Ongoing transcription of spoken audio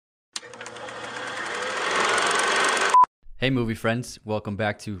Hey, movie friends. Welcome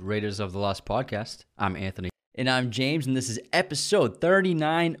back to Raiders of the Lost podcast. I'm Anthony. And I'm James, and this is episode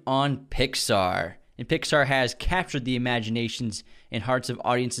 39 on Pixar. And Pixar has captured the imaginations and hearts of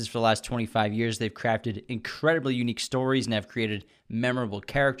audiences for the last 25 years. They've crafted incredibly unique stories and have created memorable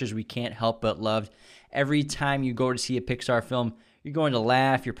characters we can't help but love. Every time you go to see a Pixar film, you're going to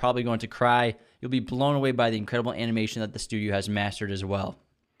laugh, you're probably going to cry. You'll be blown away by the incredible animation that the studio has mastered as well.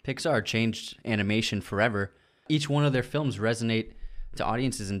 Pixar changed animation forever. Each one of their films resonate to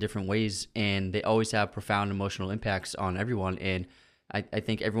audiences in different ways, and they always have profound emotional impacts on everyone. And I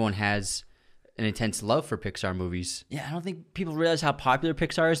think everyone has an intense love for Pixar movies. Yeah, I don't think people realize how popular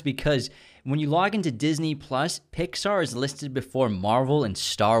Pixar is because when you log into Disney Plus, Pixar is listed before Marvel and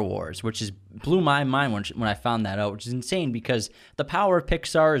Star Wars, which blew my mind when I found that out, which is insane because the power of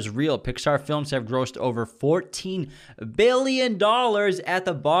Pixar is real. Pixar films have grossed over $14 billion at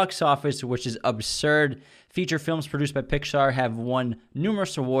the box office, which is absurd. Feature films produced by Pixar have won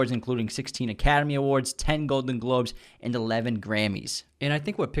numerous awards, including 16 Academy Awards, 10 Golden Globes, and 11 Grammys. And I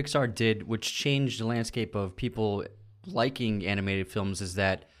think what Pixar did, which changed the landscape of people liking animated films, is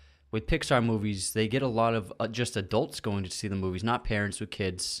that with Pixar movies, they get a lot of just adults going to see the movies, not parents with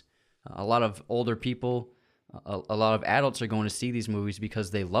kids. A lot of older people, a lot of adults are going to see these movies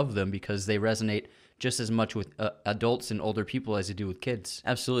because they love them, because they resonate just as much with adults and older people as they do with kids.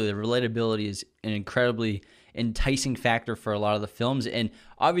 Absolutely. The relatability is an incredibly enticing factor for a lot of the films. And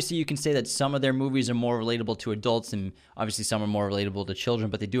obviously you can say that some of their movies are more relatable to adults and obviously some are more relatable to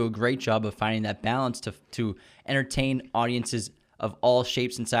children, but they do a great job of finding that balance to entertain audiences of all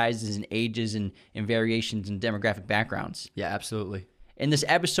shapes and sizes and ages and variations and demographic backgrounds. Yeah, absolutely. In this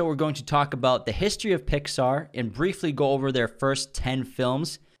episode, we're going to talk about the history of Pixar and briefly go over their first 10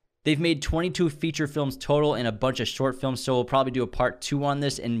 films. They've made 22 feature films total and a bunch of short films, so we'll probably do a part 2 on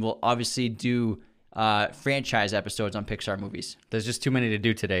this, and we'll obviously do franchise episodes on Pixar movies. There's just too many to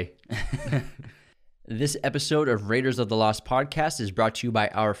do today. This episode of Raiders of the Lost podcast is brought to you by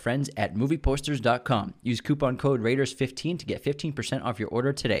our friends at movieposters.com. Use coupon code Raiders15 to get 15% off your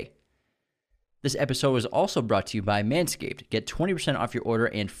order today. This episode was also brought to you by Manscaped. Get 20% off your order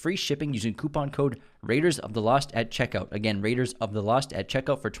and free shipping using coupon code Raiders of the Lost at checkout. Again, Raiders of the Lost at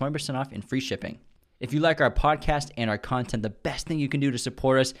checkout for 20% off and free shipping. If you like our podcast and our content, the best thing you can do to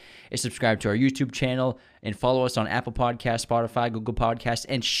support us is subscribe to our YouTube channel and follow us on Apple Podcasts, Spotify, Google Podcasts,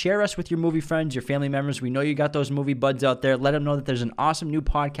 and share us with your movie friends, your family members. We know you got those movie buds out there. Let them know that there's an awesome new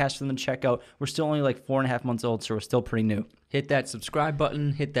podcast for them to check out. We're still only like 4.5 months old, so we're still pretty new. Hit that subscribe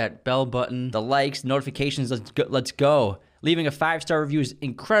button, hit that bell button. The likes, notifications, let's go. Leaving a 5-star review is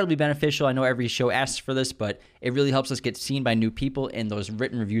incredibly beneficial. I know every show asks for this, but it really helps us get seen by new people, and those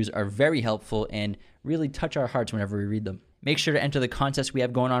written reviews are very helpful and really touch our hearts whenever we read them. Make sure to enter the contest we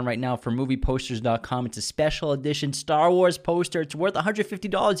have going on right now for movieposters.com. It's a special edition Star Wars poster. It's worth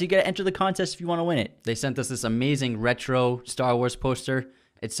 $150. You got to enter the contest if you want to win it. They sent us this amazing retro Star Wars poster.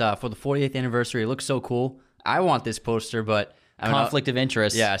 It's for the 40th anniversary. It looks so cool. I want this poster, but conflict of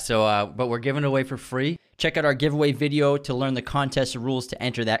interest. Yeah, so but we're giving it away for free. Check out our giveaway video to learn the contest rules to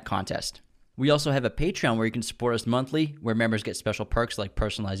enter that contest. We also have a Patreon where you can support us monthly, where members get special perks like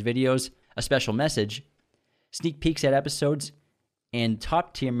personalized videos, a special message, sneak peeks at episodes, and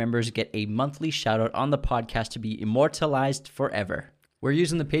top-tier members get a monthly shout-out on the podcast to be immortalized forever. We're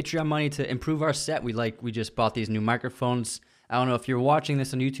using the Patreon money to improve our set. We just bought these new microphones. I don't know if you're watching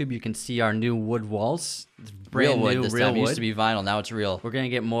this on YouTube, you can see our new wood walls. It's brand real new, wood. this time. It used to be vinyl, now it's real. We're going to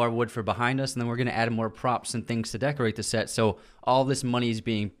get more wood for behind us, and then we're going to add more props and things to decorate the set. So all this money is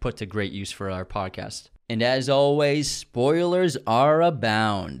being put to great use for our podcast. And as always, spoilers are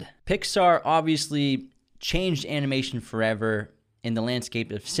abound. Pixar obviously changed animation forever in the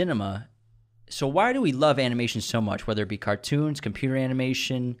landscape of cinema. So why do we love animation so much, whether it be cartoons, computer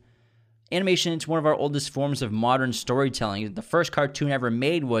animation? Animation is one of our oldest forms of modern storytelling. The first cartoon ever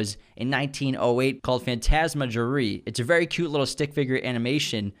made was in 1908 called Phantasmagorie. It's a very cute little stick figure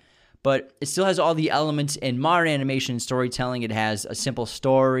animation, but it still has all the elements in modern animation storytelling. It has a simple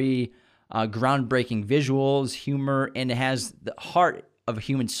story, groundbreaking visuals, humor, and it has the heart of a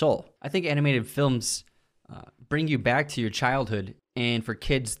human soul. I think animated films bring you back to your childhood, and for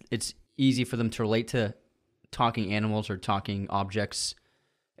kids, it's easy for them to relate to talking animals or talking objects.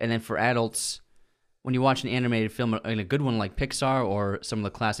 And then for adults, when you watch an animated film, and a good one like Pixar or some of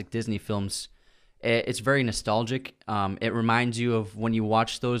the classic Disney films, it's very nostalgic. It reminds you of when you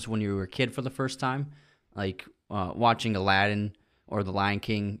watched those when you were a kid for the first time. Like watching Aladdin or The Lion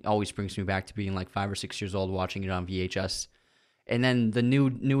King always brings me back to being like 5 or 6 years old watching it on VHS. And then the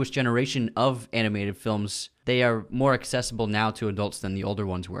newest generation of animated films, they are more accessible now to adults than the older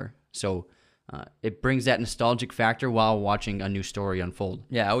ones were. So it brings that nostalgic factor while watching a new story unfold.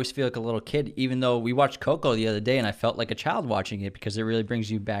 Yeah, I always feel like a little kid, even though we watched Coco the other day and I felt like a child watching it because it really brings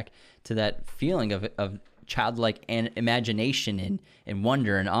you back to that feeling of childlike imagination and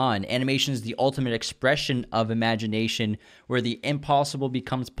wonder and awe. And animation is the ultimate expression of imagination where the impossible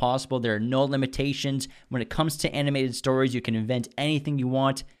becomes possible. There are no limitations. When it comes to animated stories, you can invent anything you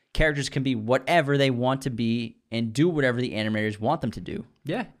want. Characters can be whatever they want to be and do whatever the animators want them to do.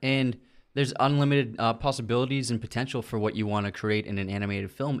 Yeah, and there's unlimited possibilities and potential for what you want to create in an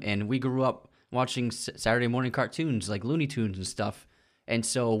animated film. And we grew up watching Saturday morning cartoons like Looney Tunes and stuff. And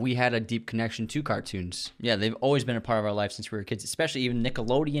so we had a deep connection to cartoons. Yeah, they've always been a part of our life since we were kids, especially even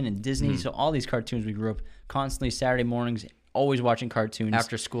Nickelodeon and Disney. Mm-hmm. So all these cartoons, we grew up constantly Saturday mornings, always watching cartoons.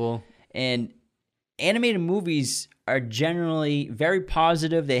 After school. And animated movies are generally very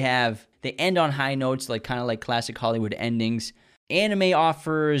positive. They end on high notes, kind of like classic Hollywood endings. Anime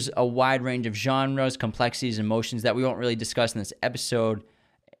offers a wide range of genres, complexities, and emotions that we won't really discuss in this episode.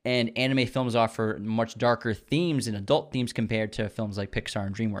 And anime films offer much darker themes and adult themes compared to films like Pixar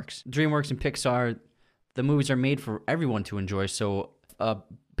and DreamWorks. DreamWorks and Pixar, the movies are made for everyone to enjoy. So a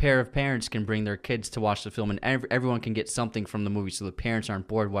pair of parents can bring their kids to watch the film, and everyone can get something from the movie. So the parents aren't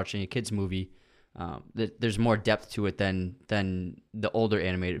bored watching a kid's movie. There's more depth to it than the older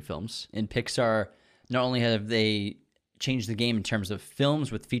animated films. In Pixar, not only have they changed the game in terms of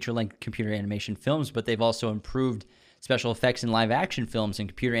films with feature-length computer animation films, but they've also improved special effects in live-action films and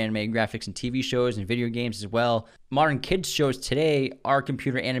computer animated graphics in TV shows and video games as well. Modern kids shows today are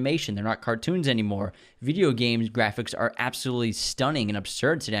computer animation. They're not cartoons anymore. Video games graphics are absolutely stunning and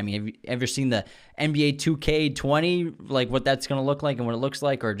absurd today. I mean, have you ever seen the NBA 2K20, like what that's going to look like and what it looks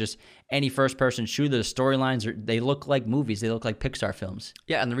like, or just any first-person shooter? The storylines, they look like movies. They look like Pixar films.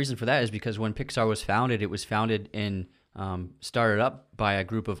 Yeah, and the reason for that is because when Pixar was founded, it was founded in started up by a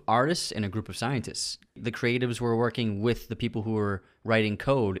group of artists and a group of scientists. The creatives were working with the people who were writing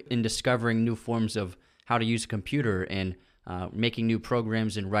code in discovering new forms of how to use a computer and making new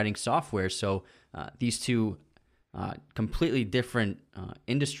programs and writing software. So these two completely different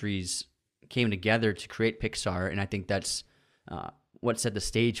industries came together to create Pixar, and I think that's what set the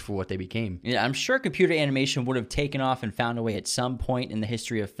stage for what they became. Yeah, I'm sure computer animation would have taken off and found a way at some point in the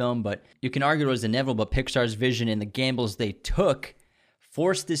history of film, but you can argue it was inevitable. But Pixar's vision and the gambles they took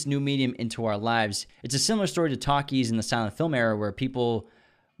forced this new medium into our lives. It's a similar story to talkies in the silent film era, where people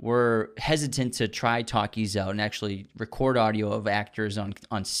were hesitant to try talkies out and actually record audio of actors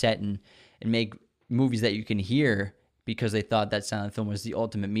on set and make movies that you can hear because they thought that silent film was the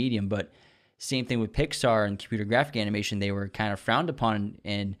ultimate medium. But same thing with Pixar and computer graphic animation. They were kind of frowned upon,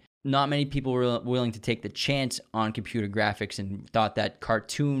 and not many people were willing to take the chance on computer graphics and thought that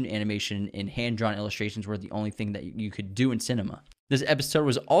cartoon animation and hand-drawn illustrations were the only thing that you could do in cinema. This episode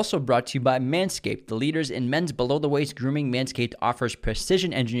was also brought to you by Manscaped, the leaders in men's below-the-waist grooming. Manscaped offers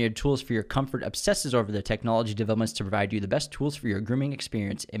precision-engineered tools for your comfort, obsesses over their technology developments to provide you the best tools for your grooming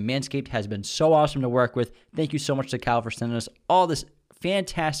experience. And Manscaped has been so awesome to work with. Thank you so much to Cal for sending us all this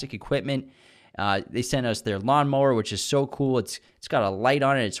fantastic equipment. They sent us their lawnmower, which is so cool. It's got a light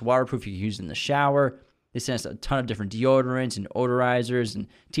on it. It's waterproof. You can use it in the shower. They sent us a ton of different deodorants and odorizers and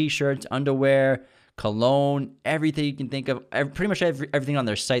T-shirts, underwear, cologne, everything you can think of. Pretty much everything on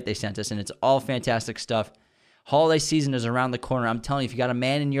their site they sent us, and it's all fantastic stuff. Holiday season is around the corner. I'm telling you, if you got a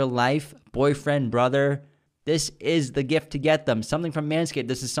man in your life, boyfriend, brother, this is the gift to get them. Something from Manscaped.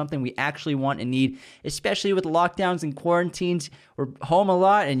 This is something we actually want and need, especially with lockdowns and quarantines. We're home a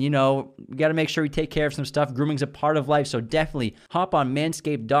lot, and, we got to make sure we take care of some stuff. Grooming's a part of life, so definitely hop on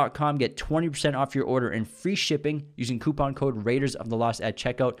manscaped.com. Get 20% off your order and free shipping using coupon code Raiders of the Lost at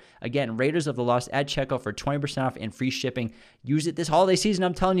checkout. Again, Raiders of the Lost at checkout for 20% off and free shipping. Use it this holiday season.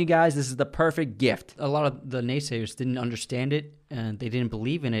 I'm telling you guys, this is the perfect gift. A lot of the naysayers didn't understand it, and they didn't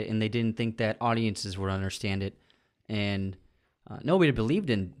believe in it, and they didn't think that audiences would understand it. And nobody believed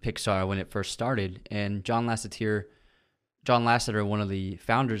in Pixar when it first started. And John Lasseter, one of the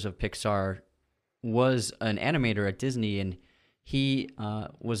founders of Pixar, was an animator at Disney, and he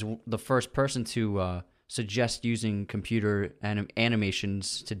was the first person to suggest using computer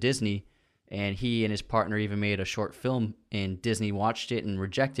animations to Disney. And he and his partner even made a short film, and Disney watched it and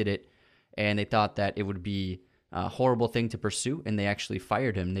rejected it, and they thought that it would be a horrible thing to pursue, and they actually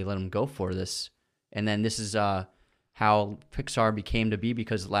fired him. They let him go for this. And then this is how Pixar became to be,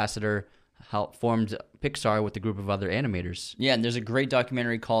 because Lasseter formed Pixar with a group of other animators. Yeah, and there's a great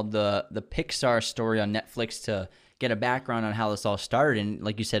documentary called the Pixar Story on Netflix to get a background on how this all started. And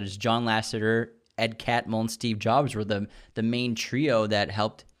like you said, it's John Lasseter, Ed Catmull, and Steve Jobs were the main trio that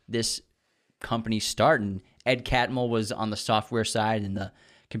helped this company start. And Ed Catmull was on the software side and the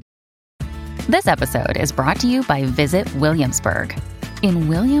This episode is brought to you by Visit Williamsburg. In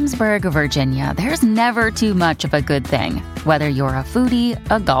Williamsburg, Virginia, there's never too much of a good thing. Whether you're a foodie,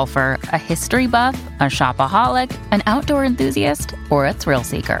 a golfer, a history buff, a shopaholic, an outdoor enthusiast, or a thrill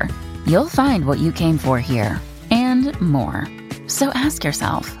seeker, you'll find what you came for here and more. So ask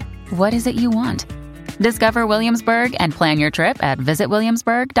yourself, what is it you want? Discover Williamsburg and plan your trip at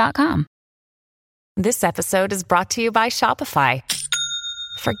visitwilliamsburg.com. This episode is brought to you by Shopify.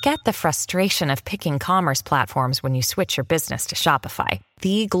 Forget the frustration of picking commerce platforms when you switch your business to Shopify,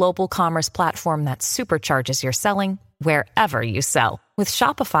 the global commerce platform that supercharges your selling wherever you sell. With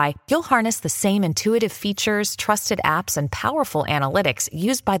Shopify, you'll harness the same intuitive features, trusted apps, and powerful analytics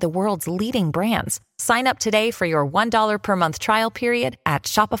used by the world's leading brands. Sign up today for your $1 per month trial period at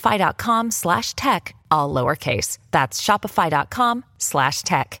shopify.com/tech, all lowercase. That's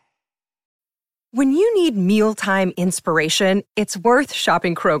shopify.com/tech. When you need mealtime inspiration, it's worth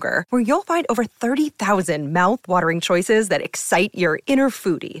shopping Kroger, where you'll find over 30,000 mouth-watering choices that excite your inner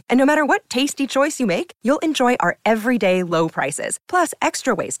foodie. And no matter what tasty choice you make, you'll enjoy our everyday low prices, plus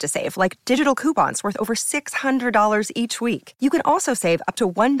extra ways to save, like digital coupons worth over $600 each week. You can also save up to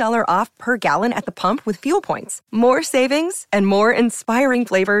 $1 off per gallon at the pump with fuel points. More savings and more inspiring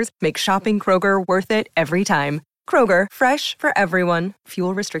flavors make shopping Kroger worth it every time. Kroger, fresh for everyone.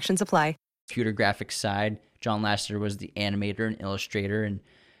 Fuel restrictions apply. Computer graphics side, John Lasseter was the animator and illustrator, and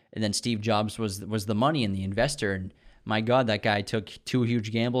then Steve Jobs was the money and the investor. And my God, that guy took two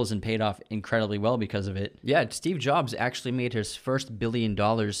huge gambles and paid off incredibly well because of it. Yeah, Steve Jobs actually made his first $1 billion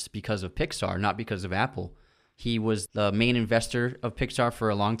because of Pixar, not because of Apple. He was the main investor of Pixar for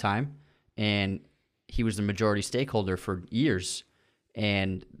a long time, and he was the majority stakeholder for years.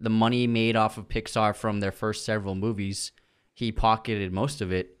 And the money made off of Pixar from their first several movies, he pocketed most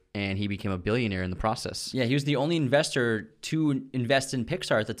of it, and he became a billionaire in the process. Yeah, he was the only investor to invest in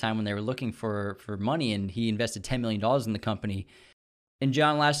Pixar at the time when they were looking for money, and he invested $10 million in the company. And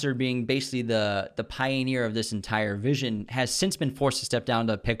John Lasseter, being basically the pioneer of this entire vision, has since been forced to step down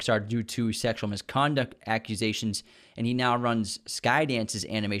to Pixar due to sexual misconduct accusations, and he now runs Skydance's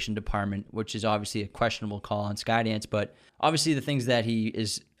animation department, which is obviously a questionable call on Skydance, but obviously the things that he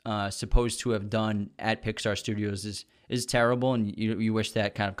is supposed to have done at Pixar Studios is terrible, and you wish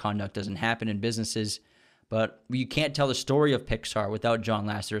that kind of conduct doesn't happen in businesses. But you can't tell the story of Pixar without John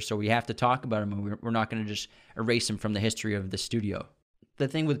Lasseter, so we have to talk about him, and we're not going to just erase him from the history of the studio. The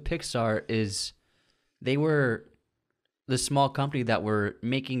thing with Pixar is they were the small company that were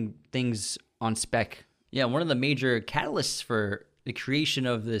making things on spec. Yeah, one of the major catalysts for the creation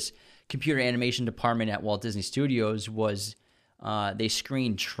of this computer animation department at Walt Disney Studios was they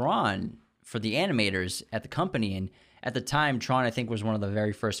screened Tron for the animators at the company. And at the time, Tron, I think, was one of the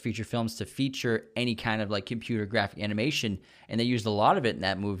very first feature films to feature any kind of like computer graphic animation, and they used a lot of it in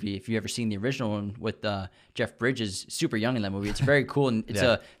that movie. If you've ever seen the original one with Jeff Bridges, super young in that movie, it's very cool, and it's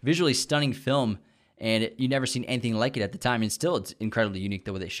a visually stunning film, and you never seen anything like it at the time, and still it's incredibly unique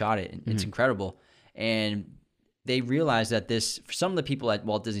the way they shot it. It's incredible, and they realized that for some of the people at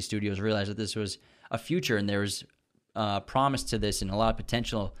Walt Disney Studios realized that this was a future, and there was promise to this and a lot of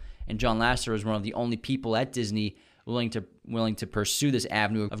potential, and John Lasseter was one of the only people at Disney willing to pursue this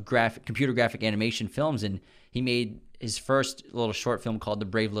avenue of computer graphic animation films. And he made his first little short film called The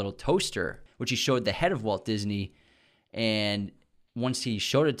Brave Little Toaster, which he showed the head of Walt Disney. And once he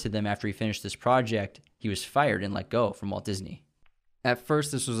showed it to them after he finished this project, he was fired and let go from Walt Disney. At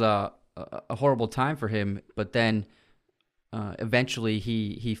first, this was a horrible time for him, but then eventually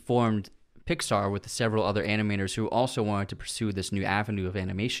he formed Pixar with several other animators who also wanted to pursue this new avenue of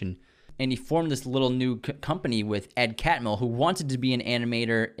animation. And he formed this little new company with Ed Catmull, who wanted to be an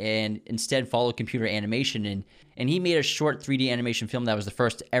animator and instead follow computer animation. And he made a short 3D animation film that was the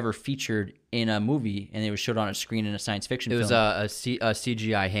first ever featured in a movie, and it was showed on a screen in a science fiction film. It was a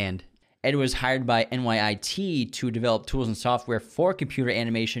CGI hand. Ed was hired by NYIT to develop tools and software for computer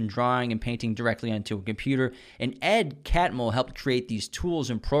animation, drawing and painting directly onto a computer. And Ed Catmull helped create these tools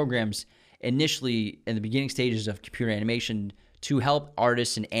and programs initially in the beginning stages of computer animation to help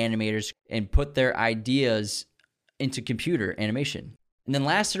artists and animators and put their ideas into computer animation. And then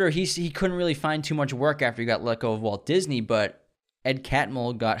Lasseter, he couldn't really find too much work after he got let go of Walt Disney, but Ed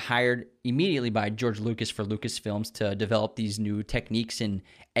Catmull got hired immediately by George Lucas for Lucasfilms to develop these new techniques in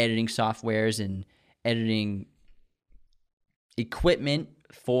editing softwares and editing equipment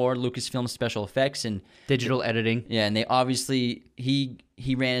for Lucasfilm special effects and digital editing. Yeah, and they obviously, he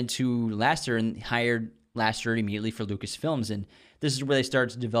ran into Lasseter and hired Lasseter immediately for Lucasfilms, and this is where they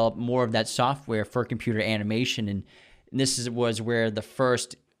started to develop more of that software for computer animation, and this was where the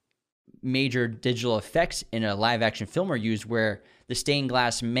first major digital effects in a live-action film are used, where the stained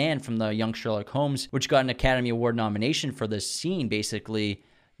glass man from the Young Sherlock Holmes, which got an Academy Award nomination for this scene. Basically,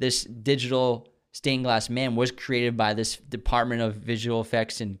 this digital stained glass man was created by this Department of Visual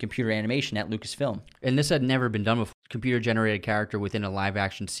Effects and Computer Animation at Lucasfilm. And this had never been done before. Computer-generated character within a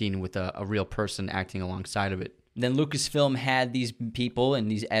live-action scene with a real person acting alongside of it. Then Lucasfilm had these people and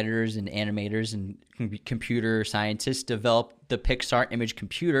these editors and animators and computer scientists develop the Pixar image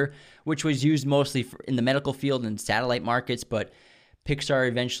computer, which was used mostly in the medical field and satellite markets, but Pixar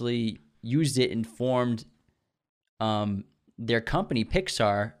eventually used it and formed their company,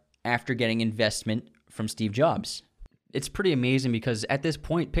 Pixar, after getting investment from Steve Jobs. It's pretty amazing because at this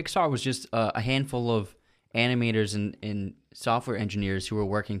point, Pixar was just a handful of animators and software engineers who were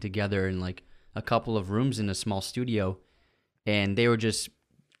working together in like a couple of rooms in a small studio, and they were just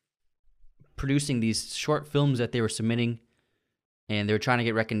producing these short films that they were submitting, and they were trying to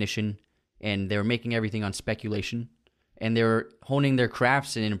get recognition, and they were making everything on speculation, and they were honing their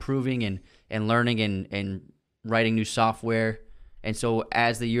crafts and improving and learning and writing new software. And so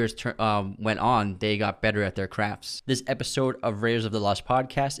as the years went on, they got better at their crafts. This episode of Raiders of the Lost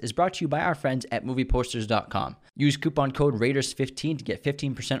podcast is brought to you by our friends at movieposters.com. Use coupon code Raiders15 to get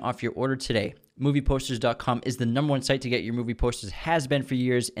 15% off your order today. Movieposters.com is the number one site to get your movie posters, has been for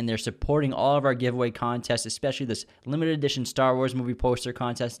years, and they're supporting all of our giveaway contests, especially this limited edition Star Wars movie poster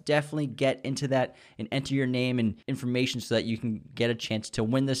contest. Definitely get into that and enter your name and information so that you can get a chance to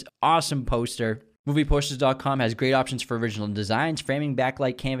win this awesome poster. Movieposters.com has great options for original designs, framing,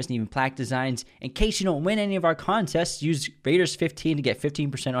 backlight, canvas, and even plaque designs. In case you don't win any of our contests, use Raiders15 to get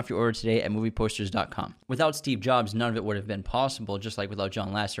 15% off your order today at movieposters.com. Without Steve Jobs, none of it would have been possible, just like without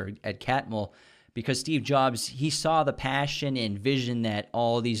John Lasseter or Ed Catmull, because Steve Jobs, he saw the passion and vision that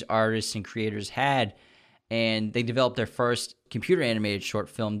all these artists and creators had, and they developed their first computer-animated short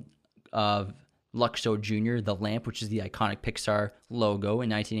film of Luxo Jr., The Lamp, which is the iconic Pixar logo,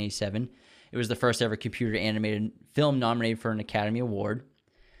 in 1987. It was the first ever computer-animated film nominated for an Academy Award.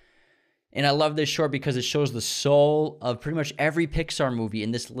 And I love this short because it shows the soul of pretty much every Pixar movie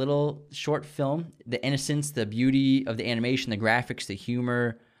in this little short film. The innocence, the beauty of the animation, the graphics, the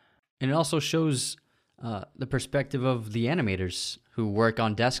humor. And it also shows the perspective of the animators who work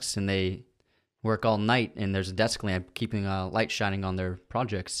on desks and they work all night, and there's a desk lamp keeping a light shining on their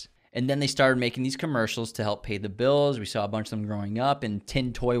projects. And then they started making these commercials to help pay the bills. We saw a bunch of them growing up. And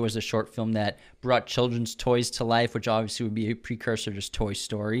Tin Toy was a short film that brought children's toys to life, which obviously would be a precursor to Toy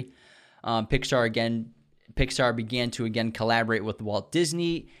Story. Pixar began to again collaborate with Walt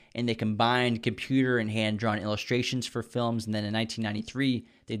Disney, and they combined computer and hand-drawn illustrations for films. And then in 1993,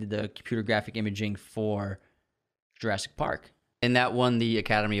 they did the computer graphic imaging for Jurassic Park. And that won the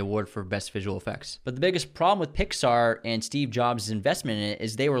Academy Award for Best Visual Effects. But the biggest problem with Pixar and Steve Jobs' investment in it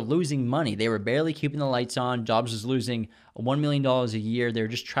is they were losing money. They were barely keeping the lights on. Jobs was losing $1 million a year. They were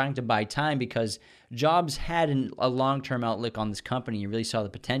just trying to buy time because Jobs had a long-term outlook on this company. He really saw the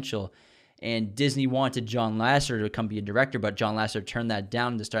potential. And Disney wanted John Lasseter to come be a director, but John Lasseter turned that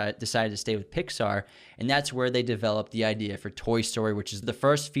down and decided to stay with Pixar. And that's where they developed the idea for Toy Story, which is the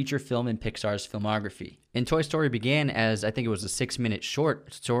first feature film in Pixar's filmography. And Toy Story began as, I think it was a 6-minute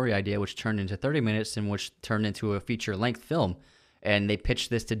short story idea, which turned into 30 minutes and which turned into a feature-length film. And they pitched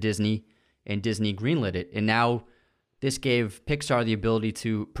this to Disney, and Disney greenlit it. And now this gave Pixar the ability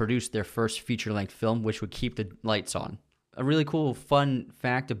to produce their first feature-length film, which would keep the lights on. A really cool, fun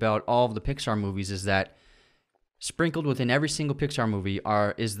fact about all of the Pixar movies is that sprinkled within every single Pixar movie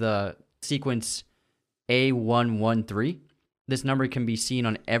is the sequence A113. This number can be seen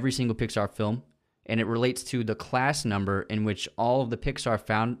on every single Pixar film, and it relates to the class number in which all of the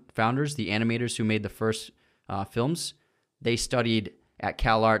Pixar founders, the animators who made the first films, they studied at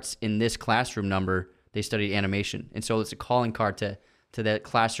CalArts in this classroom number. They studied animation, and so it's a calling card to that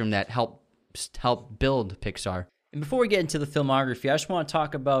classroom that helped build Pixar. And before we get into the filmography, I just want to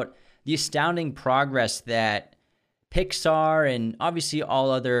talk about the astounding progress that Pixar and obviously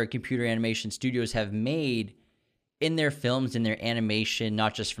all other computer animation studios have made in their films, in their animation,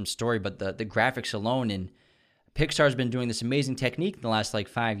 not just from story, but the graphics alone. And Pixar's been doing this amazing technique in the last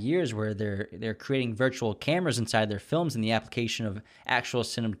 5 years where they're creating virtual cameras inside their films and the application of actual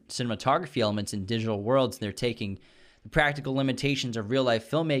cinematography elements in digital worlds. They're taking the practical limitations of real-life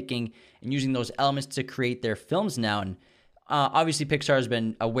filmmaking and using those elements to create their films now. And obviously Pixar has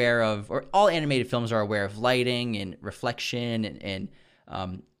been aware of, or all animated films are aware of, lighting and reflection and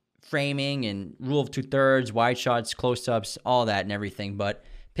framing and rule of 2/3, wide shots, close-ups, all that and everything. But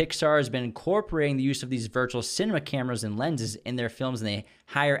Pixar has been incorporating the use of these virtual cinema cameras and lenses in their films, and they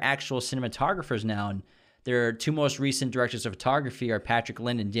hire actual cinematographers now. And their two most recent directors of photography are Patrick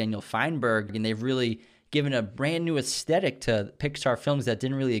Lind and Daniel Feinberg, and they've really given a brand new aesthetic to Pixar films that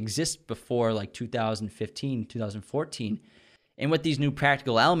didn't really exist before like 2015, 2014. And with these new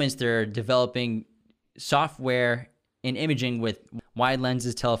practical elements, they're developing software and imaging with wide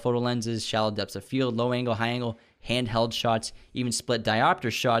lenses, telephoto lenses, shallow depths of field, low angle, high angle, handheld shots, even split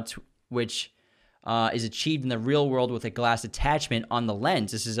diopter shots, which is achieved in the real world with a glass attachment on the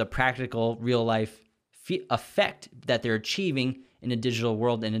lens. This is a practical, real-life effect that they're achieving in a digital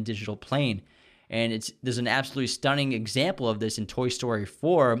world, in a digital plane. And there's an absolutely stunning example of this in Toy Story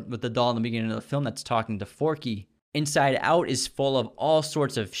 4 with the doll in the beginning of the film that's talking to Forky. Inside Out is full of all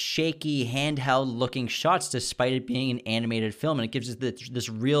sorts of shaky, handheld-looking shots despite it being an animated film. And it gives us this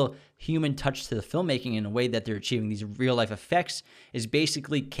real human touch to the filmmaking in a way that they're achieving these real-life effects is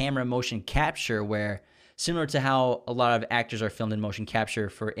basically camera motion capture, where similar to how a lot of actors are filmed in motion capture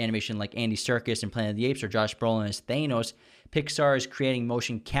for animation like Andy Serkis in Planet of the Apes or Josh Brolin as Thanos, Pixar is creating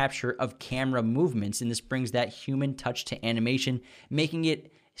motion capture of camera movements, and this brings that human touch to animation, making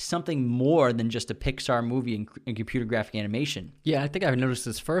it something more than just a Pixar movie in computer graphic animation. Yeah, I think I noticed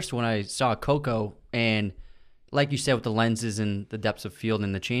this first when I saw Coco, and like you said with the lenses and the depths of field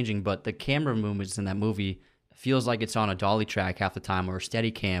and the changing, but the camera movements in that movie feels like it's on a dolly track half the time or a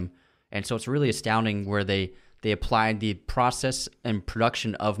steady cam, and so it's really astounding where they applied the process and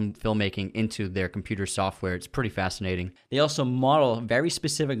production of filmmaking into their computer software. It's pretty fascinating. They also model very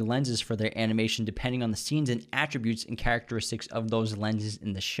specific lenses for their animation depending on the scenes and attributes and characteristics of those lenses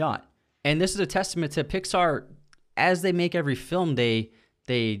in the shot. And this is a testament to Pixar. As they make every film, they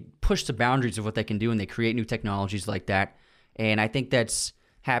push the boundaries of what they can do, and they create new technologies like that. And I think that's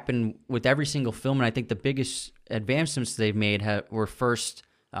happened with every single film, and I think the biggest advancements they've made were first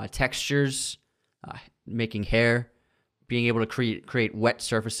textures, making hair, being able to create wet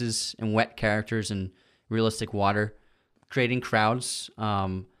surfaces and wet characters and realistic water, creating crowds,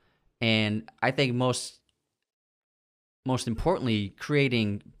 and I think most importantly,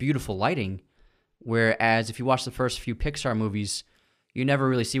 creating beautiful lighting. Whereas if you watch the first few Pixar movies, you never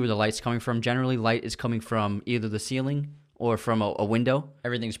really see where the light's coming from. Generally, light is coming from either the ceiling or from a window.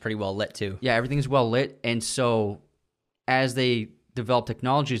 Everything's pretty well lit too. Yeah, everything's well lit, and so as they developed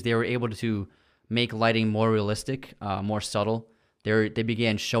technologies, they were able to make lighting more realistic, more subtle. They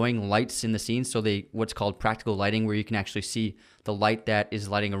began showing lights in the scene, so what's called practical lighting, where you can actually see the light that is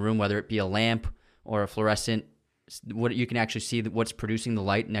lighting a room, whether it be a lamp or a fluorescent. What you can actually see what's producing the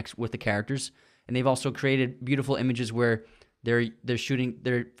light next with the characters. And they've also created beautiful images where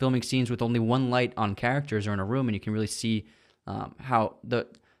they're filming scenes with only one light on characters or in a room, and you can really see how the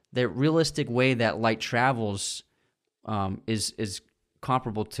realistic way that light travels is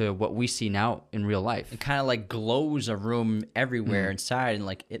comparable to what we see now in real life. It kind of like glows a room everywhere inside and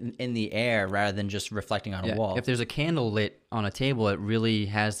like in the air rather than just reflecting on a wall. If there's a candle lit on a table, it really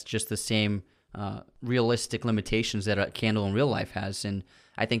has just the same realistic limitations that a candle in real life has. And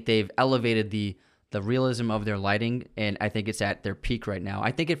I think they've elevated the realism of their lighting, and I think it's at their peak right now.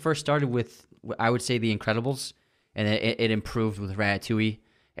 I think it first started with, I would say, The Incredibles, and it improved with Ratatouille.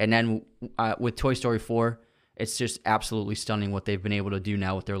 And then with Toy Story 4, it's just absolutely stunning what they've been able to do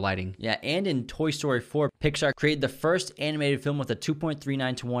now with their lighting. Yeah, and in Toy Story 4, Pixar created the first animated film with a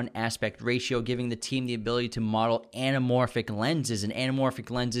 2.39 to 1 aspect ratio, giving the team the ability to model anamorphic lenses. And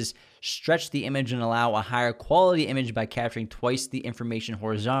anamorphic lenses stretch the image and allow a higher quality image by capturing twice the information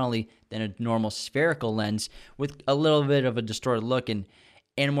horizontally than a normal spherical lens, with a little bit of a distorted look. And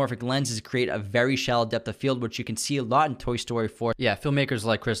anamorphic lenses create a very shallow depth of field, which you can see a lot in Toy Story 4. Yeah, filmmakers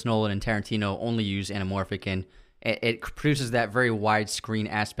like Chris Nolan and Tarantino only use anamorphic, and it produces that very wide screen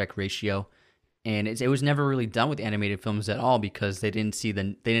aspect ratio. And it was never really done with animated films at all because they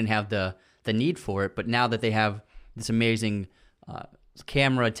didn't have the need for it. But now that they have this amazing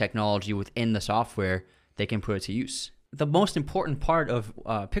camera technology within the software, they can put it to use. The most important part of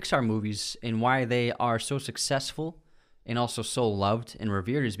Pixar movies and why they are so successful and also so loved and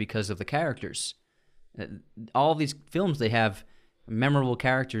revered is because of the characters. All of these films, they have memorable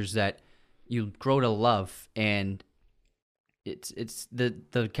characters that you grow to love, and it's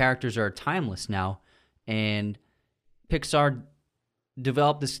the characters are timeless now. And Pixar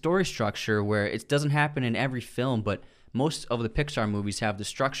developed this story structure where it doesn't happen in every film, but most of the Pixar movies have the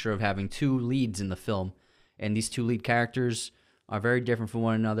structure of having two leads in the film, and these two lead characters are very different from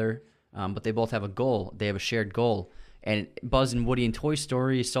one another, but they both have a goal. They have a shared goal. And Buzz and Woody in Toy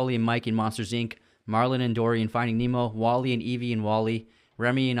Story, Sully and Mike in Monsters, Inc., Marlin and Dory in Finding Nemo, Wally and Evie in Wall-E,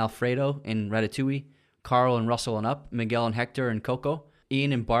 Remy and Alfredo in Ratatouille, Carl and Russell in Up, Miguel and Hector in Coco,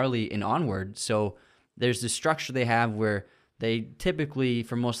 Ian and Barley in Onward. So there's this structure they have where they typically,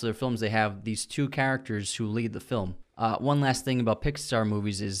 for most of their films, they have these two characters who lead the film. One last thing about Pixar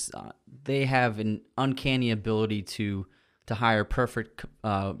movies is they have an uncanny ability to hire perfect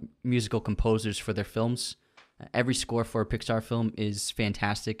musical composers for their films. Every score for a Pixar film is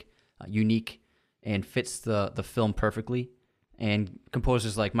fantastic, unique, and fits the film perfectly. And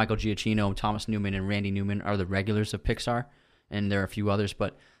composers like Michael Giacchino, Thomas Newman, and Randy Newman are the regulars of Pixar, and there are a few others,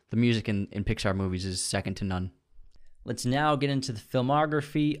 but the music in Pixar movies is second to none. Let's now get into the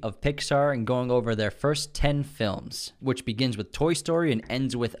filmography of Pixar and going over their first 10 films, which begins with Toy Story and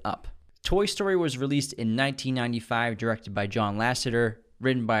ends with Up. Toy Story was released in 1995, directed by John Lasseter,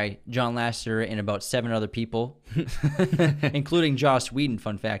 written by John Lasseter and about 7 other people, including Joss Whedon,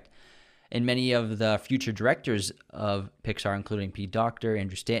 fun fact, and many of the future directors of Pixar, including Pete Docter,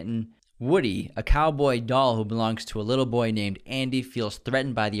 Andrew Stanton. Woody, a cowboy doll who belongs to a little boy named Andy, feels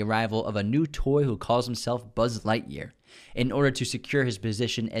threatened by the arrival of a new toy who calls himself Buzz Lightyear. In order to secure his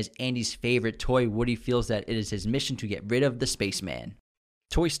position as Andy's favorite toy, Woody feels that it is his mission to get rid of the spaceman.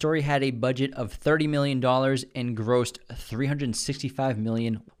 Toy Story had a budget of $30 million and grossed $365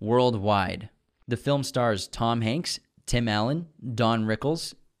 million worldwide. The film stars Tom Hanks, Tim Allen, Don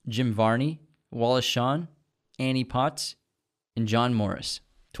Rickles, Jim Varney, Wallace Shawn, Annie Potts, and John Morris.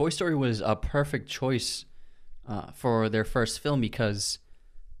 Toy Story was a perfect choice for their first film because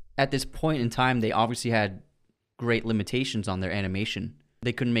at this point in time, they obviously had great limitations on their animation.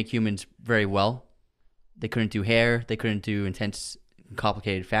 They couldn't make humans very well. They couldn't do hair. They couldn't do intense,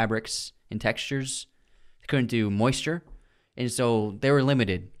 complicated fabrics and textures. They couldn't do moisture. And so they were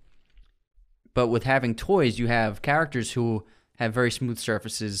limited. But with having toys, you have characters who have very smooth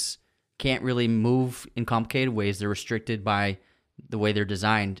surfaces, can't really move in complicated ways. They're restricted by the way they're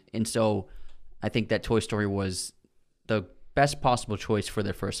designed. And so I think that Toy Story was the best possible choice for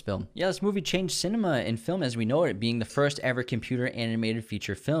their first film. Yeah, this movie changed cinema and film as we know it, being the first ever computer animated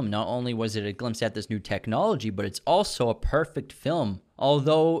feature film. Not only was it a glimpse at this new technology, but it's also a perfect film.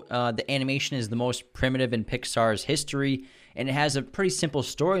 Although the animation is the most primitive in Pixar's history, and it has a pretty simple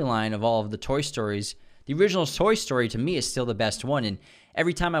storyline of all of the Toy Stories, the original Toy Story to me is still the best one. And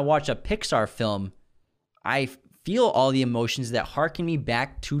every time I watch a Pixar film, I feel all the emotions that harken me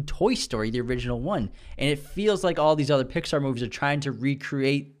back to Toy Story, the original one. And it feels like all these other Pixar movies are trying to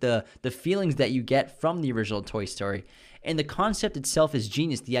recreate the feelings that you get from the original Toy Story. And the concept itself is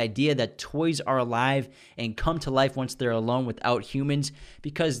genius. The idea that toys are alive and come to life once they're alone without humans,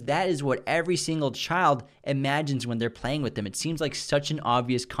 because that is what every single child imagines when they're playing with them. It seems like such an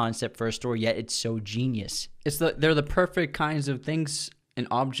obvious concept for a story, yet it's so genius. They're the perfect kinds of things and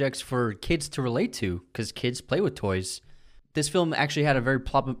objects for kids to relate to because kids play with toys. This film actually had a very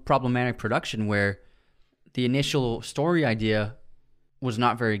problematic production where the initial story idea was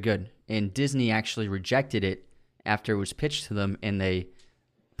not very good, and Disney actually rejected it after it was pitched to them, and they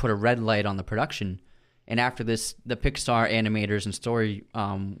put a red light on the production. And after this, the Pixar animators and story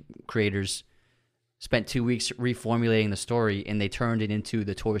creators spent 2 weeks reformulating the story, and they turned it into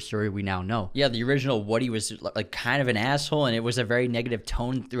the Toy Story we now know. Yeah, the original Woody was like kind of an asshole, and it was a very negative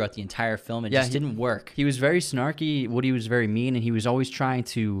tone throughout the entire film. It just didn't work. He was very snarky. Woody was very mean, and he was always trying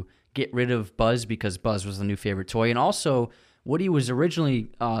to get rid of Buzz because Buzz was the new favorite toy. And also, Woody was originally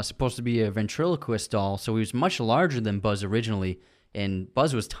supposed to be a ventriloquist doll, so he was much larger than Buzz originally, and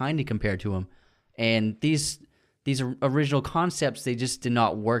Buzz was tiny compared to him. And these original concepts, they just did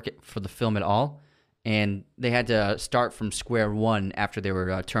not work for the film at all. And they had to start from square one after they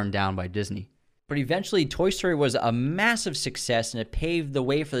were turned down by Disney. But eventually, Toy Story was a massive success, and it paved the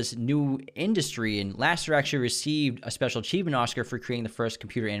way for this new industry. And Lasseter actually received a Special Achievement Oscar for creating the first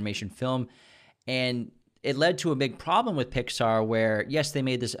computer animation film. And it led to a big problem with Pixar where, yes, they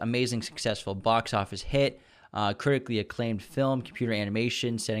made this amazing, successful box office hit, critically acclaimed film, computer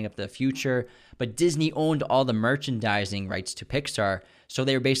animation, setting up the future. But Disney owned all the merchandising rights to Pixar, so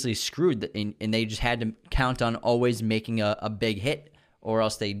they were basically screwed, and they just had to count on always making a big hit, or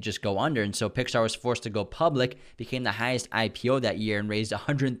else they'd just go under. And so Pixar was forced to go public, became the highest IPO that year, and raised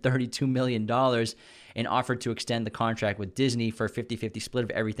 $132 million, and offered to extend the contract with Disney for a 50-50 split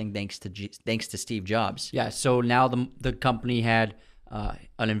of everything thanks to Steve Jobs. Yeah, so now the company had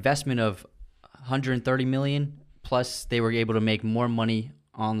an investment of $130 million, plus they were able to make more money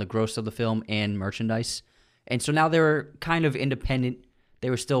on the gross of the film and merchandise. And so now they were kind of independent. They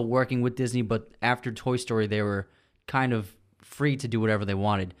were still working with Disney, but after Toy Story, they were kind of free to do whatever they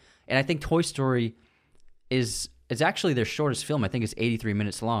wanted. And I think Toy Story is actually their shortest film. I think it's 83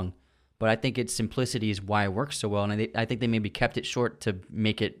 minutes long. But I think its simplicity is why it works so well. And I think they maybe kept it short to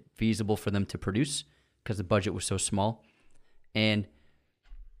make it feasible for them to produce because the budget was so small. And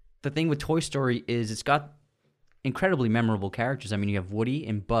the thing with Toy Story is it's got incredibly memorable characters. I mean, you have Woody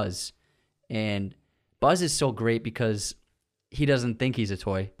and Buzz. And Buzz is so great because he doesn't think he's a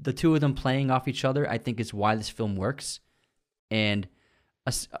toy. The two of them playing off each other, I think, is why this film works. And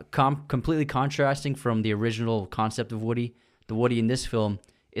completely contrasting from the original concept of Woody, the Woody in this film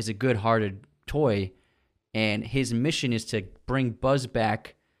is a good-hearted toy, and his mission is to bring Buzz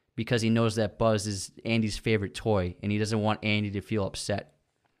back because he knows that Buzz is Andy's favorite toy, and he doesn't want Andy to feel upset.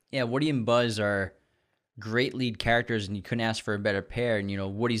 Yeah, Woody and Buzz are great lead characters, and you couldn't ask for a better pair. And,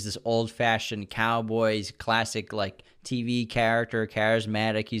 Woody's this old-fashioned cowboy, he's classic, TV character,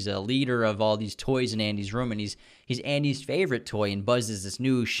 charismatic. He's a leader of all these toys in Andy's room, and he's Andy's favorite toy. And Buzz is this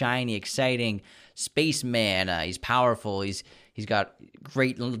new, shiny, exciting spaceman. He's powerful. He's got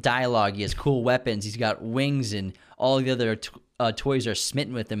great dialogue. He has cool weapons. He's got wings, and all the other toys are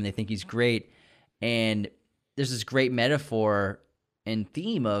smitten with him. They think he's great. And there's this great metaphor and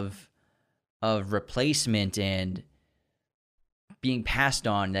theme of replacement and being passed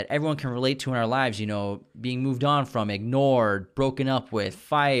on that everyone can relate to in our lives, being moved on from, ignored, broken up with,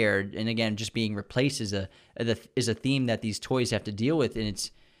 fired, and again, just being replaced is a theme that these toys have to deal with, and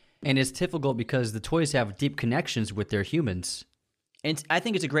it's difficult because the toys have deep connections with their humans. And I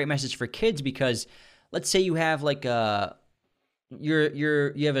think it's a great message for kids because let's say you have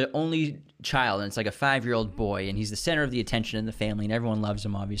you have an only child, and it's like a 5-year-old boy, and he's the center of the attention in the family, and everyone loves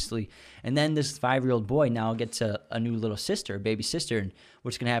him, obviously. And then this 5-year-old boy now gets a new little sister, a baby sister, and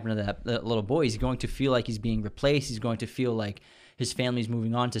what's going to happen to that little boy? He's going to feel like he's being replaced. He's going to feel like his family's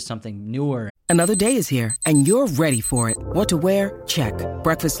moving on to something newer. Another day is here, and you're ready for it. What to wear? Check.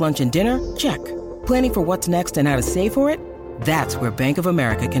 Breakfast, lunch, and dinner? Check. Planning for what's next and how to save for it? That's where Bank of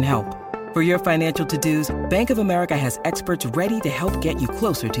America can help. For your financial to-dos, Bank of America has experts ready to help get you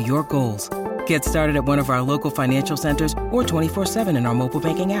closer to your goals. Get started at one of our local financial centers or 24/7 in our mobile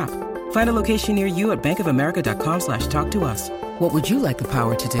banking app. Find a location near you at bankofamerica.com/talktous. What would you like the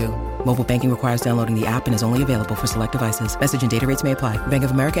power to do? Mobile banking requires downloading the app and is only available for select devices. Message and data rates may apply. Bank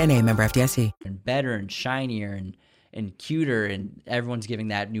of America N.A., member FDIC. And better and shinier and cuter, and everyone's giving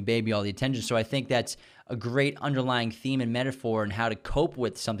that new baby all the attention. So I think that's a great underlying theme and metaphor and how to cope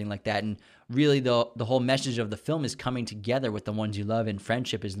with something like that. And really the whole message of the film is coming together with the ones you love, and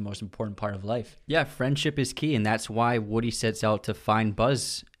friendship is the most important part of life. Yeah, friendship is key, and that's why Woody sets out to find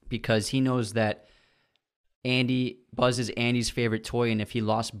Buzz, because he knows that Buzz is Andy's favorite toy, and if he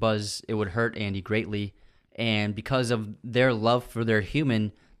lost Buzz, it would hurt Andy greatly. And because of their love for their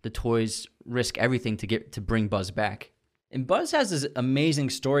human, the toys risk everything to bring Buzz back. And Buzz has this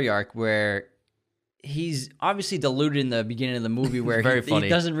amazing story arc where he's obviously deluded in the beginning of the movie where he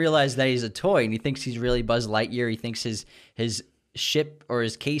doesn't realize that he's a toy, and he thinks he's really Buzz Lightyear. He thinks his ship or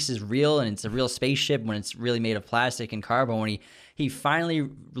his case is real, and it's a real spaceship when it's really made of plastic and cardboard. When he finally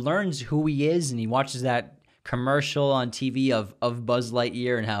learns who he is, and he watches that commercial on TV of Buzz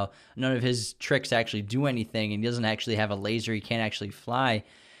Lightyear and how none of his tricks actually do anything, and he doesn't actually have a laser, he can't actually fly.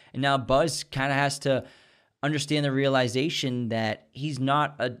 And now Buzz kind of has to understand the realization that he's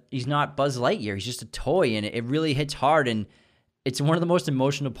not Buzz Lightyear. He's just a toy, and it really hits hard. And it's one of the most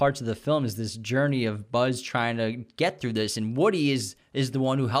emotional parts of the film is this journey of Buzz trying to get through this. And Woody is the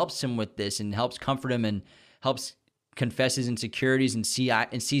one who helps him with this and helps comfort him and helps confess his insecurities and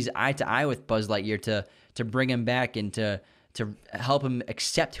sees eye to eye with Buzz Lightyear to bring him back and to help him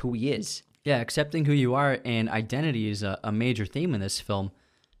accept who he is. Yeah, accepting who you are and identity is a major theme in this film.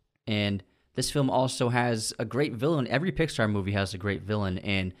 And this film also has a great villain. Every Pixar movie has a great villain,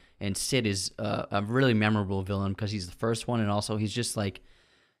 and Sid is a really memorable villain because he's the first one, and also he's just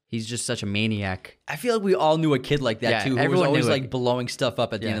such a maniac. I feel like we all knew a kid like that too, who was always blowing stuff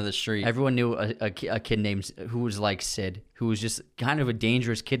up at the end of the street. Everyone knew a kid named who was like Sid, who was just kind of a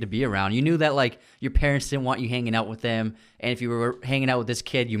dangerous kid to be around. You knew that your parents didn't want you hanging out with them, and if you were hanging out with this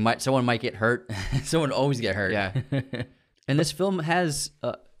kid, someone might get hurt. Someone always get hurt. Yeah. And this film has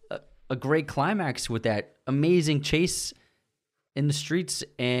a great climax with that amazing chase in the streets,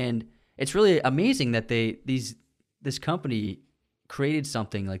 and it's really amazing that this company created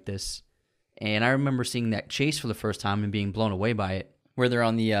something like this. And I remember seeing that chase for the first time and being blown away by it, where they're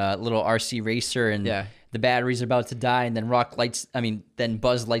on the little RC racer and the battery's about to die, and then then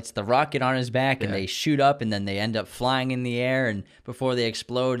Buzz lights the rocket on his back, and they shoot up, and then they end up flying in the air, and before they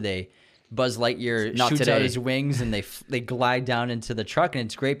explode, Buzz Lightyear shoots out his wings, and they glide down into the truck. And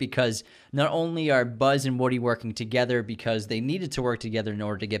it's great because not only are Buzz and Woody working together because they needed to work together in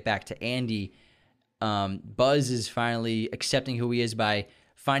order to get back to Andy, Buzz is finally accepting who he is by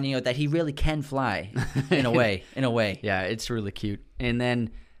finding out that he really can fly in a way. Yeah, it's really cute. And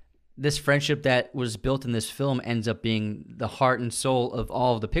then this friendship that was built in this film ends up being the heart and soul of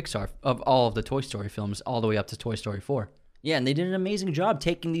all of the Toy Story films, all the way up to Toy Story 4. Yeah, and they did an amazing job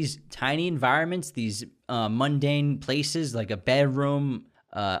taking these tiny environments, these mundane places like a bedroom,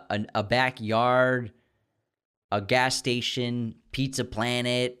 a backyard, a gas station, Pizza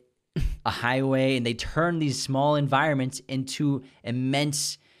Planet, a highway, and they turn these small environments into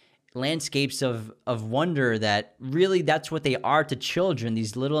immense landscapes of wonder that really that's what they are to children.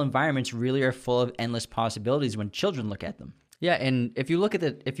 These little environments really are full of endless possibilities when children look at them. Yeah, and if you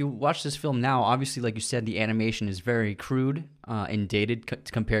watch this film now, obviously, like you said, the animation is very crude and dated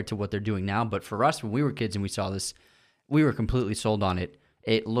compared to what they're doing now. But for us, when we were kids and we saw this, we were completely sold on it.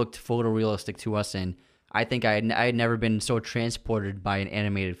 It looked photorealistic to us, and I think I had never been so transported by an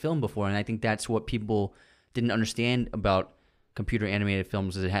animated film before. And I think that's what people didn't understand about computer animated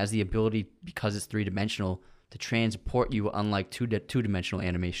films, is it has the ability, because it's three-dimensional, to transport you, unlike two-dimensional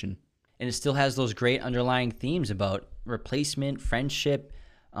animation. And it still has those great underlying themes about replacement, friendship,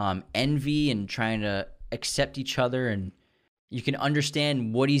 envy, and trying to accept each other. And you can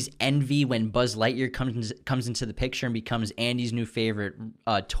understand Woody's envy when Buzz Lightyear comes into the picture and becomes Andy's new favorite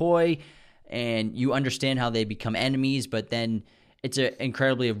toy. And you understand how they become enemies, but then it's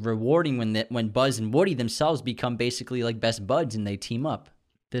incredibly rewarding when Buzz and Woody themselves become basically like best buds and they team up.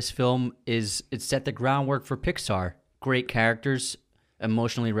 This film it set the groundwork for Pixar. Great characters,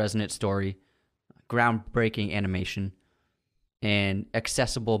 emotionally resonant story, groundbreaking animation, and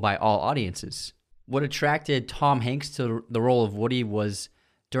accessible by all audiences. What attracted Tom Hanks to the role of Woody was,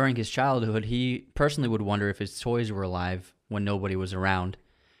 during his childhood, he personally would wonder if his toys were alive when nobody was around.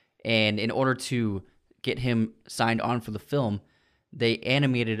 And in order to get him signed on for the film, they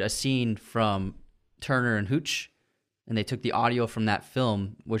animated a scene from Turner and Hooch, and they took the audio from that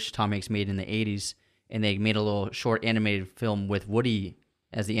film, which Tom Hanks made in the 80s, and they made a little short animated film with Woody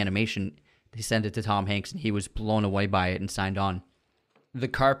as the animation. They sent it to Tom Hanks, and he was blown away by it and signed on. The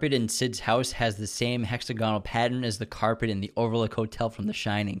carpet in Sid's house has the same hexagonal pattern as the carpet in the Overlook Hotel from The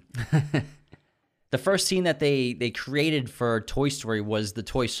Shining. The first scene that they created for Toy Story was the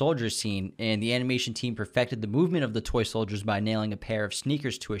toy soldiers scene, and the animation team perfected the movement of the toy soldiers by nailing a pair of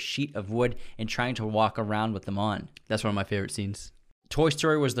sneakers to a sheet of wood and trying to walk around with them on. That's one of my favorite scenes. Toy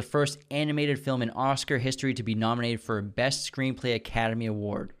Story was the first animated film in Oscar history to be nominated for a Best Screenplay Academy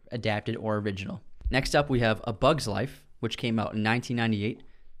Award, adapted or original. Next up, we have A Bug's Life, which came out in 1998,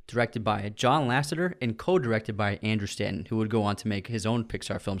 directed by John Lasseter and co-directed by Andrew Stanton, who would go on to make his own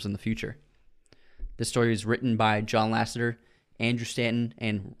Pixar films in the future. The story is written by John Lasseter, Andrew Stanton,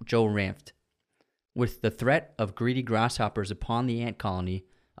 and Joe Ranft. With the threat of greedy grasshoppers upon the ant colony,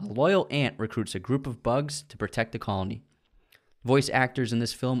 a loyal ant recruits a group of bugs to protect the colony. Voice actors in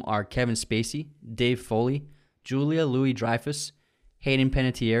this film are Kevin Spacey, Dave Foley, Julia Louis-Dreyfus, Hayden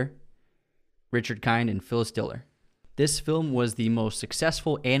Panettiere, Richard Kind, and Phyllis Diller. This film was the most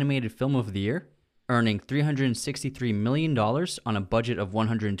successful animated film of the year, earning $363 million on a budget of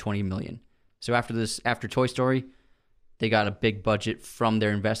 $120 million. So after Toy Story, they got a big budget from their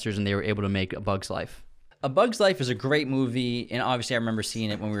investors, and they were able to make A Bug's Life. A Bug's Life is a great movie, and obviously I remember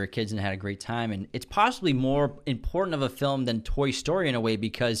seeing it when we were kids and had a great time. And it's possibly more important of a film than Toy Story in a way,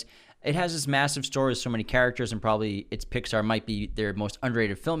 because it has this massive story with so many characters, and probably it's Pixar might be their most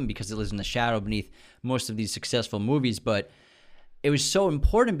underrated film because it lives in the shadow beneath most of these successful movies. But it was so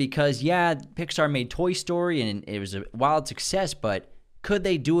important because, yeah, Pixar made Toy Story, and it was a wild success, but could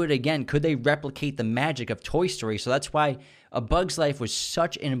they do it again? Could they replicate the magic of Toy Story? So that's why A Bug's Life was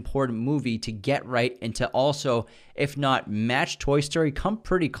such an important movie to get right, and to also, if not match Toy Story, come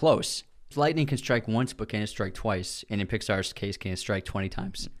pretty close. Lightning can strike once, but can it strike twice? And in Pixar's case, can it strike 20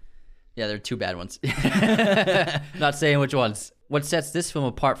 times? Yeah, there are two bad ones. Not saying which ones. What sets this film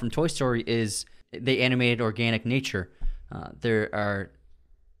apart from Toy Story is the animated organic nature. There are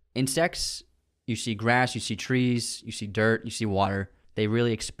insects, you see grass, you see trees, you see dirt, you see water. They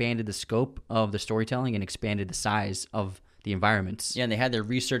really expanded the scope of the storytelling and expanded the size of the environments. Yeah, and they had their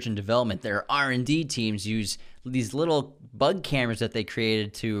research and development. Their R&D teams use these little bug cameras that they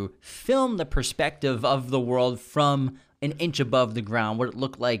created to film the perspective of the world from an inch above the ground, what it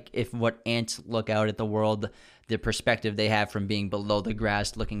looked like what ants look out at the world, the perspective they have from being below the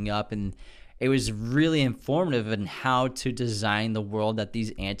grass looking up. And it was really informative in how to design the world that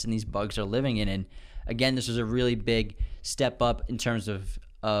these ants and these bugs are living in. And again, this was a really big step up in terms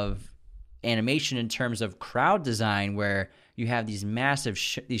of animation, in terms of crowd design, where you have these massive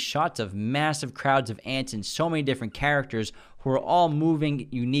these shots of massive crowds of ants and so many different characters who are all moving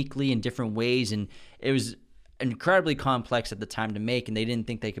uniquely in different ways. And it was incredibly complex at the time to make, and they didn't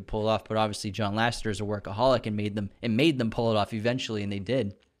think they could pull it off. But obviously, John Lasseter is a workaholic and made them pull it off eventually, and they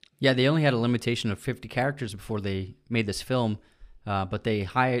did. Yeah, they only had a limitation of 50 characters before they made this film, but they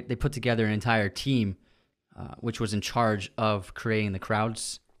put together an entire team which was in charge of creating the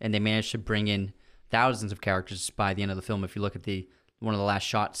crowds, and they managed to bring in thousands of characters by the end of the film. If you look at one of the last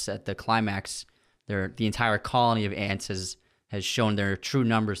shots at the climax, the entire colony of ants has shown their true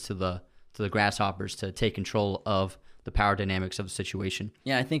numbers to the grasshoppers to take control of the power dynamics of the situation.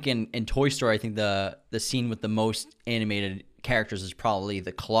 Yeah, I think in Toy Story, I think the scene with the most animated characters is probably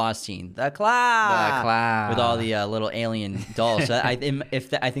the claw scene. The claw with all the little alien dolls. So I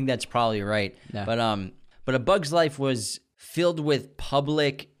think that's probably right. Yeah. But A Bug's Life was filled with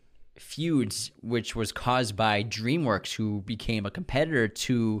public feuds, which was caused by DreamWorks, who became a competitor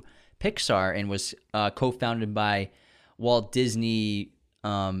to Pixar and was co-founded by Walt Disney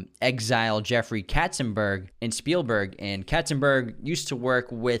exile Jeffrey Katzenberg and Spielberg. And Katzenberg used to work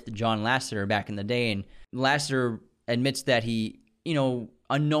with John Lasseter back in the day, and Lasseter admits that he,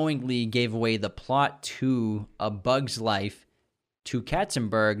 unknowingly gave away the plot to A Bug's Life to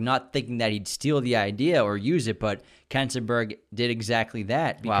Katzenberg, not thinking that he'd steal the idea or use it, but Katzenberg did exactly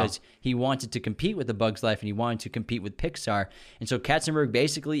that because he wanted to compete with A Bug's Life and he wanted to compete with Pixar. And so Katzenberg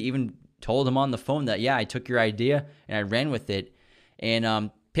basically even told him on the phone that, yeah, I took your idea and I ran with it.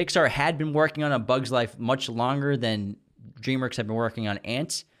 And Pixar had been working on A Bug's Life much longer than DreamWorks had been working on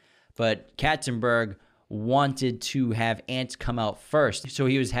Ants, but Katzenberg wanted to have Ants come out first. So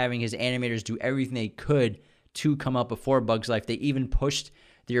he was having his animators do everything they could to come out before Bug's Life. They even pushed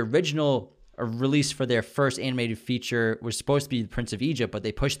the original release for their first animated feature was supposed to be The Prince of Egypt, but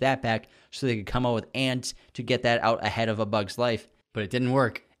they pushed that back so they could come out with Ants to get that out ahead of A Bug's Life. But it didn't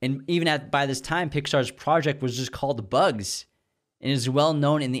work. And even by this time, Pixar's project was just called Bugs and is well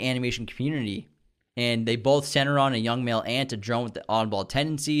known in the animation community. And they both center on a young male ant, a drone with the oddball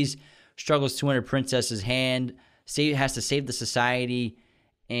tendencies, struggles to win a princess's hand, has to save the society,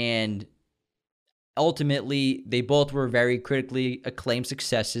 and ultimately, they both were very critically acclaimed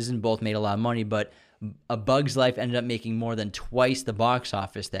successes and both made a lot of money, but A Bug's Life ended up making more than twice the box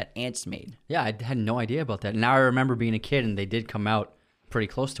office that Ants made. Yeah, I had no idea about that. Now I remember being a kid and they did come out pretty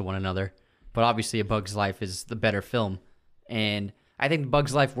close to one another, but obviously A Bug's Life is the better film. And I think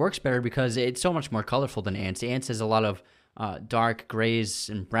Bug's Life works better because it's so much more colorful than Ants. Ants has a lot of dark grays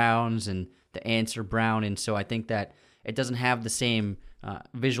and browns, and the ants are brown, and so I think that it doesn't have the same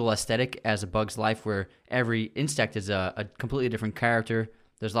visual aesthetic as A Bug's Life, where every insect is a completely different character.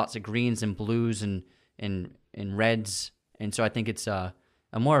 There's lots of greens and blues and reds, and so I think it's a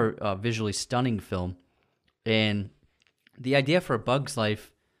more visually stunning film. And the idea for A Bug's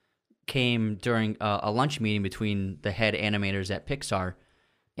Life came during a lunch meeting between the head animators at Pixar,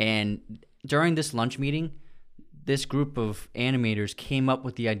 and during this lunch meeting, this group of animators came up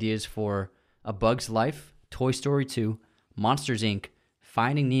with the ideas for A Bug's Life, Toy Story 2, Monsters, Inc.,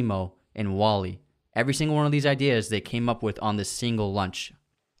 Finding Nemo, and WALL-E. Every single one of these ideas they came up with on this single lunch.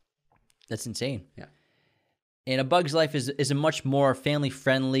 That's insane. Yeah. And A Bug's Life is a much more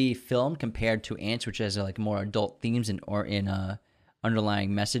family-friendly film compared to Ants, which has more adult themes and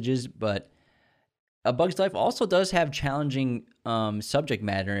underlying messages. But A Bug's Life also does have challenging subject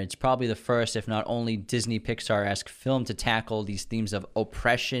matter. It's probably the first, if not only, Disney Pixar-esque film to tackle these themes of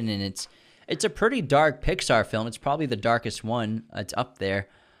oppression, and it's a pretty dark Pixar film. It's probably the darkest one. It's up there.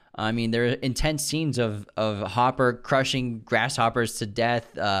 I mean, there are intense scenes of Hopper crushing grasshoppers to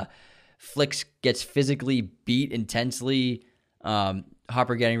death. Flick gets physically beat intensely.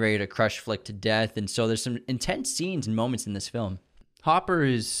 Hopper getting ready to crush Flick to death. And so there's some intense scenes and moments in this film. Hopper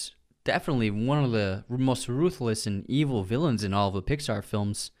is definitely one of the most ruthless and evil villains in all of the Pixar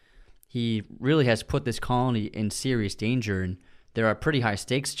films. He really has put this colony in serious danger, and there are pretty high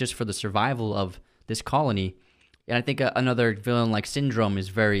stakes just for the survival of this colony. And I think another villain like Syndrome is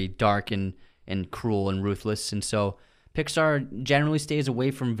very dark and cruel and ruthless. And so Pixar generally stays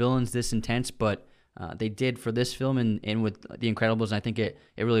away from villains this intense, but they did for this film and with The Incredibles. And I think it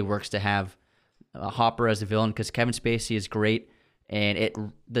really works to have Hopper as a villain because Kevin Spacey is great.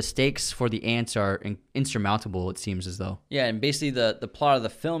 And the stakes for the ants are insurmountable, it seems as though. Yeah, and basically the plot of the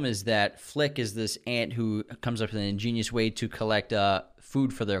film is that Flick is this ant who comes up with an ingenious way to collect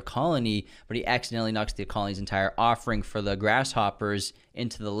food for their colony, but he accidentally knocks the colony's entire offering for the grasshoppers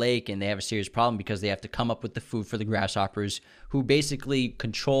into the lake, and they have a serious problem because they have to come up with the food for the grasshoppers, who basically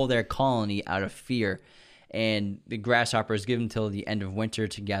control their colony out of fear. And the grasshoppers give them until the end of winter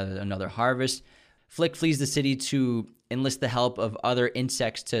to gather another harvest. Flick flees the city to enlist the help of other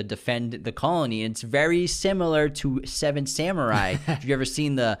insects to defend the colony. It's very similar to Seven Samurai. Have you ever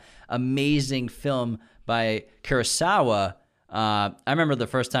seen the amazing film by Kurosawa, I remember the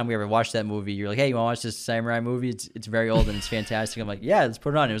first time we ever watched that movie, you're like, hey, you want to watch this samurai movie? It's very old and it's fantastic. I'm like, yeah, let's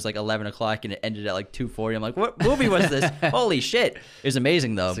put it on. It was like 11 o'clock and it ended at like 2:40. I'm like, what movie was this? Holy shit. It was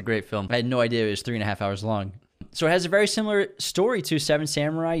amazing, though. It's a great film. I had no idea it was 3.5 hours long. So it has a very similar story to Seven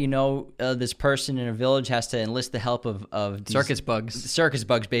Samurai. You know, this person in a village has to enlist the help of these Circus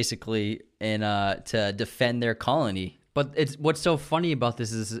bugs, basically, and to defend their colony. But what's so funny about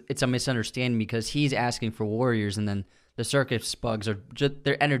this is it's a misunderstanding because he's asking for warriors, and then the circus bugs are just,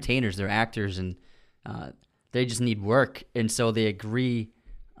 they're entertainers, they're actors, and they just need work, and so they agree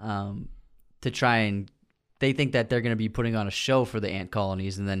to try and they think that they're going to be putting on a show for the ant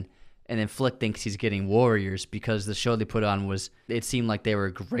colonies, and then Flick thinks he's getting warriors because the show they put on it seemed like they were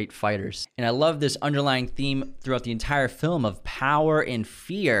great fighters. And I love this underlying theme throughout the entire film of power and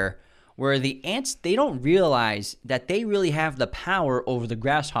fear, where the ants, they don't realize that they really have the power over the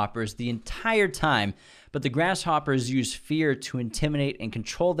grasshoppers the entire time, but the grasshoppers use fear to intimidate and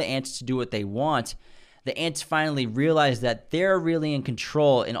control the ants to do what they want. The ants finally realize that they're really in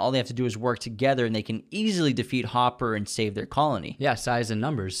control and all they have to do is work together and they can easily defeat Hopper and save their colony. Yeah, size and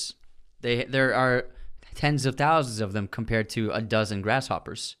numbers. There are tens of thousands of them compared to a dozen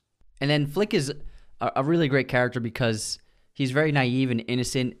grasshoppers. And then Flick is a really great character because he's very naive and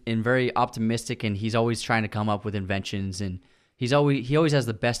innocent and very optimistic, and he's always trying to come up with inventions, and he always has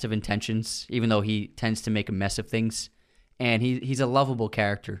the best of intentions, even though he tends to make a mess of things. And he's a lovable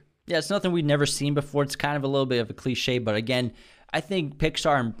character. Yeah, it's nothing we've never seen before. It's kind of a little bit of a cliche, but again, I think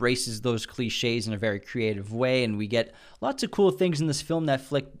Pixar embraces those cliches in a very creative way, and we get lots of cool things in this film that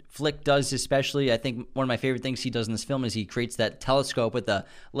Flick does especially. I think one of my favorite things he does in this film is he creates that telescope with a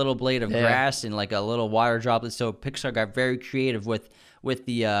little blade of grass and like a little water droplet. So Pixar got very creative with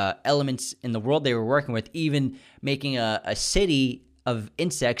the elements in the world they were working with, even making a city of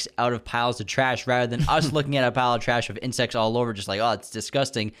insects out of piles of trash rather than us looking at a pile of trash of insects all over just like, oh, it's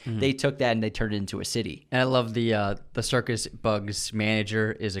disgusting. Mm-hmm. They took that and they turned it into a city. And I love the circus bugs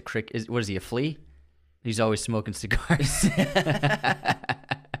manager is what is he, a flea? He's always smoking cigars.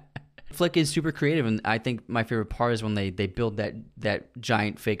 Flick is super creative, and I think my favorite part is when they build that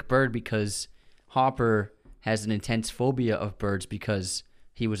giant fake bird, because Hopper has an intense phobia of birds because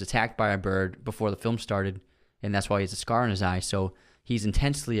he was attacked by a bird before the film started, and that's why he has a scar on his eye. So he's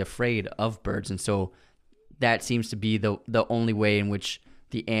intensely afraid of birds, and so that seems to be the only way in which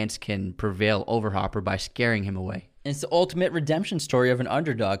the ants can prevail over Hopper, by scaring him away. And it's the ultimate redemption story of an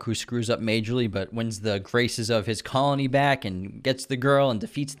underdog who screws up majorly but wins the graces of his colony back and gets the girl and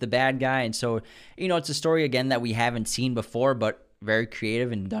defeats the bad guy. And so, it's a story, again, that we haven't seen before, but very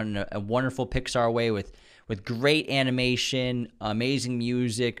creative and done in a wonderful Pixar way with great animation, amazing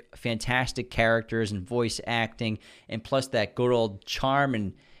music, fantastic characters and voice acting, and plus that good old charm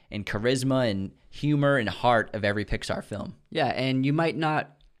and charisma and humor and heart of every Pixar film. Yeah, and you might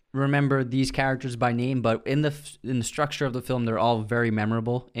not remember these characters by name, but in the structure of the film, they're all very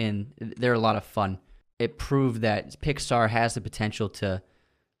memorable and they're a lot of fun. It proved that Pixar has the potential to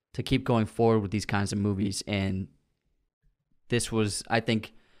keep going forward with these kinds of movies, and this was, I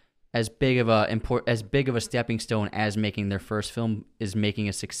think, as big of a stepping stone as making their first film is making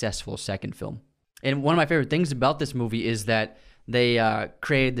a successful second film. And one of my favorite things about this movie is that they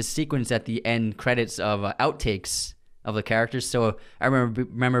created the sequence at the end credits of outtakes of the characters. So I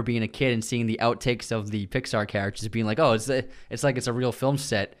remember being a kid and seeing the outtakes of the Pixar characters, being like, oh, it's like it's a real film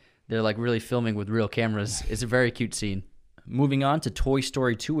set. They're like really filming with real cameras. It's a very cute scene. Moving on to Toy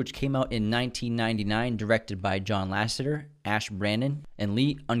Story 2, which came out in 1999, directed by John Lasseter, Ash Brannon, and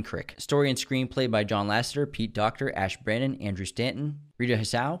Lee Unkrich. Story and screenplay by John Lasseter, Pete Docter, Ash Brannon, Andrew Stanton, Rita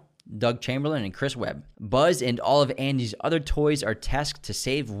Hisao, Doug Chamberlain, and Chris Webb. Buzz and all of Andy's other toys are tasked to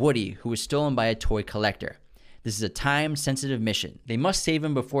save Woody, who was stolen by a toy collector. This is a time-sensitive mission. They must save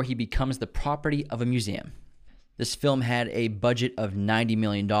him before he becomes the property of a museum. This film had a budget of $90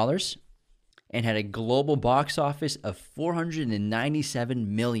 million and had a global box office of $497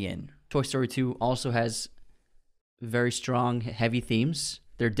 million. Toy Story 2 also has very strong, heavy themes.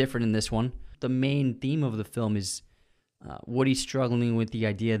 They're different in this one. The main theme of the film is Woody struggling with the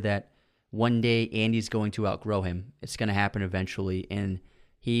idea that one day Andy's going to outgrow him. It's going to happen eventually, and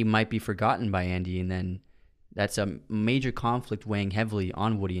he might be forgotten by Andy, and then that's a major conflict weighing heavily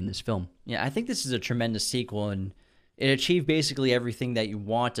on Woody in this film. Yeah, I think this is a tremendous sequel, and it achieved basically everything that you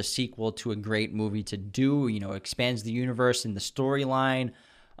want a sequel to a great movie to do. Expands the universe and the storyline.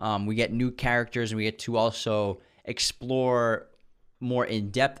 We get new characters, and we get to also explore more in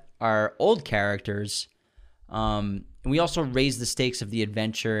depth our old characters. And we also raise the stakes of the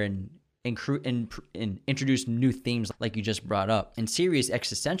adventure and introduce new themes like you just brought up, and serious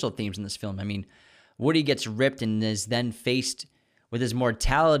existential themes in this film. I mean, Woody gets ripped and is then faced with his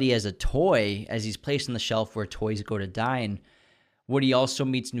mortality as a toy as he's placed on the shelf where toys go to die. And Woody also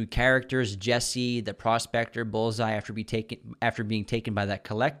meets new characters, Jesse, the prospector, Bullseye, after being taken by that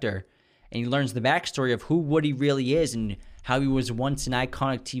collector. And he learns the backstory of who Woody really is and how he was once an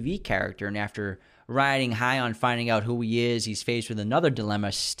iconic TV character. And after riding high on finding out who he is, he's faced with another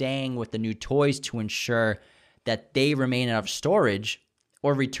dilemma, staying with the new toys to ensure that they remain out of storage,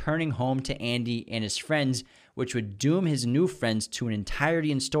 or returning home to Andy and his friends, which would doom his new friends to an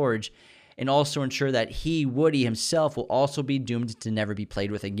entirety in storage, and also ensure that he, Woody himself, will also be doomed to never be played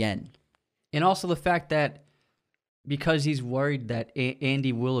with again. And also the fact that because he's worried that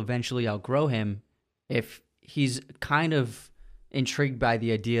Andy will eventually outgrow him, if he's kind of intrigued by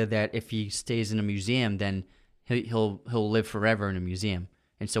the idea that if he stays in a museum, then he'll live forever in a museum.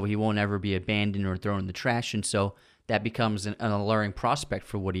 And so he won't ever be abandoned or thrown in the trash. And so that becomes an alluring prospect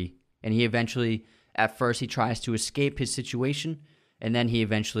for Woody. And he eventually, at first, he tries to escape his situation. And then he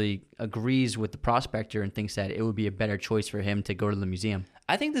eventually agrees with the prospector and thinks that it would be a better choice for him to go to the museum.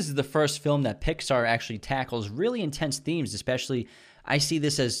 I think this is the first film that Pixar actually tackles really intense themes, especially I see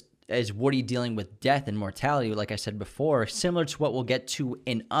this as Woody dealing with death and mortality, like I said before, similar to what we'll get to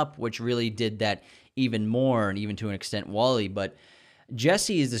in Up, which really did that even more, and even to an extent WALL-E. But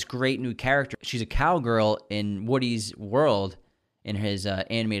Jessie is this great new character. She's a cowgirl in Woody's world, in his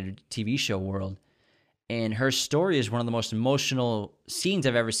animated TV show world. And her story is one of the most emotional scenes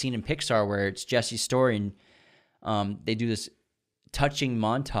I've ever seen in Pixar, where it's Jessie's story, and they do this touching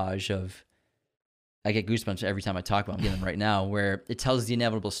montage of, I get goosebumps every time I talk about it. I'm getting them right now, where it tells the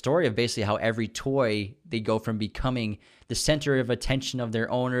inevitable story of basically how every toy, they go from becoming the center of attention of their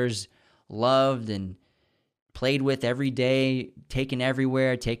owners, loved and played with every day, taken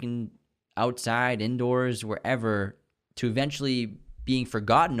everywhere, taken outside, indoors, wherever, to eventually being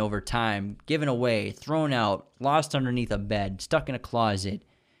forgotten over time, given away, thrown out, lost underneath a bed, stuck in a closet.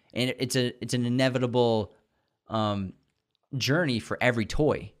 And it's an inevitable journey for every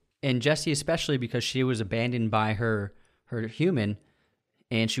toy. And Jessie especially, because she was abandoned by her human,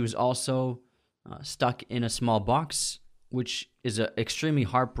 and she was also stuck in a small box, which is an extremely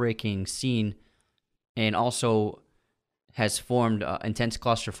heartbreaking scene, and also has formed intense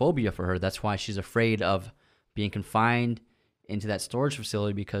claustrophobia for her. That's why she's afraid of being confined into that storage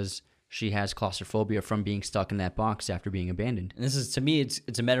facility, because she has claustrophobia from being stuck in that box after being abandoned. And this is, to me,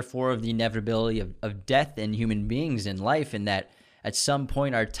 it's a metaphor of the inevitability of death in human beings in life, and that at some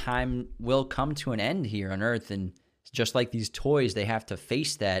point our time will come to an end here on Earth. And just like these toys, they have to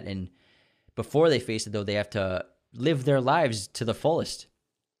face that. And before they face it, though, they have to live their lives to the fullest.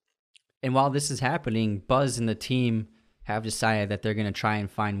 And while this is happening, Buzz and the team have decided that they're going to try and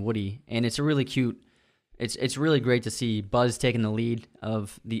find Woody. And it's a really cute, it's really great to see Buzz taking the lead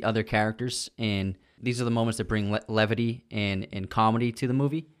of the other characters. And these are the moments that bring levity and comedy to the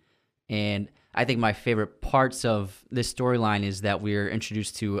movie. And I think my favorite parts of this storyline is that we're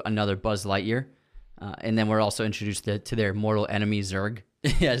introduced to another Buzz Lightyear. And then we're also introduced to their mortal enemy, Zurg.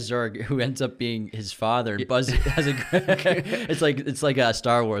 Yeah, Zurg, who ends up being his father. And Buzz has a it's like a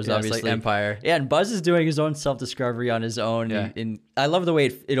Star Wars, Yeah, obviously. it's like Empire. Yeah, and Buzz is doing his own self-discovery on his own. Yeah. And I love the way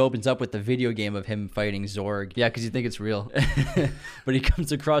it opens up with the video game of him fighting Zorg. Yeah, because you think it's real. But he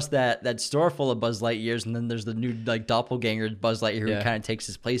comes across that store full of Buzz Lightyears, and then there's the new doppelganger Buzz Lightyear who kind of takes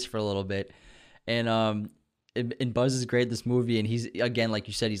his place for a little bit. And Buzz is great in this movie, and he's, again, like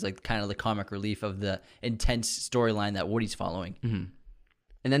you said, he's like kind of the comic relief of the intense storyline that Woody's following. Mm-hmm.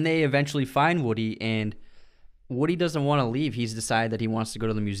 And then they eventually find Woody, and Woody doesn't want to leave. He's decided that he wants to go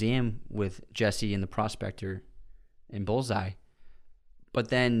to the museum with Jessie and the prospector and Bullseye. But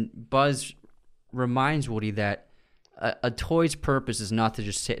then Buzz reminds Woody that a toy's purpose is not to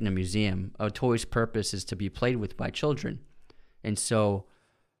just sit in a museum. A toy's purpose is to be played with by children. And so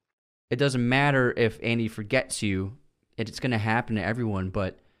it doesn't matter if Andy forgets you. It's going to happen to everyone,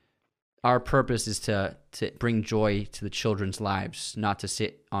 but our purpose is to bring joy to the children's lives, not to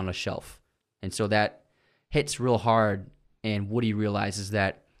sit on a shelf. And so that hits real hard, and Woody realizes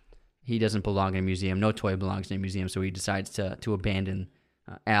that he doesn't belong in a museum. No toy belongs in a museum, so he decides to abandon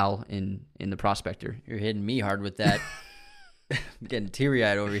Al in the prospector. You're hitting me hard with that. I'm getting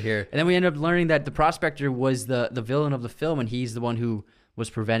teary-eyed over here. And then we end up learning that the prospector was the villain of the film, and he's the one who was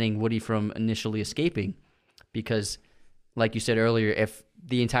preventing Woody from initially escaping. Because, like you said earlier, if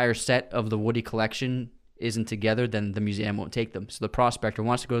the entire set of the Woody collection isn't together, then the museum won't take them. So the prospector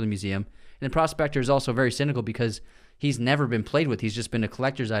wants to go to the museum. And the prospector is also very cynical because he's never been played with. He's just been a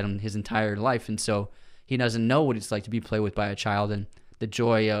collector's item his entire life. And so he doesn't know what it's like to be played with by a child and the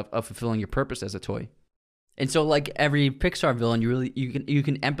joy of fulfilling your purpose as a toy. And so, like every Pixar villain, you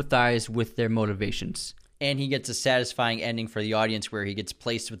can empathize with their motivations. And he gets a satisfying ending for the audience where he gets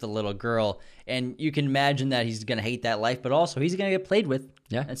placed with a little girl. And you can imagine that he's going to hate that life, but also he's going to get played with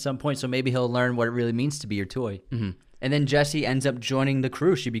at some point. So maybe he'll learn what it really means to be your toy. Mm-hmm. And then Jessie ends up joining the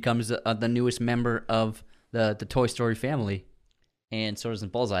crew. She becomes the newest member of the Toy Story family. And so does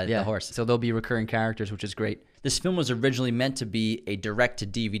Bullseye, the horse. So they'll be recurring characters, which is great. This film was originally meant to be a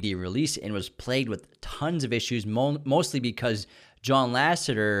direct-to-DVD release and was plagued with tons of issues, mostly because John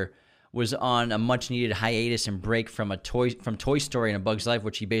Lasseter was on a much-needed hiatus and break from Toy Story and A Bug's Life,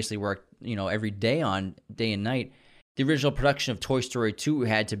 which he basically worked, every day on, day and night. The original production of Toy Story 2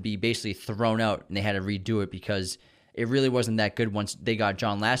 had to be basically thrown out, and they had to redo it because it really wasn't that good once they got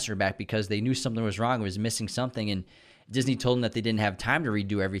John Lasseter back, because they knew something was wrong, it was missing something, and Disney told them that they didn't have time to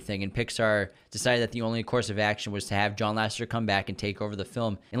redo everything, and Pixar decided that the only course of action was to have John Lasseter come back and take over the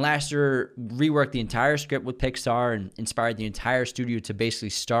film. And Lasseter reworked the entire script with Pixar and inspired the entire studio to basically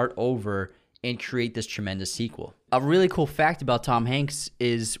start over and create this tremendous sequel. A really cool fact about Tom Hanks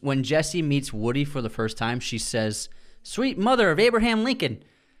is when Jessie meets Woody for the first time, she says, "Sweet mother of Abraham Lincoln."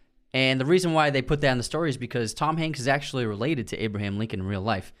 And the reason why they put that in the story is because Tom Hanks is actually related to Abraham Lincoln in real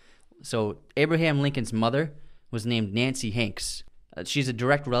life. So Abraham Lincoln's mother was named Nancy Hanks. She's a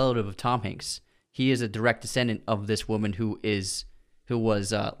direct relative of Tom Hanks. He is a direct descendant of this woman who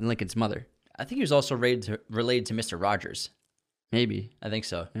was Lincoln's mother. I think he was also related to Mr. Rogers. Maybe. I think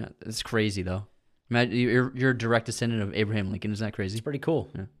so. Yeah, it's crazy though. Imagine you're a direct descendant of Abraham Lincoln. Isn't that crazy? It's pretty cool.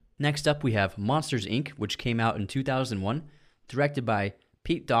 Yeah. Next up, we have Monsters, Inc., which came out in 2001, directed by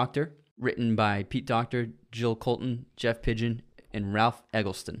Pete Docter, written by Pete Docter, Jill Colton, Jeff Pigeon, and Ralph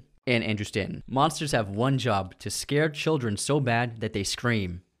Eggleston. And Andrew Stanton. Monsters have one job: to scare children so bad that they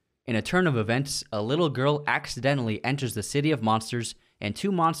scream. In a turn of events, a little girl accidentally enters the city of monsters, and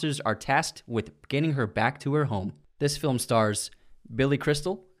two monsters are tasked with getting her back to her home. This film stars Billy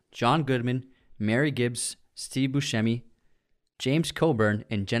Crystal, John Goodman, Mary Gibbs, Steve Buscemi, James Coburn,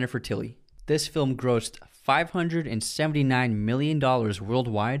 and Jennifer Tilly. This film grossed $579 million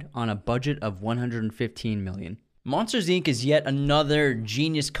worldwide on a budget of $115 million. Monsters, Inc. is yet another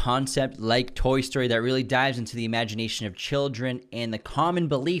genius concept like Toy Story that really dives into the imagination of children and the common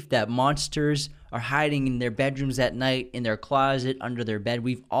belief that monsters are hiding in their bedrooms at night, in their closet, under their bed.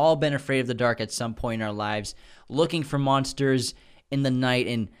 We've all been afraid of the dark at some point in our lives, looking for monsters in the night.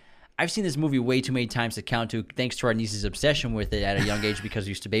 And I've seen this movie way too many times to count to, thanks to our niece's obsession with it at a young age because we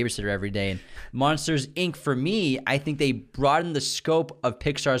used to babysit her every day. And Monsters, Inc., for me, I think they broadened the scope of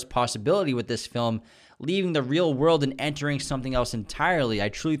Pixar's possibility with this film, leaving the real world and entering something else entirely. I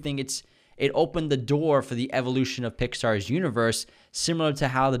truly think it opened the door for the evolution of Pixar's universe, similar to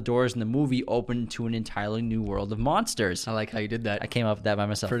how the doors in the movie opened to an entirely new world of monsters. I like how you did that. I came up with that by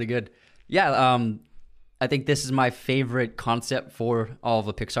myself. Pretty good. Yeah, I think this is my favorite concept for all of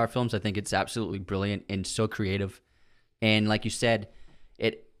the Pixar films. I think it's absolutely brilliant and so creative. And like you said,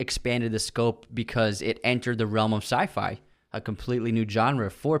 it expanded the scope because it entered the realm of sci-fi, a completely new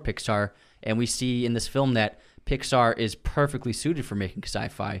genre for Pixar. And we see in this film that Pixar is perfectly suited for making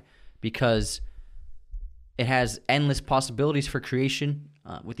sci-fi because it has endless possibilities for creation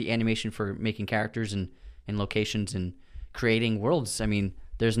with the animation for making characters and locations and creating worlds. I mean,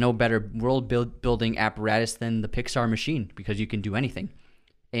 there's no better world building apparatus than the Pixar machine because you can do anything.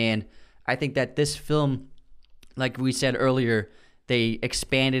 And I think that this film, like we said earlier, they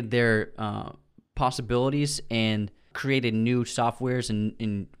expanded their possibilities and created new softwares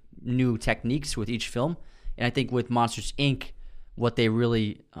and new techniques with each film. And I think with Monsters, Inc., what they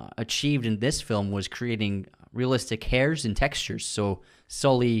really achieved in this film was creating realistic hairs and textures. So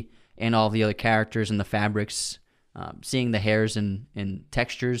Sully and all the other characters and the fabrics, seeing the hairs and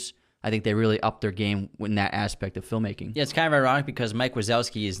textures, I think they really upped their game in that aspect of filmmaking. Yeah, it's kind of ironic because Mike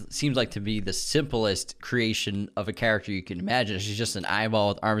Wazowski seems like to be the simplest creation of a character you can imagine. She's just an eyeball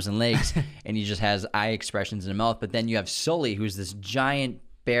with arms and legs, and he just has eye expressions in a mouth. But then you have Sully, who's this giant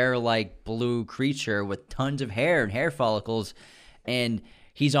bear-like blue creature with tons of hair and hair follicles, and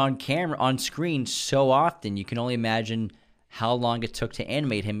he's on screen so often you can only imagine how long it took to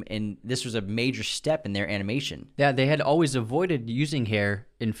animate him, and this was a major step in their animation. Yeah, they had always avoided using hair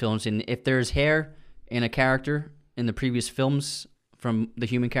in films, and if there's hair in a character in the previous films from the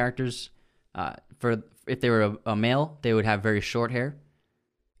human characters, if they were a male, they would have very short hair,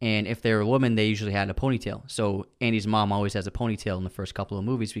 and if they were a woman, they usually had a ponytail. So Andy's mom always has a ponytail in the first couple of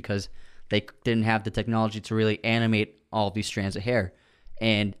movies because they didn't have the technology to really animate all of these strands of hair.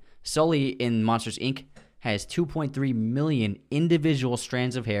 And Sully in Monsters, Inc. has 2.3 million individual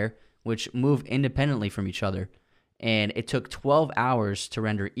strands of hair, which move independently from each other. And it took 12 hours to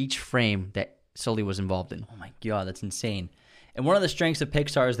render each frame that Sully was involved in. Oh my God, that's insane. And one of the strengths of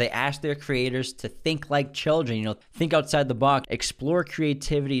Pixar is they ask their creators to think like children, think outside the box, explore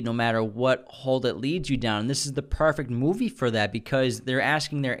creativity no matter what hole it leads you down. And this is the perfect movie for that because they're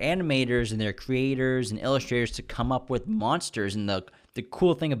asking their animators and their creators and illustrators to come up with monsters. And the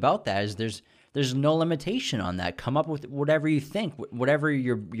cool thing about that is there's no limitation on that. Come up with whatever you think, whatever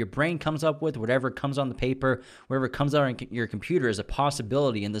your brain comes up with, whatever comes on the paper, whatever comes out on your computer is a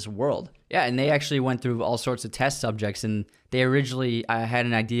possibility in this world. Yeah, and they actually went through all sorts of test subjects, and they originally had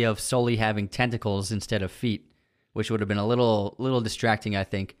an idea of Sully having tentacles instead of feet, which would have been a little distracting, I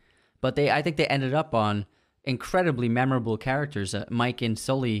think. But I think they ended up on incredibly memorable characters. Mike and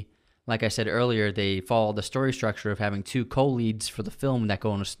Sully, like I said earlier, they follow the story structure of having two co-leads for the film that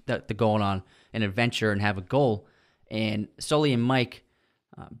go on an adventure and have a goal. And Sully and Mike,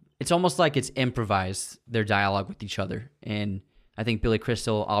 it's almost like it's improvised, their dialogue with each other. And I think Billy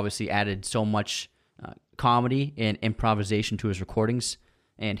Crystal obviously added so much comedy and improvisation to his recordings.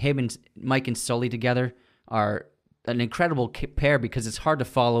 And him and Mike and Sully together are an incredible pair because it's hard to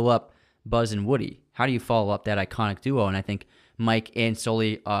follow up Buzz and Woody. How do you follow up that iconic duo? And I think Mike and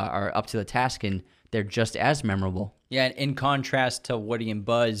Sully are up to the task, and they're just as memorable. Yeah, and in contrast to Woody and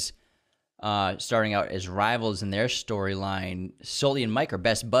Buzz starting out as rivals in their storyline, Sully and Mike are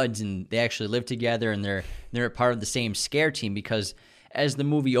best buds, and they actually live together, and they're part of the same scare team because as the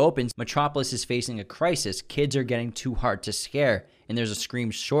movie opens, Metropolis is facing a crisis. Kids are getting too hard to scare, and there's a scream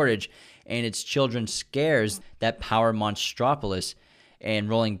shortage, and it's children's scares that power Monstropolis, and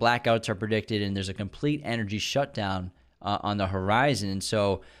rolling blackouts are predicted, and there's a complete energy shutdown on the horizon. And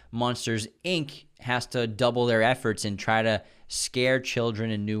so Monsters, Inc. has to double their efforts and try to scare children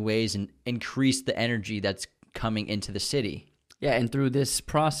in new ways and increase the energy that's coming into the city. Yeah, and through this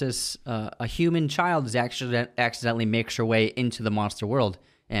process, a human child is actually accidentally makes her way into the monster world,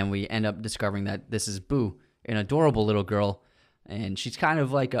 and we end up discovering that this is Boo, an adorable little girl, and she's kind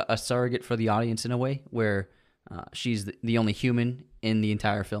of like a surrogate for the audience in a way, where she's the only human in the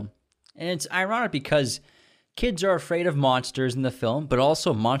entire film. And it's ironic because kids are afraid of monsters in the film, but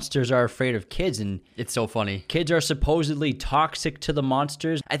also monsters are afraid of kids, and it's so funny. Kids are supposedly toxic to the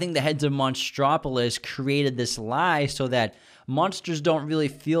monsters. I think the heads of Monstropolis created this lie so that monsters don't really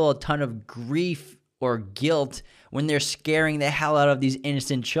feel a ton of grief or guilt when they're scaring the hell out of these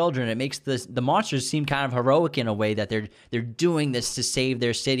innocent children. It makes the monsters seem kind of heroic in a way that they're doing this to save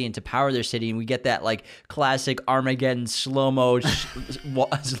their city and to power their city. And we get that like classic Armageddon slow motion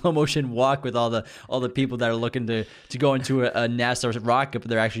walk with all the people that are looking to go into a NASA rocket, but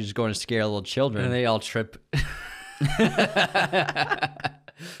they're actually just going to scare little children. And they all trip.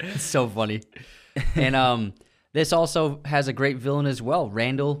 It's so funny. And this also has a great villain as well.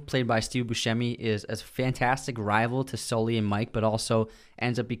 Randall, played by Steve Buscemi, is a fantastic rival to Sully and Mike, but also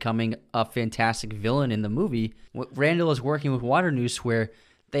ends up becoming a fantastic villain in the movie. Randall is working with Waternoose, where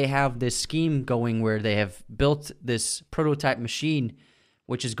they have this scheme going where they have built this prototype machine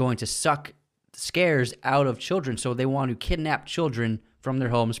which is going to suck scares out of children. So they want to kidnap children from their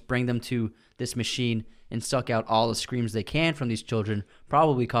homes, bring them to this machine, and suck out all the screams they can from these children,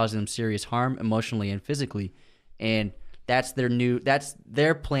 probably causing them serious harm emotionally and physically. And that's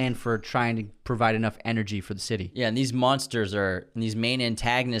their plan for trying to provide enough energy for the city. Yeah, and these monsters these main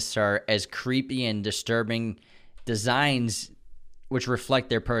antagonists are as creepy and disturbing designs which reflect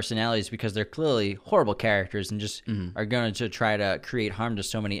their personalities because they're clearly horrible characters and just are going to try to create harm to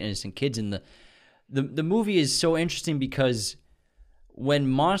so many innocent kids. And the movie is so interesting because when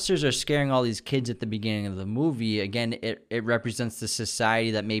monsters are scaring all these kids at the beginning of the movie, again, it represents the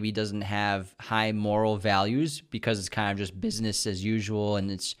society that maybe doesn't have high moral values because it's kind of just business as usual,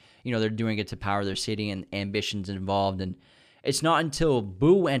 and it's, they're doing it to power their city and ambitions involved. And it's not until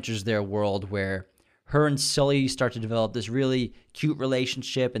Boo enters their world where her and Sully start to develop this really cute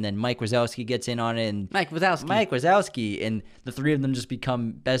relationship, and then Mike Wazowski gets in on it, and Mike Wazowski, and the three of them just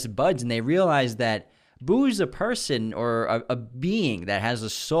become best buds, and they realize that Boo's a person or a being that has a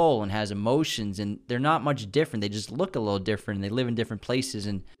soul and has emotions, and they're not much different. They just look a little different, and they live in different places.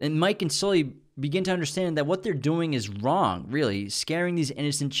 And Mike and Sully begin to understand that what they're doing is wrong, really. Scaring these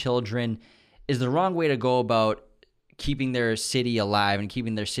innocent children is the wrong way to go about keeping their city alive and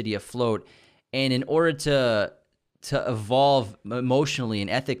keeping their city afloat. And in order to evolve emotionally and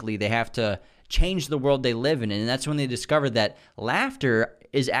ethically, they have to change the world they live in. And that's when they discovered that laughter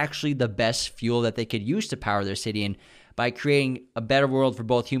is actually the best fuel that they could use to power their city. And by creating a better world for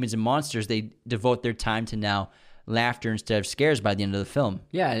both humans and monsters, they devote their time to now laughter instead of scares by the end of the film.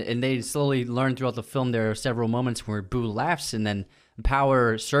 Yeah, and they slowly learn throughout the film there are several moments where Boo laughs, and then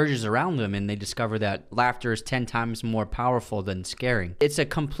power surges around them, and they discover that laughter is 10 times more powerful than scaring. It's a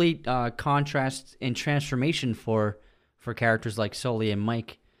complete contrast and transformation for characters like Sully and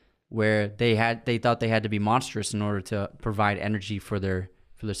Mike, where they thought they had to be monstrous in order to provide energy for their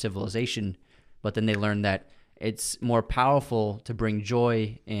civilization, but then they learned that it's more powerful to bring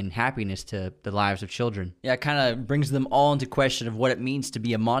joy and happiness to the lives of children. Yeah, it kind of brings them all into question of what it means to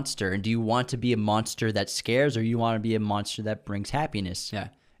be a monster. And do you want to be a monster that scares, or you want to be a monster that brings happiness? Yeah,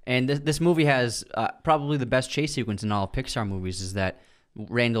 and this movie has probably the best chase sequence in all of Pixar movies, is that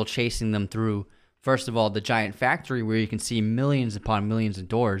Randall chasing them through, first of all, the giant factory where you can see millions upon millions of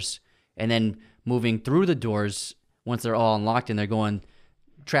doors, and then moving through the doors once they're all unlocked, and they're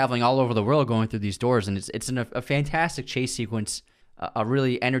traveling all over the world going through these doors. And it's a fantastic chase sequence, a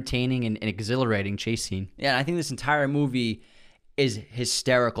really entertaining and exhilarating chase scene. Yeah, and I think this entire movie is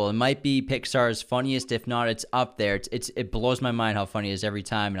hysterical. It might be Pixar's funniest, if not it's up there. It blows my mind how funny it is every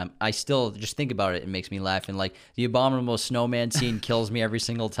time, and I still just think about it. It makes me laugh, and like the abominable snowman scene kills me every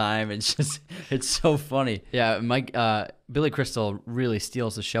single time. It's so funny. Yeah, Billy Crystal really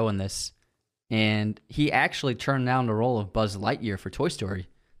steals the show in this, and he actually turned down the role of Buzz Lightyear for Toy Story.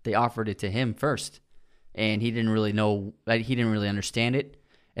 They offered it to him first, and he didn't really understand it.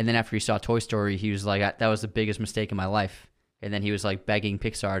 And then after he saw Toy Story, he was like, that was the biggest mistake in my life. And then he was like begging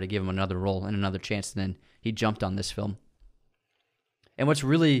Pixar to give him another role and another chance, and then he jumped on this film. And what's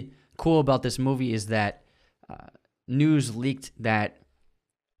really cool about this movie is that news leaked that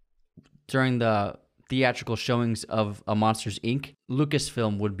during the theatrical showings of A Monsters, Inc.,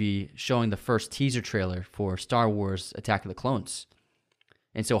 Lucasfilm would be showing the first teaser trailer for Star Wars Attack of the Clones.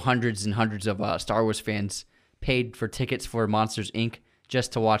 And so hundreds and hundreds of Star Wars fans paid for tickets for Monsters, Inc.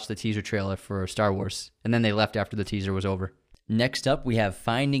 just to watch the teaser trailer for Star Wars. And then they left after the teaser was over. Next up, we have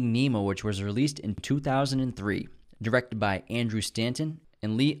Finding Nemo, which was released in 2003. Directed by Andrew Stanton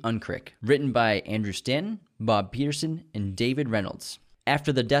and Lee Unkrich. Written by Andrew Stanton, Bob Peterson, and David Reynolds.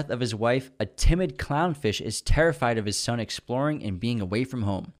 After the death of his wife, a timid clownfish is terrified of his son exploring and being away from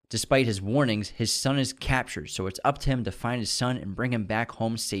home. Despite his warnings, his son is captured, so it's up to him to find his son and bring him back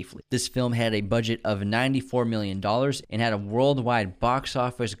home safely. This film had a budget of $94 million and had a worldwide box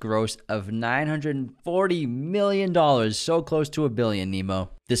office gross of $940 million, so close to $1 billion,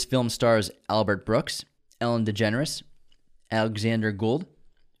 Nemo. This film stars Albert Brooks, Ellen DeGeneres, Alexander Gould,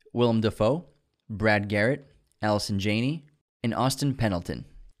 Willem Dafoe, Brad Garrett, Allison Janney, and Austin Pendleton.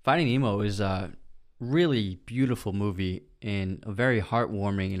 Finding Nemo is a really beautiful movie and a very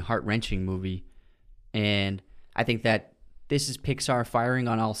heartwarming and heart-wrenching movie. And I think that this is Pixar firing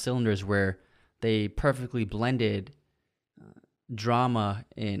on all cylinders, where they perfectly blended drama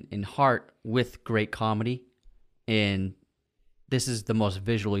and heart with great comedy. And this is the most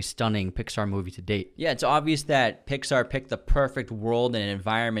visually stunning Pixar movie to date. Yeah, it's obvious that Pixar picked the perfect world and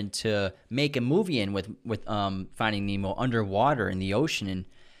environment to make a movie in with Finding Nemo underwater in the ocean. And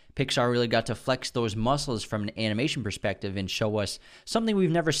Pixar really got to flex those muscles from an animation perspective and show us something we've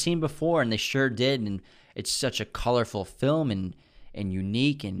never seen before, and they sure did. And it's such a colorful film and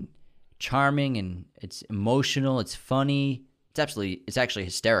unique and charming, and it's emotional, it's funny. It's actually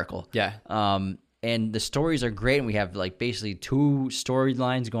hysterical. Yeah. And the stories are great, and we have like basically two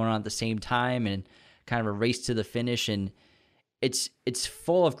storylines going on at the same time, and kind of a race to the finish. And it's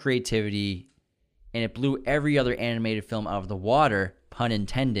full of creativity, and it blew every other animated film out of the water, pun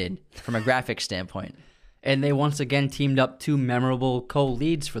intended, from a graphic standpoint. And they once again teamed up two memorable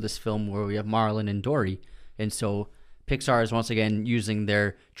co-leads for this film, where we have Marlin and Dory. And so Pixar is once again using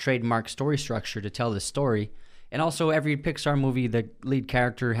their trademark story structure to tell this story. And also every Pixar movie, the lead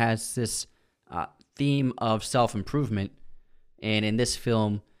character has this theme of self-improvement. And in this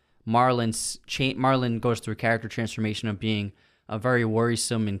film, Marlin goes through a character transformation of being a very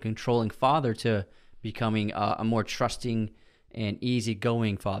worrisome and controlling father to becoming a more trusting and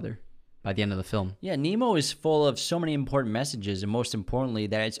easygoing father by the end of the film. Yeah, Nemo is full of so many important messages, and most importantly,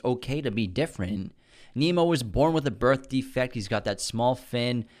 that it's okay to be different. Nemo was born with a birth defect. He's got that small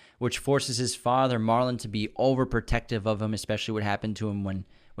fin, which forces his father, Marlin, to be overprotective of him, especially what happened to him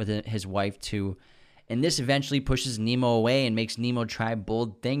with his wife, too. And this eventually pushes Nemo away and makes Nemo try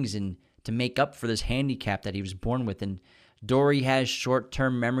bold things and to make up for this handicap that he was born with. And Dory has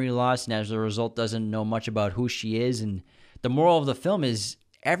short-term memory loss, and as a result doesn't know much about who she is. And the moral of the film is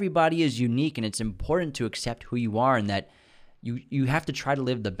everybody is unique, and it's important to accept who you are, and that you have to try to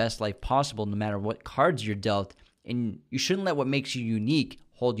live the best life possible no matter what cards you're dealt. And you shouldn't let what makes you unique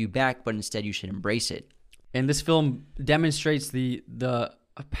hold you back, but instead you should embrace it. And this film demonstrates the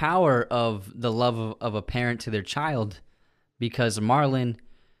power of the love of a parent to their child, because Marlin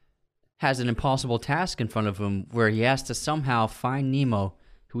has an impossible task in front of him where he has to somehow find Nemo,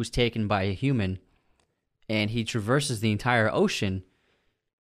 who's taken by a human, and he traverses the entire ocean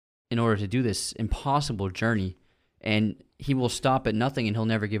in order to do this impossible journey. And he will stop at nothing, and he'll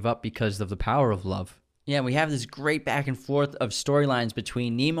never give up because of the power of love. Yeah, we have this great back and forth of storylines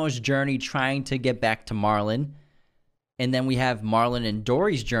between Nemo's journey trying to get back to Marlin, and then we have Marlin and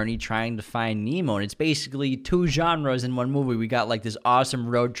Dory's journey trying to find Nemo. And it's basically two genres in one movie. We got like this awesome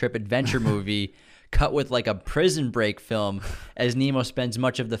road trip adventure movie cut with like a prison break film as Nemo spends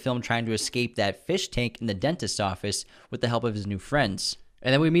much of the film trying to escape that fish tank in the dentist's office with the help of his new friends.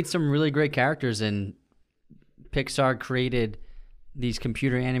 And then we meet some really great characters, and Pixar created these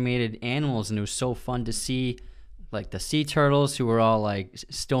computer animated animals, and it was so fun to see, like the sea turtles, who were all like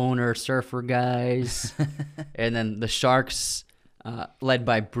stoner surfer guys, and then the sharks, led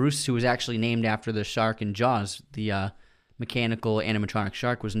by Bruce, who was actually named after the shark in Jaws. The mechanical animatronic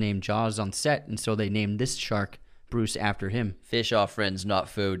shark was named Jaws on set, and so they named this shark Bruce after him. Fish are friends, not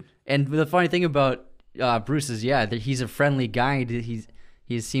food. And the funny thing about Bruce is, that he's a friendly guy.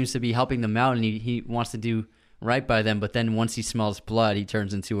 He seems to be helping them out, and he wants to do right by them, but then once he smells blood, he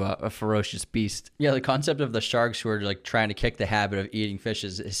turns into a ferocious beast. Yeah, the concept of the sharks who are like trying to kick the habit of eating fish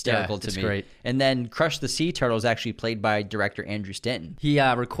is hysterical to me. It's great. And then Crush the Sea Turtle is actually played by director Andrew Stanton. He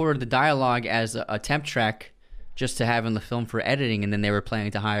recorded the dialogue as a temp track just to have in the film for editing, and then they were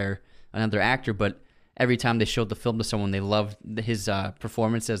planning to hire another actor, but every time they showed the film to someone, they loved his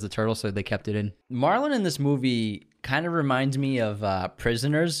performance as the turtle, so they kept it in. Marlin in this movie kind of reminds me of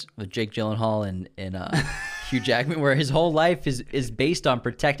Prisoners with Jake Gyllenhaal and Hugh Jackman, where his whole life is based on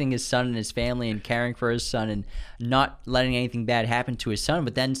protecting his son and his family and caring for his son and not letting anything bad happen to his son.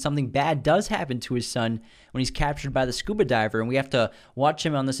 But then something bad does happen to his son when he's captured by the scuba diver, and we have to watch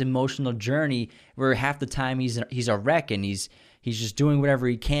him on this emotional journey where half the time he's a wreck, and he's just doing whatever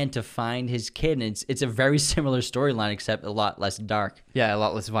he can to find his kid. And it's a very similar storyline, except a lot less dark. Yeah, a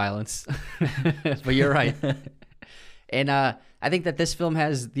lot less violence. But you're right. And I think that this film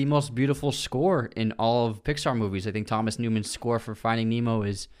has the most beautiful score in all of Pixar movies. I think Thomas Newman's score for Finding Nemo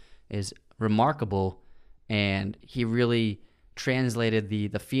is remarkable, and he really translated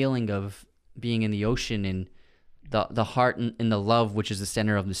the feeling of being in the ocean and the heart and the love, which is the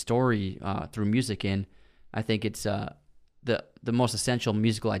center of the story, through music. And I think it's the most essential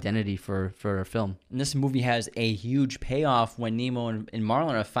musical identity for a film. And this movie has a huge payoff when Nemo and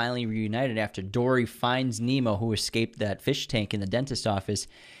Marlin are finally reunited after Dory finds Nemo, who escaped that fish tank in the dentist's office.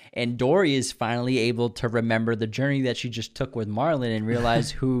 And Dory is finally able to remember the journey that she just took with Marlin and realize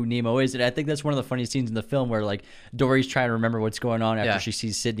who Nemo is. And I think that's one of the funniest scenes in the film, where like Dory's trying to remember what's going on after she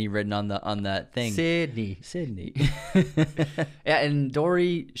sees Sydney written on that thing. Sydney. Yeah, and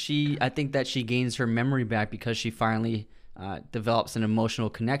Dory, I think that she gains her memory back because she finally develops an emotional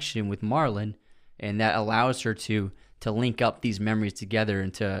connection with Marlin, and that allows her to link up these memories together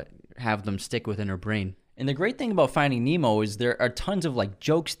and to have them stick within her brain. And the great thing about Finding Nemo is there are tons of like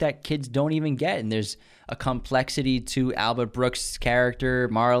jokes that kids don't even get, and there's a complexity to Albert Brooks' character,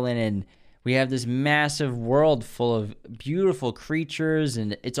 Marlin, and we have this massive world full of beautiful creatures,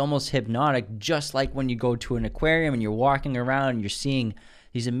 and it's almost hypnotic, just like when you go to an aquarium and you're walking around and you're seeing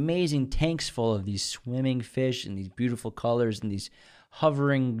these amazing tanks full of these swimming fish and these beautiful colors and these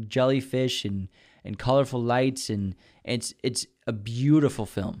hovering jellyfish and colorful lights, and it's a beautiful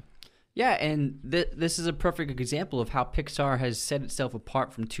film. Yeah, and this is a perfect example of how Pixar has set itself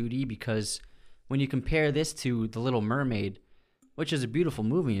apart from 2D, because when you compare this to The Little Mermaid, which is a beautiful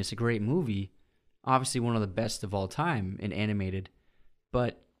movie, it's a great movie, obviously one of the best of all time in animated,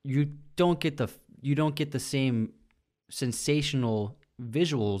 but you don't get the same sensational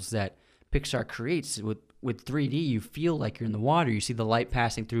visuals that Pixar creates. With 3D, you feel like you're in the water. You see the light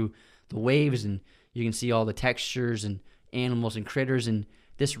passing through the waves, and you can see all the textures and animals and critters, and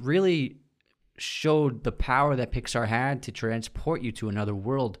this really showed the power that Pixar had to transport you to another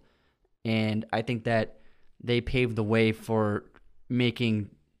world. And I think that they paved the way for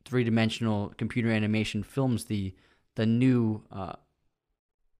making three-dimensional computer animation films the new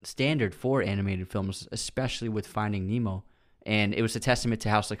standard for animated films, especially with Finding Nemo. And it was a testament to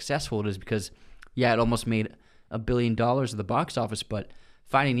how successful it is, because, it almost made $1 billion at the box office, but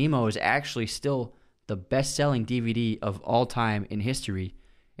Finding Nemo is actually still the best-selling DVD of all time in history.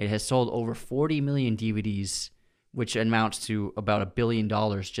 It has sold over 40 million DVDs, which amounts to about $1 billion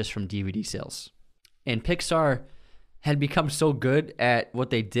just from DVD sales. And Pixar had become so good at what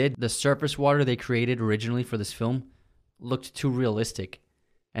they did. The surface water they created originally for this film looked too realistic,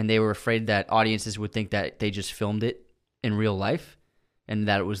 and they were afraid that audiences would think that they just filmed it in real life and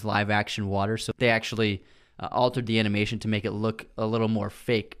that it was live action water. So they actually altered the animation to make it look a little more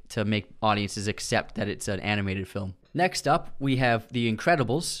fake to make audiences accept that it's an animated film. Next up, we have The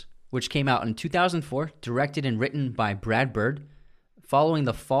Incredibles, which came out in 2004, directed and written by Brad Bird. Following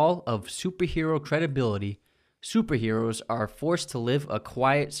the fall of superhero credibility, superheroes are forced to live a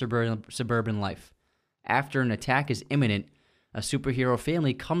quiet suburban life. After an attack is imminent, a superhero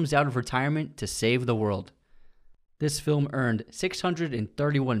family comes out of retirement to save the world. This film earned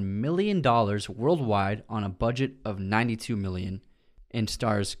 $631 million worldwide on a budget of $92 million and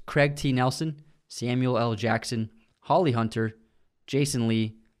stars Craig T. Nelson, Samuel L. Jackson, Holly Hunter, Jason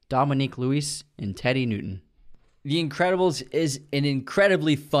Lee, Dominique Lewis, and Teddy Newton. The Incredibles is an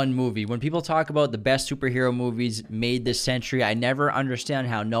incredibly fun movie. When people talk about the best superhero movies made this century, I never understand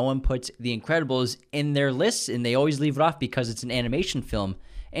how no one puts The Incredibles in their lists, and they always leave it off because it's an animation film.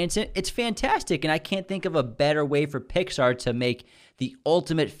 And it's fantastic, and I can't think of a better way for Pixar to make the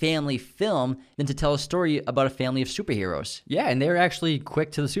ultimate family film than to tell a story about a family of superheroes. Yeah, and they're actually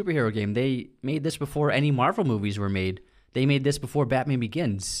quick to the superhero game. They made this before any Marvel movies were made. They made this before Batman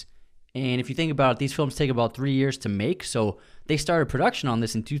Begins. And if you think about it, these films take about 3 years to make, so they started production on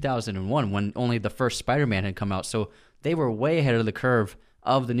this in 2001 when only the first Spider-Man had come out. So they were way ahead of the curve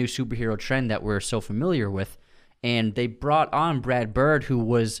of the new superhero trend that we're so familiar with. And they brought on Brad Bird, who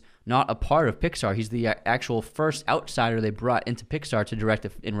was not a part of Pixar. He's the actual first outsider they brought into Pixar to direct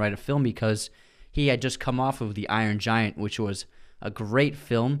and write a film because he had just come off of The Iron Giant, which was a great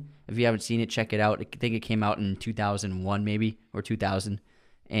film. If you haven't seen it, check it out. I think it came out in 2001 maybe, or 2000.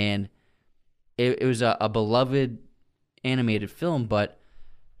 And it was a beloved animated film, but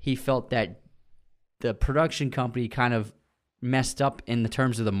he felt that the production company kind of messed up in the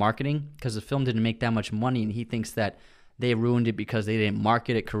terms of the marketing because the film didn't make that much money, and he thinks that they ruined it because they didn't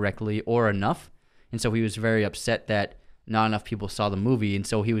market it correctly or enough. And so he was very upset that not enough people saw the movie, and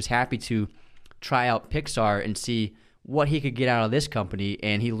so he was happy to try out Pixar and see what he could get out of this company,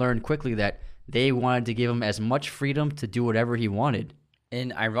 and he learned quickly that they wanted to give him as much freedom to do whatever he wanted.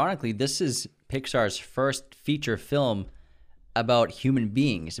 And ironically, this is Pixar's first feature film about human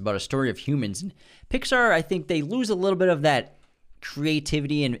beings, about a story of humans. And Pixar, I think they lose a little bit of that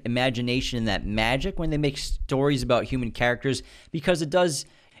creativity and imagination and that magic when they make stories about human characters because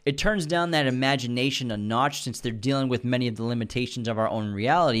it turns down that imagination a notch since they're dealing with many of the limitations of our own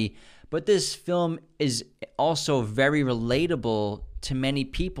reality. But this film is also very relatable to many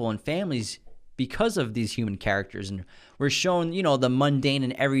people and families because of these human characters. And we're shown, the mundane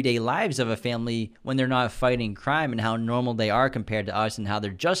and everyday lives of a family when they're not fighting crime and how normal they are compared to us and how they're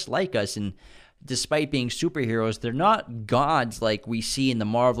just like us. And despite being superheroes, they're not gods like we see in the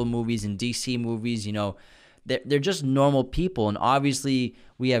Marvel movies and DC movies. They're just normal people. And obviously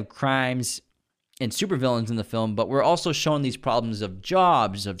we have crimes and supervillains in the film, but we're also shown these problems of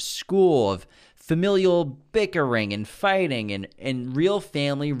jobs, of school, of familial bickering and fighting and real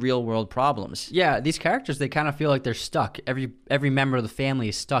family, real world problems. Yeah, these characters, they kind of feel like they're stuck. Every member of the family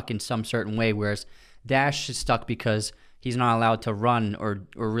is stuck in some certain way, whereas Dash is stuck because he's not allowed to run or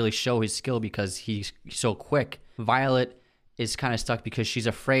really show his skill because he's so quick. Violet is kind of stuck because she's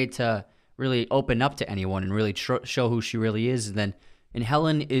afraid to really open up to anyone and really show who she really is. And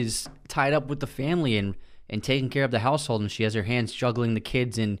Helen is tied up with the family and taking care of the household, and she has her hands juggling the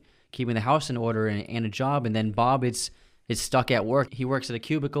kids and keeping the house in order and a job. And then Bob is stuck at work. He works at a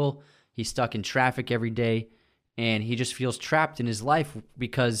cubicle. He's stuck in traffic every day, and he just feels trapped in his life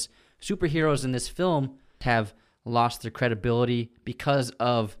because superheroes in this film have lost their credibility because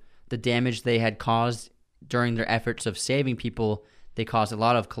of the damage they had caused during their efforts of saving people. They caused a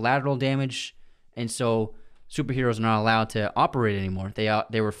lot of collateral damage, and so superheroes are not allowed to operate anymore.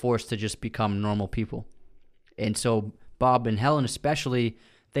 They were forced to just become normal people. And so Bob and Helen especially,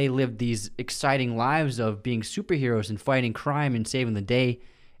 they lived these exciting lives of being superheroes and fighting crime and saving the day,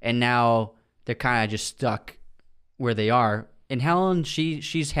 and now they're kind of just stuck where they are. And Helen,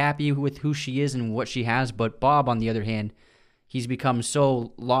 she's happy with who she is and what she has, but Bob, on the other hand, he's become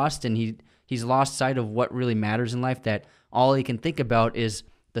so lost, and he's lost sight of what really matters in life that all he can think about is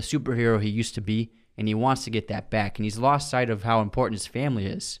the superhero he used to be, and he wants to get that back, and he's lost sight of how important his family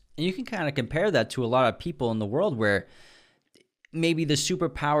is. And you can kind of compare that to a lot of people in the world where maybe the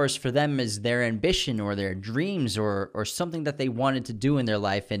superpowers for them is their ambition or their dreams or something that they wanted to do in their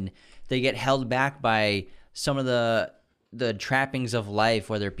life, and they get held back by some of the trappings of life,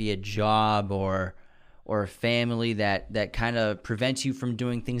 whether it be a job or a family that kind of prevents you from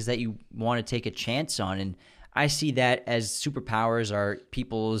doing things that you want to take a chance on. And I see that as superpowers are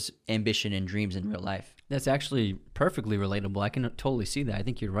people's ambition and dreams in real life. That's actually perfectly relatable. I can totally see that. I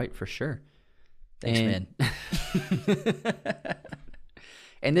think you're right for sure. Thanks, man.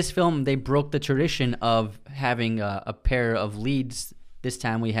 And this film, they broke the tradition of having a pair of leads. This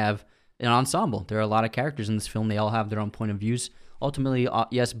time we have an ensemble. There are a lot of characters in this film. They all have their own point of views. Ultimately,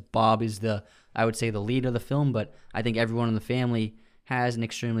 yes, Bob is I would say the lead of the film, but I think everyone in the family has an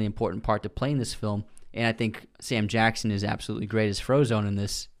extremely important part to play in this film. And I think Sam Jackson is absolutely great as Frozone in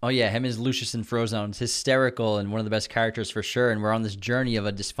this. Oh yeah, him as Lucius in Frozone is hysterical and one of the best characters for sure. And we're on this journey of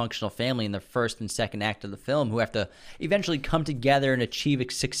a dysfunctional family in the first and second act of the film who have to eventually come together and achieve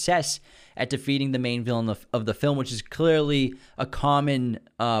success at defeating the main villain of the film, which is clearly a common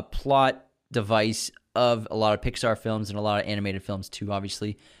plot device of a lot of Pixar films and a lot of animated films too,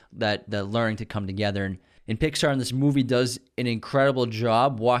 obviously, that learning to come together. And Pixar in this movie does an incredible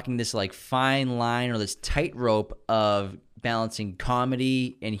job walking this like fine line or this tightrope of balancing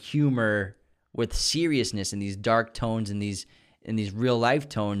comedy and humor with seriousness in these dark tones and these real life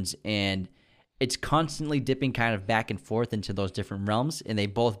tones. And it's constantly dipping kind of back and forth into those different realms. And they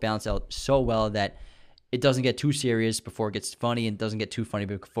both balance out so well that it doesn't get too serious before it gets funny and doesn't get too funny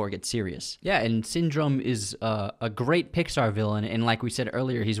before it gets serious. Yeah, and Syndrome is a great Pixar villain. And like we said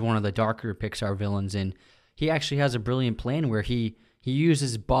earlier, he's one of the darker Pixar villains. And he actually has a brilliant plan where he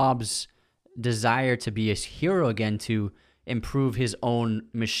uses Bob's desire to be a hero again to improve his own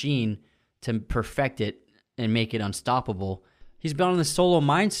machine to perfect it and make it unstoppable. He's been on the solo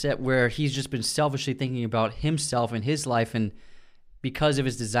mindset where he's just been selfishly thinking about himself and his life, and because of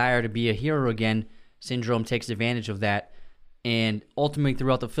his desire to be a hero again, Syndrome takes advantage of that. And ultimately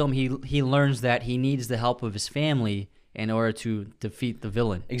throughout the film, he learns that he needs the help of his family in order to defeat the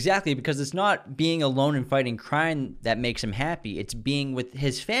villain. Exactly, because it's not being alone and fighting crime that makes him happy. It's being with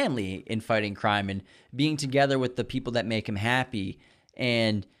his family in fighting crime and being together with the people that make him happy.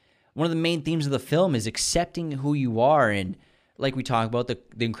 And one of the main themes of the film is accepting who you are. And like we talk about, the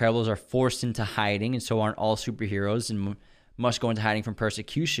Incredibles are forced into hiding, and so aren't all superheroes and must go into hiding from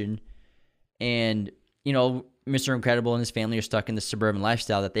persecution. And, you know, Mr. Incredible and his family are stuck in this suburban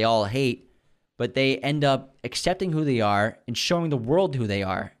lifestyle that they all hate, but they end up accepting who they are and showing the world who they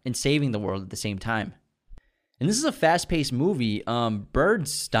are and saving the world at the same time. And this is a fast-paced movie.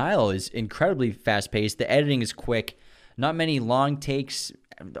 Bird's style is incredibly fast-paced. The editing is quick. Not many long takes.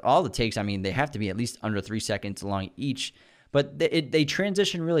 All the takes, I mean, they have to be at least under 3 seconds long each. But they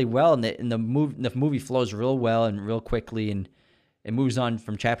transition really well, and the movie flows real well and real quickly, and it moves on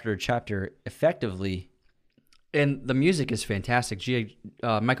from chapter to chapter effectively. And the music is fantastic.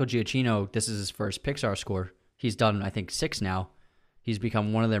 Michael Giacchino, this is his first Pixar score. He's done, I think, 6 now. He's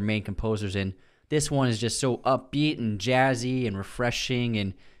become one of their main composers, and this one is just so upbeat and jazzy and refreshing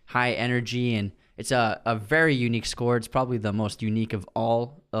and high energy, and it's a very unique score. It's probably the most unique of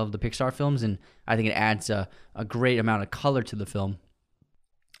all of the Pixar films, and I think it adds a great amount of color to the film.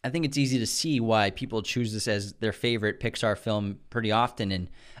 I think it's easy to see why people choose this as their favorite Pixar film pretty often. And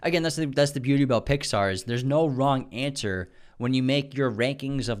again, that's the beauty about Pixar is there's no wrong answer when you make your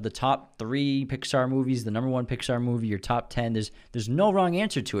rankings of the top 3 Pixar movies, the number 1 Pixar movie, your top 10. There's no wrong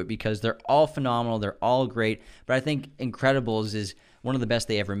answer to it because they're all phenomenal. They're all great. But I think Incredibles is one of the best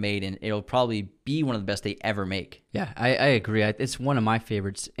they ever made, and it'll probably be one of the best they ever make. Yeah, I agree. It's one of my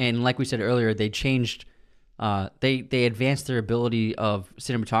favorites. And like we said earlier, they changed... They advanced their ability of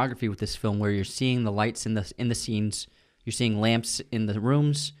cinematography with this film, where you're seeing the lights in the scenes, you're seeing lamps in the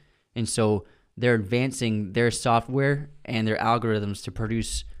rooms, and so they're advancing their software and their algorithms to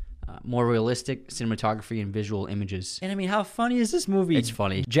produce more realistic cinematography and visual images. And I mean, how funny is this movie? It's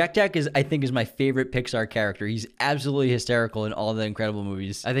funny. Jack I think is my favorite Pixar character. He's absolutely hysterical in all the Incredible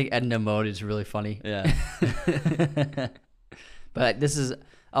movies. I think Edna Mode is really funny. Yeah. But this is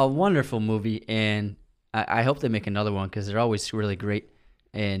a wonderful movie, and I hope they make another one because they're always really great,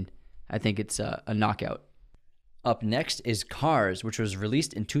 and I think it's a knockout. Up next is Cars, which was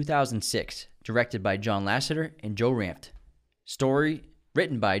released in 2006, directed by John Lasseter and Joe Ranft. Story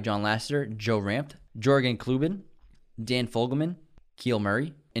written by John Lasseter, Joe Ranft, Jorgen Klubin, Dan Fogelman, Keel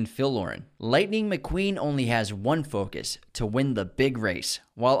Murray, and Phil Lauren. Lightning McQueen only has one focus: to win the big race.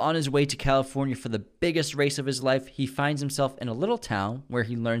 While on his way to California for the biggest race of his life, he finds himself in a little town where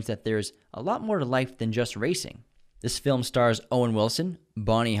he learns that there's a lot more to life than just racing. This film stars Owen Wilson,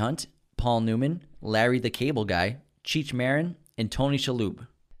 Bonnie Hunt, Paul Newman, Larry the Cable Guy, Cheech Marin, and Tony Shalhoub.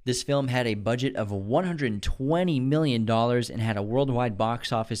 This film had a budget of $120 million and had a worldwide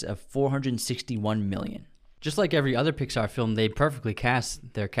box office of $461 million. Just like every other Pixar film, they perfectly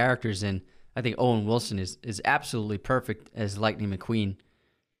cast their characters, and I think Owen Wilson is absolutely perfect as Lightning McQueen.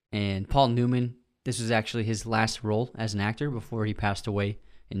 And Paul Newman, this was actually his last role as an actor before he passed away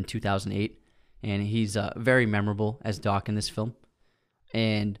in 2008, and he's very memorable as Doc in this film.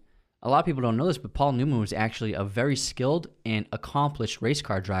 And a lot of people don't know this, but Paul Newman was actually a very skilled and accomplished race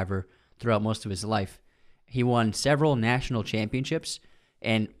car driver throughout most of his life. He won several national championships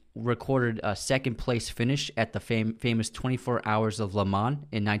and recorded a second-place finish at the famous 24 Hours of Le Mans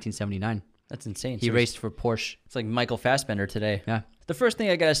in 1979. That's insane. He raced for Porsche. It's like Michael Fassbender today. Yeah. The first thing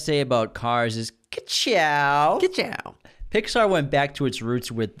I gotta say about Cars is ka-chow. Ka-chow. Pixar went back to its roots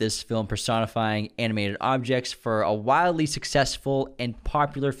with this film personifying animated objects for a wildly successful and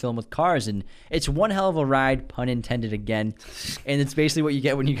popular film with cars. And it's one hell of a ride, pun intended again. And it's basically what you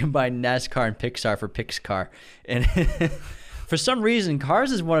get when you combine NASCAR and Pixar for Pixcar. And for some reason,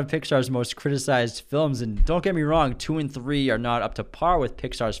 Cars is one of Pixar's most criticized films. And don't get me wrong, 2 and 3 are not up to par with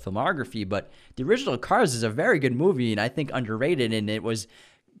Pixar's filmography. But the original Cars is a very good movie and I think underrated. And it was...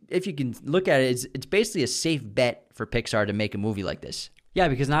 if you can look at it, it's basically a safe bet for Pixar to make a movie like this. Yeah,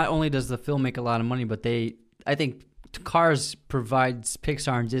 because not only does the film make a lot of money, but I think Cars provides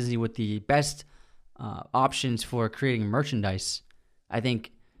Pixar and Disney with the best options for creating merchandise. I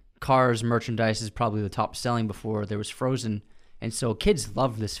think Cars merchandise is probably the top selling before there was Frozen. And so kids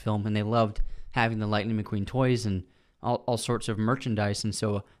loved this film, and they loved having the Lightning McQueen toys and all sorts of merchandise. And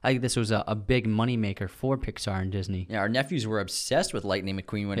so I think this was a big moneymaker for Pixar and Disney. Yeah, our nephews were obsessed with Lightning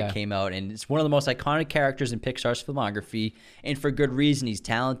McQueen when it came out, and it's one of the most iconic characters in Pixar's filmography, and for good reason. He's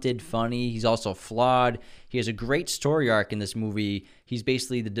talented, funny, he's also flawed. He has a great story arc in this movie. He's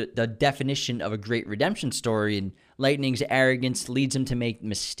basically the definition of a great redemption story, and Lightning's arrogance leads him to make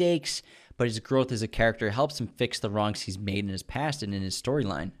mistakes, but his growth as a character helps him fix the wrongs he's made in his past and in his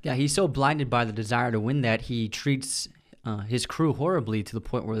storyline. Yeah, he's so blinded by the desire to win that he treats his crew horribly to the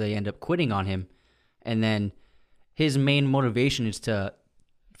point where they end up quitting on him. And then his main motivation is to,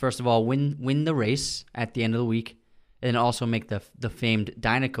 first of all, win the race at the end of the week, and then also make the famed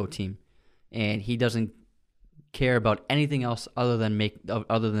Dynaco team. And he doesn't care about anything else other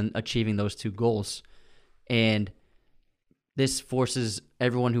than achieving those two goals. And this forces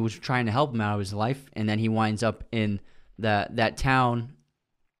everyone who was trying to help him out of his life, and then he winds up in that town,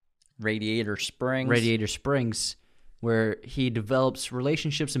 Radiator Springs, where he develops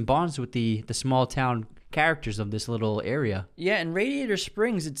relationships and bonds with the small town characters of this little area. Yeah, and Radiator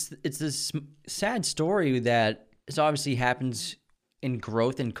Springs, it's this sad story that obviously happens in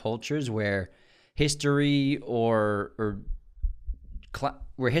growth in cultures where history where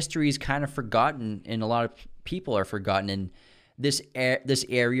history is kind of forgotten, and a lot of people are forgotten. And this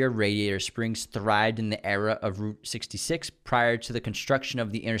area, Radiator Springs, thrived in the era of Route 66 prior to the construction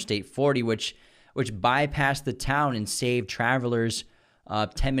of the Interstate 40, which bypassed the town and saved travelers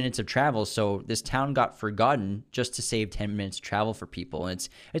 10 minutes of travel. So this town got forgotten just to save 10 minutes of travel for people. And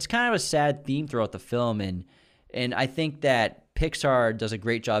it's kind of a sad theme throughout the film, and I think that Pixar does a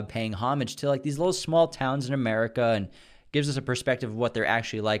great job paying homage to like these little small towns in America, and gives us a perspective of what they're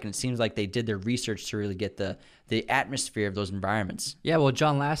actually like. And it seems like they did their research to really get the atmosphere of those environments. Yeah, well,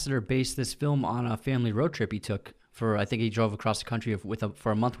 John Lasseter based this film on a family road trip he took I think he drove across the country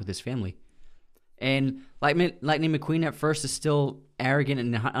for a month with his family. And Lightning McQueen at first is still arrogant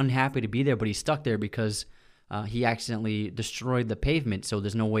and unhappy to be there, but he's stuck there because he accidentally destroyed the pavement, so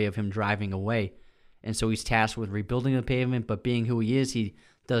there's no way of him driving away. And so he's tasked with rebuilding the pavement, but being who he is, he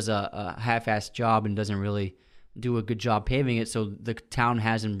does a half-assed job and doesn't really do a good job paving it, so the town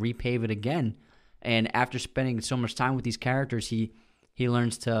has him repave it again. And after spending so much time with these characters, he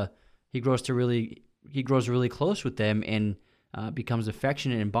grows really close with them and becomes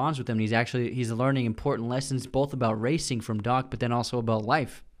affectionate and bonds with them. He's learning important lessons both about racing from Doc, but then also about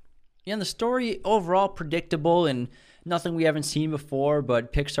life. Yeah, and the story overall predictable and nothing we haven't seen before,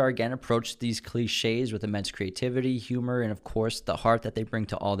 but Pixar again approached these cliches with immense creativity, humor, and of course the heart that they bring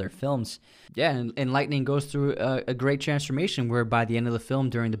to all their films. Yeah, and Lightning goes through a great transformation where by the end of the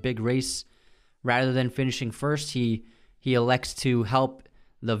film, during the big race, rather than finishing first, he elects to help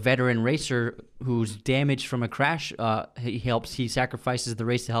the veteran racer who's damaged from a crash. He sacrifices the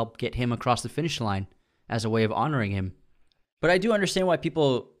race to help get him across the finish line as a way of honoring him. But I do understand why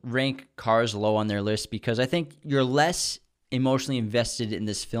people rank Cars low on their list, because I think you're less emotionally invested in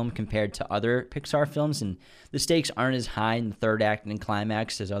this film compared to other Pixar films, and the stakes aren't as high in the third act and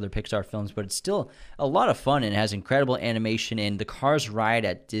climax as other Pixar films, but it's still a lot of fun and has incredible animation, and the Cars ride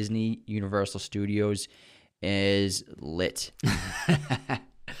at Disney Universal Studios is lit.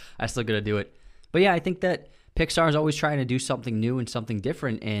 I still gotta do it. But yeah, I think that Pixar is always trying to do something new and something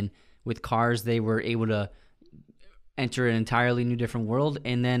different, and with Cars, they were able to enter an entirely new different world,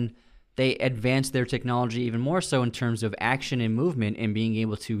 and then they advanced their technology even more so in terms of action and movement and being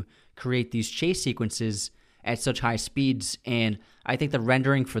able to create these chase sequences at such high speeds. And I think the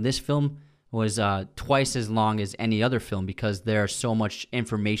rendering for this film was twice as long as any other film because there's so much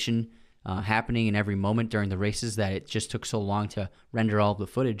information happening in every moment during the races that it just took so long to render all of the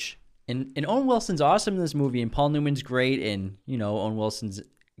footage. And Owen Wilson's awesome in this movie, and Paul Newman's great, and Owen Wilson's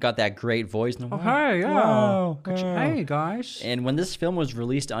got that great voice. Hey guys. And when this film was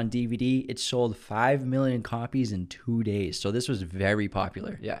released on DVD, it sold 5 million copies in 2 days. So this was very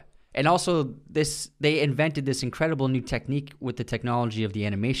popular. Yeah. And also, they invented this incredible new technique with the technology of the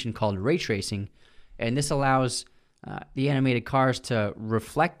animation called ray tracing, and this allows the animated cars to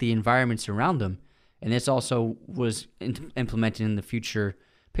reflect the environments around them. And this also was implemented in the future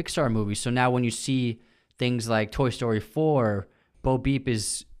Pixar movies. So now when you see things like Toy Story 4, Bo Peep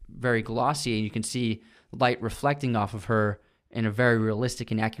is very glossy, and you can see light reflecting off of her in a very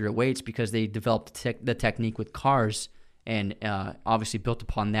realistic and accurate way. It's because they developed the technique with cars and obviously built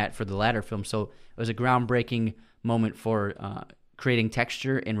upon that for the latter film. So it was a groundbreaking moment for creating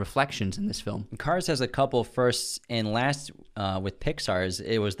texture and reflections in this film. Cars has a couple firsts, and last with Pixar's,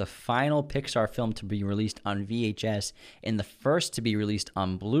 it was the final Pixar film to be released on VHS and the first to be released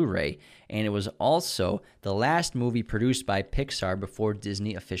on Blu-ray, and it was also the last movie produced by Pixar before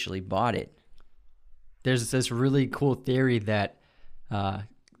Disney officially bought it. There's this really cool theory that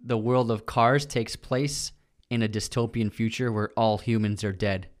the world of Cars takes place in a dystopian future where all humans are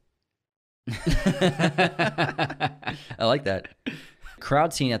dead. I like that.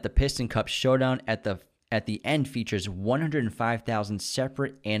 Crowd scene at the Piston Cup showdown at the end features 105,000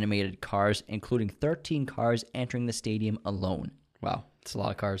 separate animated cars, including 13 cars entering the stadium alone. Wow, that's a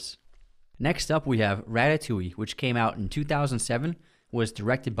lot of cars. Next up, we have Ratatouille, which came out in 2007, was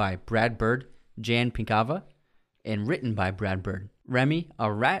directed by Brad Bird, Jan Pinkava, and written by Brad Bird. Remy,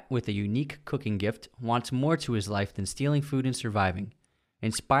 a rat with a unique cooking gift, wants more to his life than stealing food and surviving.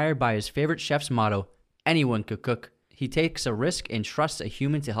 Inspired by his favorite chef's motto, anyone could cook, he takes a risk and trusts a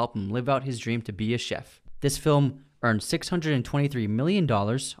human to help him live out his dream to be a chef. This film earned $623 million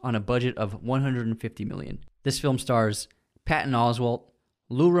on a budget of $150 million. This film stars Patton Oswalt,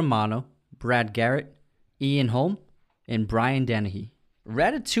 Lou Romano, Brad Garrett, Ian Holm, and Brian Dennehy.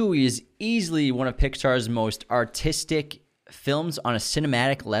 Ratatouille is easily one of Pixar's most artistic films on a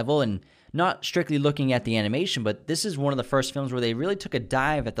cinematic level, and not strictly looking at the animation, but this is one of the first films where they really took a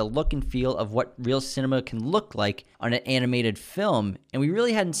dive at the look and feel of what real cinema can look like on an animated film. And we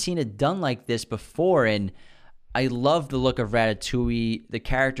really hadn't seen it done like this before. And I love the look of Ratatouille. The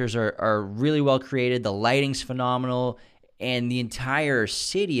characters are really well created. The lighting's phenomenal. And the entire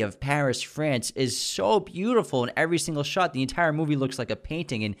city of Paris, France is so beautiful in every single shot. The entire movie looks like a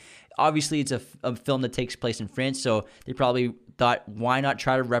painting. And obviously it's a film that takes place in France, so they probably thought, why not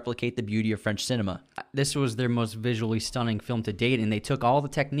try to replicate the beauty of French cinema? This was their most visually stunning film to date, and they took all the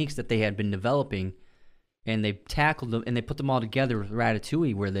techniques that they had been developing, and they tackled them, and they put them all together with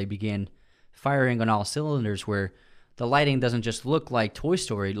Ratatouille, where they began firing on all cylinders, where the lighting doesn't just look like Toy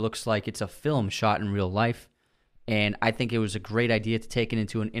Story, it looks like it's a film shot in real life. And I think it was a great idea to take it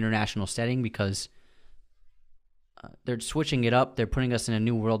into an international setting because they're switching it up. They're putting us in a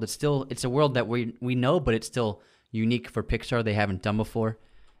new world. It's a world that we know, but it's still unique for Pixar. They haven't done before.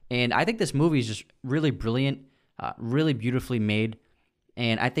 And I think this movie is just really brilliant, really beautifully made.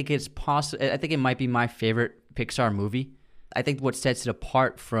 And I think it's I think it might be my favorite Pixar movie. I think what sets it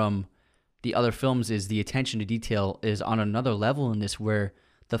apart from the other films is the attention to detail is on another level in this, where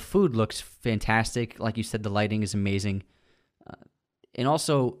the food looks fantastic. Like you said, the lighting is amazing. And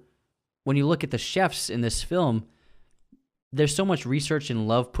also, when you look at the chefs in this film, there's so much research and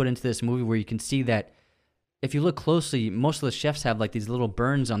love put into this movie where you can see that if you look closely, most of the chefs have like these little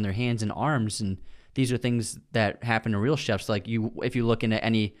burns on their hands and arms, and these are things that happen to real chefs. Like if you look into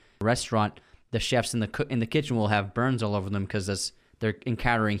any restaurant, the chefs in the kitchen will have burns all over them because they're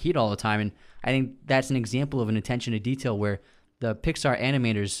encountering heat all the time. And I think that's an example of an attention to detail where the Pixar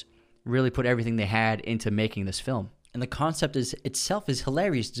animators really put everything they had into making this film. And the concept itself is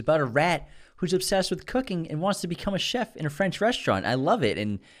hilarious. It's about a rat who's obsessed with cooking and wants to become a chef in a French restaurant. I love it.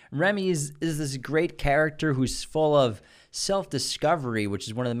 And Remy is this great character who's full of self-discovery, which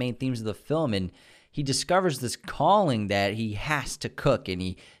is one of the main themes of the film. And he discovers this calling that he has to cook, and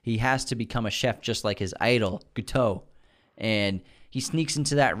he has to become a chef just like his idol, Guteau. And he sneaks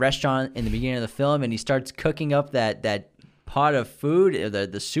into that restaurant in the beginning of the film, and he starts cooking up that pot of food, or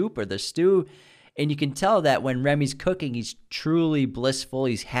the soup or the stew. And you can tell that when Remy's cooking, he's truly blissful,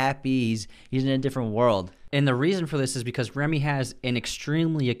 he's happy, he's in a different world. And the reason for this is because Remy has an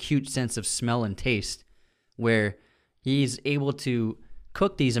extremely acute sense of smell and taste, where he's able to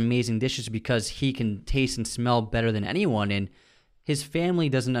cook these amazing dishes because he can taste and smell better than anyone. And his family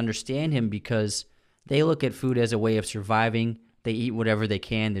doesn't understand him because they look at food as a way of surviving. they eat whatever they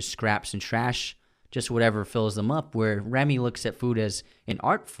can. There's scraps and trash, just whatever fills them up, where Remy looks at food as an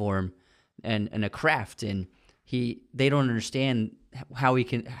art form and a craft, and they don't understand how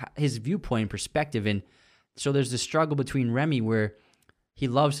his viewpoint and perspective. And so there's this struggle between Remy where he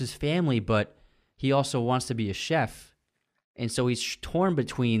loves his family, but he also wants to be a chef. And so he's torn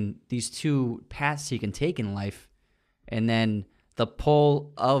between these two paths he can take in life. And then the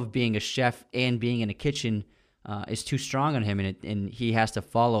pull of being a chef and being in a kitchen is too strong on him, and he has to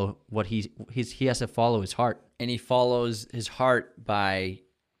follow he has to follow his heart. And he follows his heart by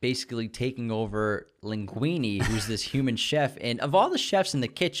basically taking over Linguini, who's this human chef. And of all the chefs in the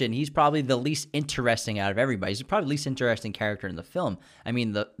kitchen, he's probably the least interesting out of everybody. He's probably the least interesting character in the film. I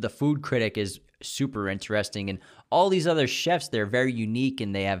mean, the food critic is super interesting, and all these other chefs, they're very unique,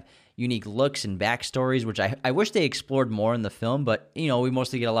 and they have unique looks and backstories, which I wish they explored more in the film. But, we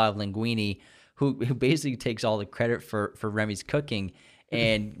mostly get a lot of Linguini, who basically takes all the credit for Remy's cooking.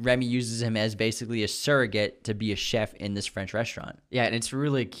 And Remy uses him as basically a surrogate to be a chef in this French restaurant. Yeah, and it's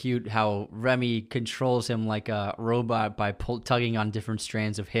really cute how Remy controls him like a robot by tugging on different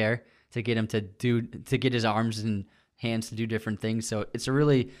strands of hair to get him to get his arms and hands to do different things. So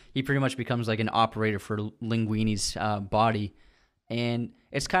he pretty much becomes like an operator for Linguini's body, and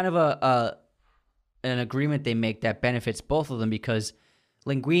it's kind of an agreement they make that benefits both of them, because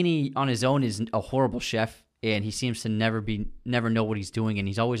Linguini on his own is a horrible chef. And he seems to never know what he's doing, and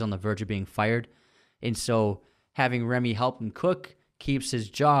he's always on the verge of being fired. And so having Remy help him cook keeps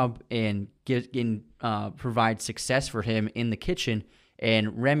his job and provides success for him in the kitchen.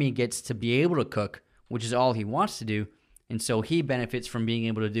 And Remy gets to be able to cook, which is all he wants to do. And so he benefits from being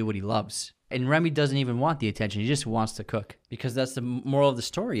able to do what he loves. And Remy doesn't even want the attention. He just wants to cook. Because that's the moral of the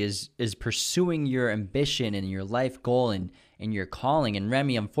story, is pursuing your ambition and your life goal and your calling. And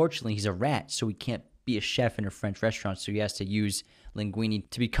Remy, unfortunately, he's a rat, so he can't be a chef in a French restaurant, so he has to use Linguini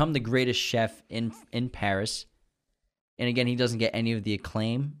to become the greatest chef in Paris. And again, he doesn't get any of the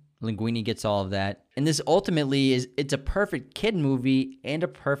acclaim. Linguini gets all of that. And this ultimately it's a perfect kid movie and a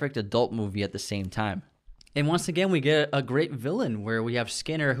perfect adult movie at the same time. And once again, we get a great villain where we have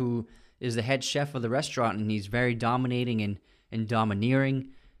Skinner, who is the head chef of the restaurant, and he's very dominating and domineering,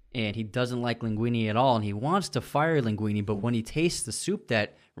 and he doesn't like Linguini at all, and he wants to fire Linguini, but when he tastes the soup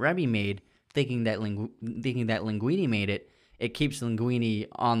that Remy made, thinking that Linguini made it, it keeps Linguini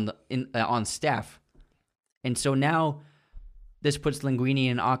on staff. And so now this puts Linguini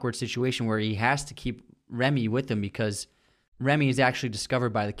in an awkward situation where he has to keep Remy with him, because Remy is actually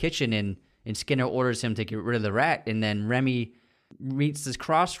discovered by the kitchen, and Skinner orders him to get rid of the rat. And then Remy meets this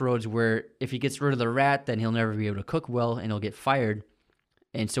crossroads where if he gets rid of the rat, then he'll never be able to cook well and he'll get fired.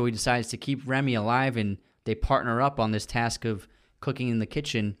 And so he decides to keep Remy alive, and they partner up on this task of cooking in the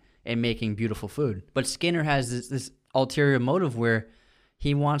kitchen and making beautiful food. But Skinner has this ulterior motive where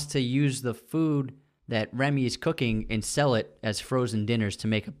he wants to use the food that Remy is cooking and sell it as frozen dinners to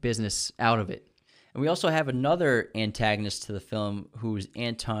make a business out of it. And we also have another antagonist to the film, who's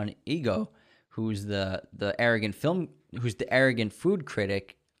Anton Ego, who's the arrogant food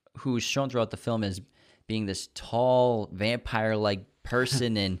critic, who's shown throughout the film as being this tall vampire-like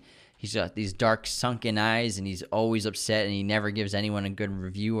person, and he's got these dark sunken eyes, and he's always upset, and he never gives anyone a good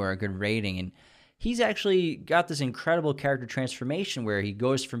review or a good rating. And he's actually got this incredible character transformation where he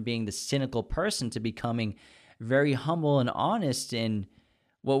goes from being the cynical person to becoming very humble and honest, and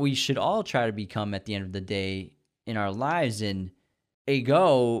what we should all try to become at the end of the day in our lives. And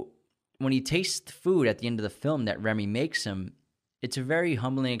Ego, when he tastes the food at the end of the film that Remy makes him, it's a very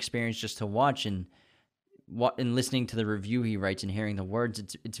humbling experience just to watch, and listening to the review he writes and hearing the words,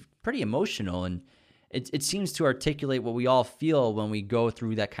 it's pretty emotional, and it seems to articulate what we all feel when we go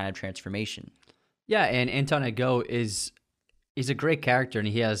through that kind of transformation. Yeah, and Anton Ego he's a great character, and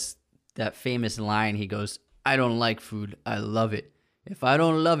he has that famous line. He goes, "I don't like food, I love it. If I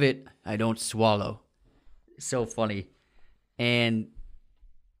don't love it, I don't swallow." So funny. And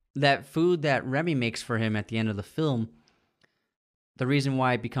that food that Remy makes for him at the end of the film, the reason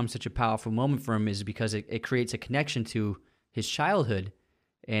why it becomes such a powerful moment for him is because it creates a connection to his childhood,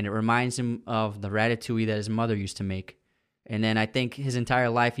 and it reminds him of the ratatouille that his mother used to make. And then I think his entire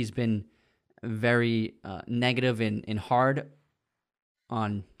life he's been very negative and hard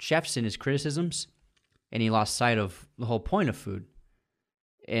on chefs in his criticisms, and he lost sight of the whole point of food.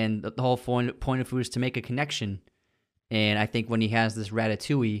 And the whole point of food is to make a connection. And I think when he has this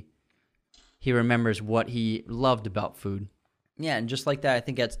ratatouille, he remembers what he loved about food. Yeah, and just like that, I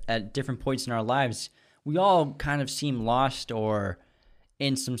think at different points in our lives, we all kind of seem lost or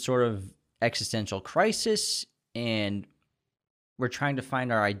in some sort of existential crisis, and we're trying to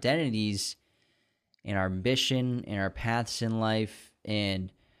find our identities. and our ambition and our paths in life.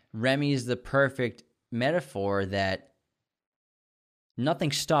 And Remy is the perfect metaphor that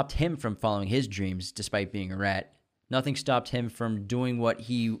nothing stopped him from following his dreams despite being a rat. Nothing stopped him from doing what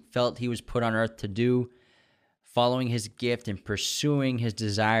he felt he was put on earth to do, following his gift and pursuing his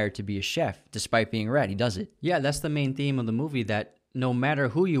desire to be a chef despite being a rat. He does it. Yeah, that's the main theme of the movie, that no matter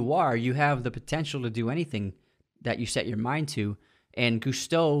who you are, you have the potential to do anything that you set your mind to. And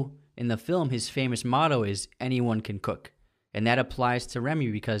Gusteau, in the film, his famous motto is, anyone can cook. And that applies to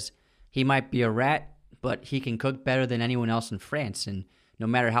Remy because he might be a rat, but he can cook better than anyone else in France. And no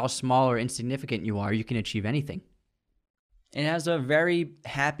matter how small or insignificant you are, you can achieve anything. It has a very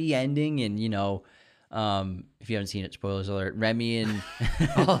happy ending, and if you haven't seen it, spoilers alert. Remy and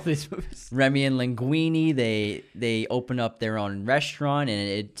All of these movies. Remy and Linguini, they open up their own restaurant, and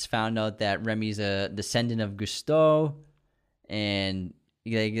it's found out that Remy's a descendant of Gusteau, and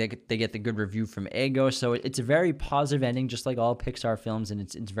they get the good review from Ego. So it's a very positive ending, just like all Pixar films, and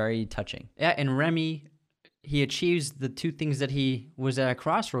it's very touching. Yeah, and Remy, he achieves the two things that he was at a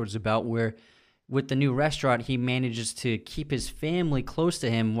crossroads about, where with the new restaurant, he manages to keep his family close to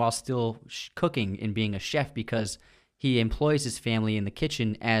him while still cooking and being a chef, because he employs his family in the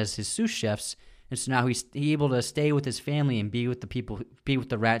kitchen as his sous chefs. And so now he's able to stay with his family and be with the people, be with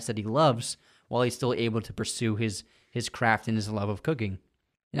the rats that he loves, while he's still able to pursue his craft and his love of cooking.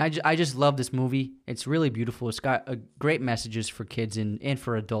 And I just love this movie. It's really beautiful. It's got great messages for kids and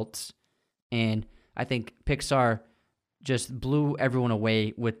for adults. And I think Pixar just blew everyone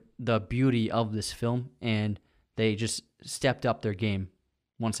away with the beauty of this film, and they just stepped up their game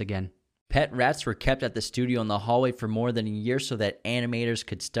once again. Pet rats were kept at the studio in the hallway for more than a year so that animators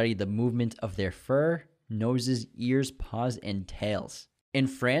could study the movement of their fur, noses, ears, paws, and tails. In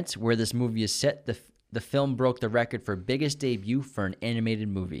France, where this movie is set, the film broke the record for biggest debut for an animated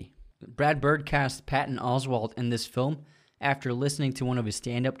movie. Brad Bird cast Patton Oswalt in this film after listening to one of his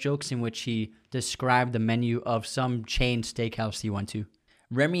stand-up jokes in which he described the menu of some chain steakhouse he went to.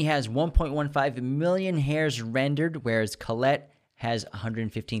 Remy has 1.15 million hairs rendered, whereas Colette has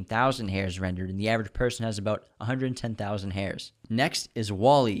 115,000 hairs rendered, and the average person has about 110,000 hairs. Next is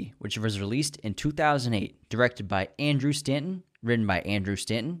WALL-E, which was released in 2008, directed by Andrew Stanton, written by Andrew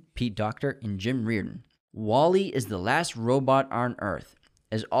Stanton, Pete Docter, and Jim Reardon. WALL-E is the last robot on Earth,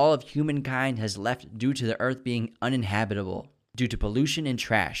 as all of humankind has left due to the Earth being uninhabitable, due to pollution and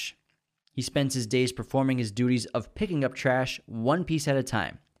trash. He spends his days performing his duties of picking up trash one piece at a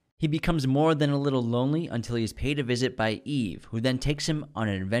time. He becomes more than a little lonely until he is paid a visit by Eve, who then takes him on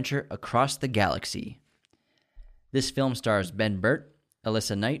an adventure across the galaxy. This film stars Ben Burt,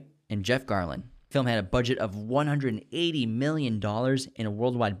 Alyssa Knight, and Jeff Garlin. The film had a budget of $180 million and a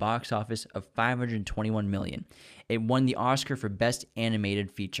worldwide box office of $521 million. It won the Oscar for Best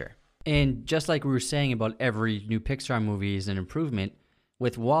Animated Feature. And just like we were saying about every new Pixar movie is an improvement,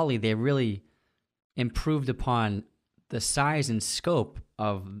 with WALL-E, they really improved upon the size and scope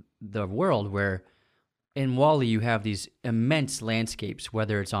of the world, where in WALL-E you have these immense landscapes,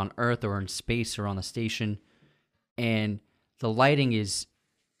 whether it's on Earth or in space or on the station, and the lighting is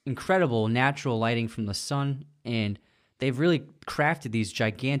incredible, natural lighting from the sun, and they've really crafted these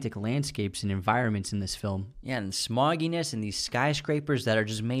gigantic landscapes and environments in this film. Yeah, and the smogginess and these skyscrapers that are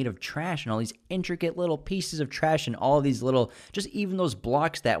just made of trash and all these intricate little pieces of trash and all these little, just even those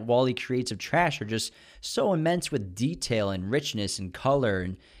blocks that WALL-E creates of trash are just so immense with detail and richness and color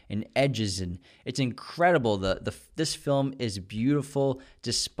and edges, and it's incredible. This film is beautiful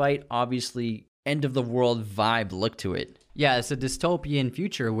despite obviously end of the world vibe look to it. Yeah, it's a dystopian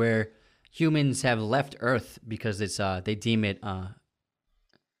future where humans have left Earth because it's they deem it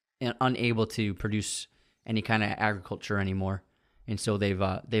unable to produce any kind of agriculture anymore, and so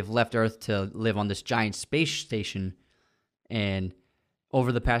they've left Earth to live on this giant space station. And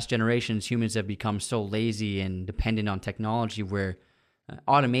over the past generations, humans have become so lazy and dependent on technology, where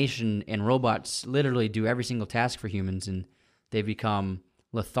automation and robots literally do every single task for humans, and they've become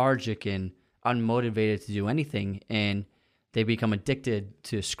lethargic and unmotivated to do anything, and they become addicted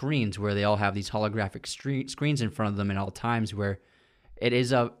to screens where they all have these holographic screens in front of them at all times, where it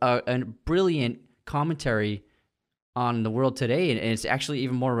is a brilliant commentary on the world today. And it's actually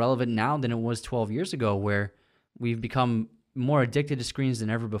even more relevant now than it was 12 years ago, where we've become more addicted to screens than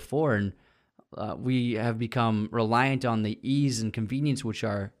ever before. And we have become reliant on the ease and convenience which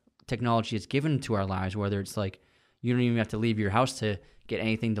our technology has given to our lives, whether it's like you don't even have to leave your house to get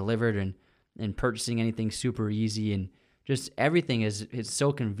anything delivered, and purchasing anything super easy, and just everything is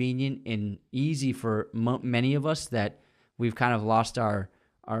so convenient and easy for many of us that we've kind of lost our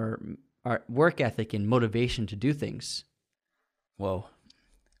work ethic and motivation to do things. Whoa.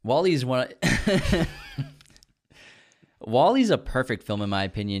 Wally's one. Wally's a perfect film in my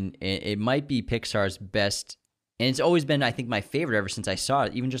opinion. It might be Pixar's best, and it's always been, I think, my favorite ever since I saw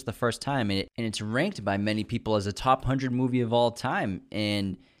it, even just the first time. And it's ranked by many people as a top 100 movie of all time.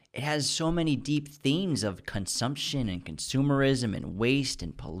 And it has so many deep themes of consumption and consumerism and waste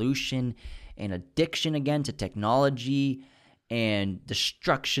and pollution and addiction again to technology and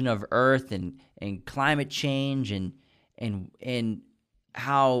destruction of Earth and climate change and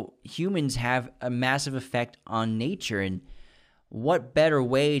how humans have a massive effect on nature. And what better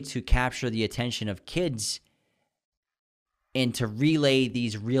way to capture the attention of kids and to relay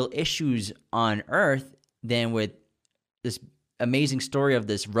these real issues on Earth than with this amazing story of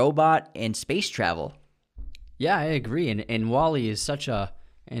this robot and space travel. Yeah, I agree. And Wally is such an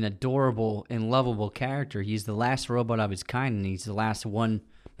adorable and lovable character. He's the last robot of his kind, and he's the last one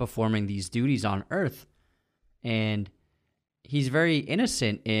performing these duties on Earth. And he's very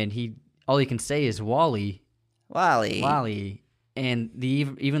innocent, and all he can say is Wally. Wally. And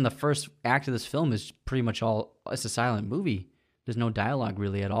even the first act of this film is pretty much it's a silent movie. There's no dialogue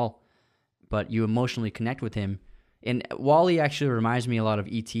really at all, but you emotionally connect with him. And Wally actually reminds me a lot of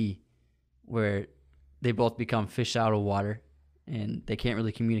E.T., where they both become fish out of water, and they can't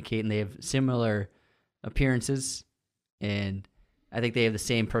really communicate, and they have similar appearances, and I think they have the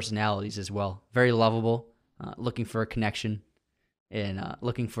same personalities as well. Very lovable, looking for a connection, and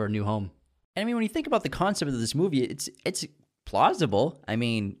looking for a new home. And I mean, when you think about the concept of this movie, it's plausible. I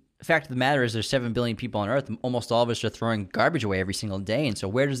mean, the fact of the matter is there's 7 billion people on Earth. Almost all of us are throwing garbage away every single day. And so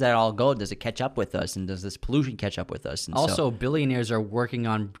where does that all go? Does it catch up with us? And does this pollution catch up with us? And also, billionaires are working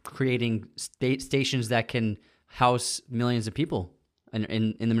on creating stations that can house millions of people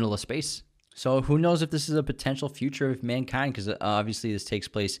in the middle of space. So who knows if this is a potential future of mankind? Because obviously this takes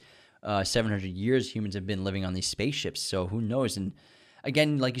place 700 years. Humans have been living on these spaceships. So who knows? And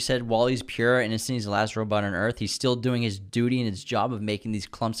again, like you said, Wally's pure and innocent. He's the last robot on Earth. He's still doing his duty and his job of making these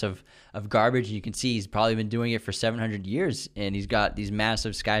clumps of garbage. And you can see he's probably been doing it for 700 years. And he's got these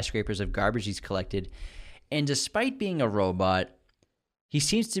massive skyscrapers of garbage he's collected. And despite being a robot, he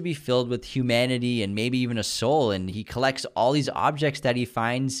seems to be filled with humanity and maybe even a soul. And he collects all these objects that he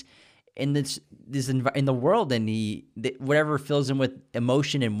finds in in the world, and whatever fills him with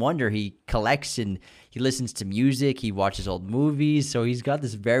emotion and wonder, he collects, and he listens to music, he watches old movies. So he's got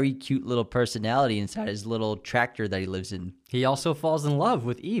this very cute little personality inside his little tractor that he lives in. He also falls in love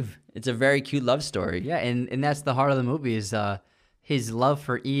with Eve. It's a very cute love story. Yeah, and that's the heart of the movie, is his love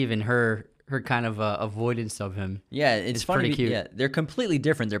for Eve and her kind of avoidance of him. Yeah, it's funny. Pretty cute. Yeah, they're completely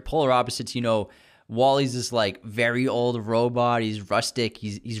different. They're polar opposites. You know, Wally's this like very old robot. He's rustic.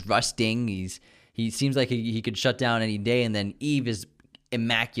 He's rusting. He seems like he could shut down any day. And then Eve is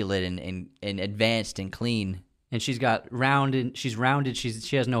immaculate and advanced and clean. And she's rounded.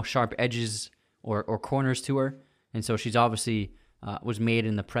 She has no sharp edges or corners to her. And so she's obviously was made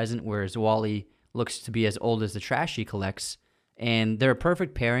in the present, whereas Wally looks to be as old as the trash he collects. And they're a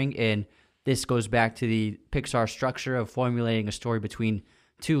perfect pairing. And this goes back to the Pixar structure of formulating a story between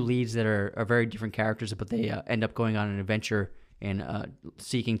two leads that are very different characters, but they end up going on an adventure and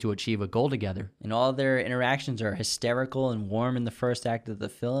seeking to achieve a goal together. And all their interactions are hysterical and warm in the first act of the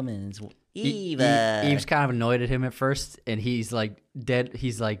film. And it's Eve's kind of annoyed at him at first, and he's like dead.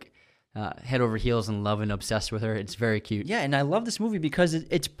 He's like head over heels in love and obsessed with her. It's very cute. Yeah, and I love this movie because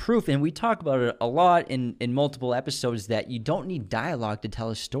it's proof, and we talk about it a lot in multiple episodes, that you don't need dialogue to tell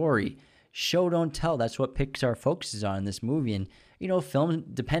a story. Show, don't tell. That's what Pixar focuses on in this movie. And, you know, film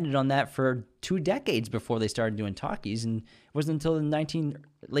depended on that for 2 decades before they started doing talkies. And it wasn't until the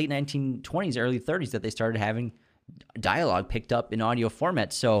late 1920s, early 30s that they started having dialogue picked up in audio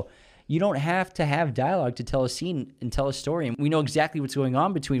format. So you don't have to have dialogue to tell a scene and tell a story. And we know exactly what's going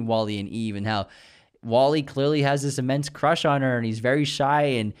on between Wally and Eve, and how Wally clearly has this immense crush on her, and he's very shy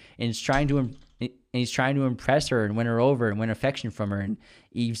and he's trying to impress her and win her over and win affection from her. And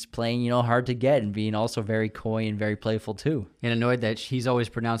Eve's playing, hard to get and being also very coy and very playful too. And annoyed that he's always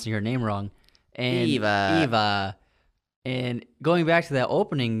pronouncing her name wrong. And Eva. And going back to that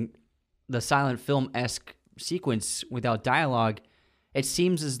opening, the silent film-esque sequence without dialogue, it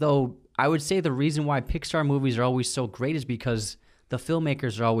seems as though, I would say the reason why Pixar movies are always so great is because the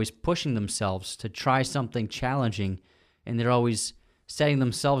filmmakers are always pushing themselves to try something challenging, and they're always setting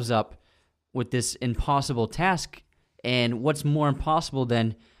themselves up with this impossible task. And what's more impossible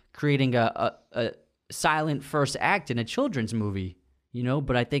than creating a silent first act in a children's movie,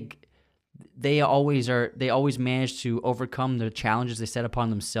 But I think they always manage to overcome the challenges they set upon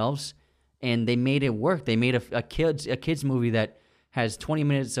themselves, and they made it work. They made a kids movie that has 20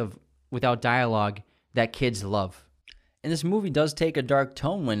 minutes of without dialogue that kids love. And this movie does take a dark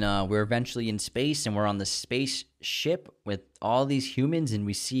tone when we're eventually in space and we're on the spaceship with all these humans, and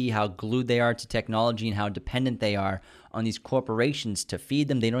we see how glued they are to technology and how dependent they are on these corporations to feed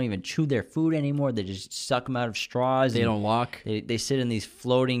them. They don't even chew their food anymore. They just suck them out of straws. They don't walk. They sit in these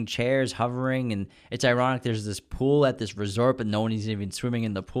floating chairs hovering, and it's ironic. There's this pool at this resort, but no one is even swimming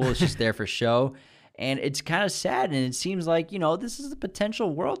in the pool. It's just there for show. And it's kind of sad, and it seems like, this is the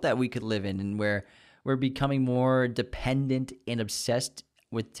potential world that we could live in, and where we're becoming more dependent and obsessed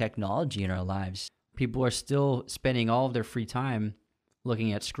with technology in our lives. People are still spending all of their free time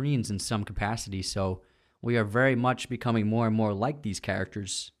looking at screens in some capacity, so we are very much becoming more and more like these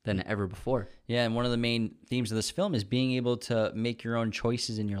characters than ever before. Yeah, and one of the main themes of this film is being able to make your own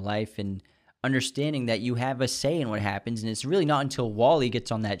choices in your life and understanding that you have a say in what happens. And it's really not until Wall-E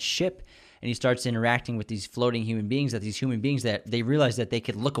gets on that ship and he starts interacting with these floating human beings that they realize that they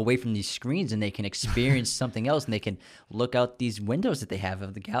could look away from these screens and they can experience something else, and they can look out these windows that they have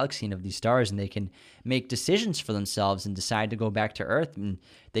of the galaxy and of these stars, and they can make decisions for themselves and decide to go back to Earth, and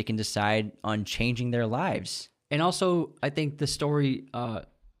they can decide on changing their lives. And also, I think the story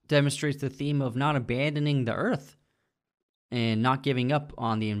demonstrates the theme of not abandoning the Earth and not giving up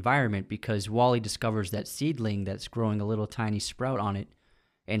on the environment, because Wall-E discovers that seedling that's growing a little tiny sprout on it.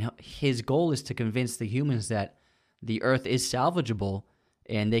 And his goal is to convince the humans that the Earth is salvageable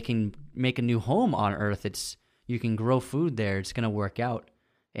and they can make a new home on Earth. You can grow food there. It's going to work out.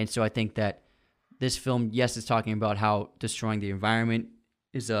 And so I think that this film, yes, is talking about how destroying the environment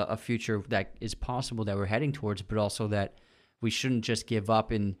is a future that is possible that we're heading towards, but also that we shouldn't just give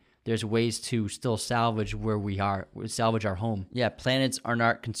up, and there's ways to still salvage where we are, salvage our home. Yeah, planets are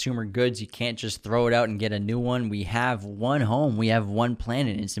not consumer goods. You can't just throw it out and get a new one. We have one home. We have one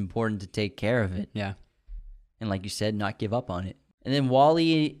planet. And it's important to take care of it. Yeah. And like you said, not give up on it. And then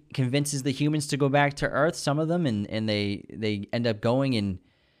Wall-E convinces the humans to go back to Earth, some of them, and they end up going, and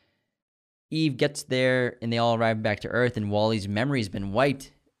Eve gets there, and they all arrive back to Earth, and Wall-E's memory's been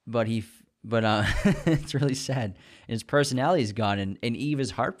wiped, but it's really sad. And his personality is gone, and Eve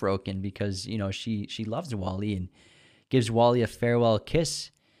is heartbroken because, she loves Wall-E and gives Wall-E a farewell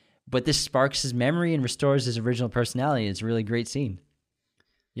kiss. But this sparks his memory and restores his original personality. It's a really great scene.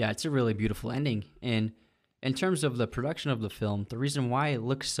 Yeah, it's a really beautiful ending. And in terms of the production of the film, the reason why it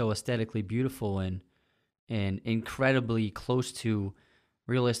looks so aesthetically beautiful and incredibly close to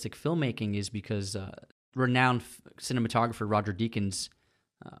realistic filmmaking is because renowned cinematographer Roger Deakins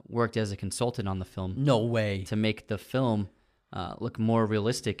worked as a consultant on the film. No way. To make the film look more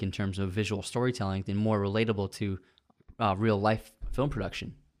realistic in terms of visual storytelling and more relatable to real-life film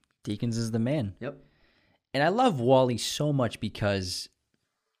production. Deakins is the man. Yep. And I love Wall-E so much because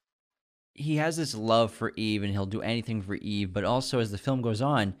he has this love for Eve, and he'll do anything for Eve, but also as the film goes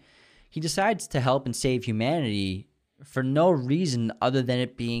on, he decides to help and save humanity for no reason other than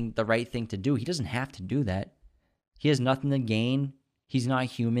it being the right thing to do. He doesn't have to do that. He has nothing to gain. He's not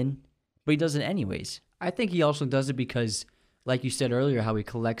human, but he does it anyways. I think he also does it because, like you said earlier, how he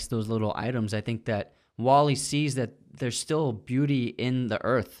collects those little items. I think that Wall-E sees that there's still beauty in the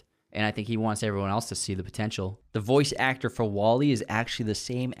Earth, and I think he wants everyone else to see the potential. The voice actor for Wall-E is actually the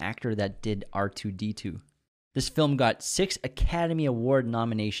same actor that did R2-D2. This film got 6 Academy Award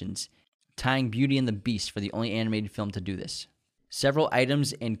nominations, tying Beauty and the Beast for the only animated film to do this. Several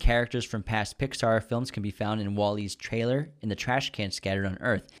items and characters from past Pixar films can be found in Wall-E's trailer in the trash can scattered on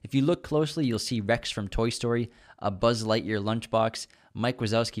Earth. If you look closely, you'll see Rex from Toy Story, a Buzz Lightyear lunchbox, Mike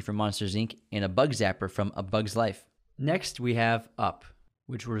Wazowski from Monsters, Inc., and a Bug Zapper from A Bug's Life. Next, we have Up,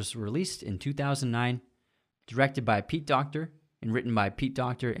 which was released in 2009, directed by Pete Docter, and written by Pete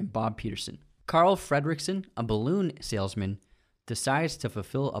Docter and Bob Peterson. Carl Fredrickson, a balloon salesman, decides to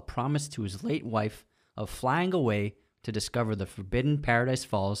fulfill a promise to his late wife of flying away to discover the forbidden Paradise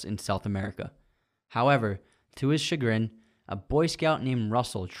Falls in South America. However, to his chagrin, a Boy Scout named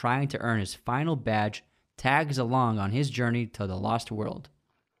Russell trying to earn his final badge tags along on his journey to the Lost World.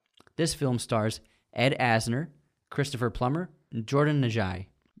 This film stars Ed Asner, Christopher Plummer, and Jordan Najai.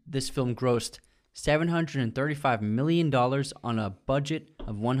 This film grossed $735 million on a budget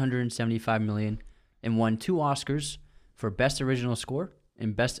of $175 million and won 2 Oscars for Best Original Score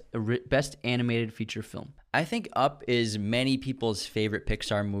and Best Animated Feature Film. I think Up is many people's favorite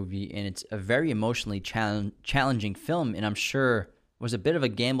Pixar movie, and it's a very emotionally challenging film, and I'm sure was a bit of a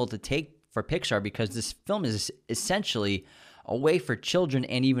gamble to take for Pixar because this film is essentially a way for children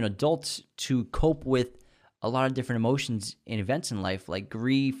and even adults to cope with a lot of different emotions and events in life, like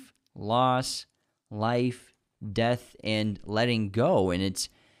grief, loss, life, death, and letting go. And it's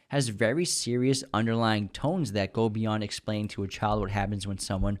has very serious underlying tones that go beyond explaining to a child what happens when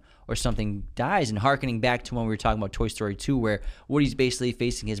someone or something dies. And hearkening back to when we were talking about Toy Story 2, where Woody's basically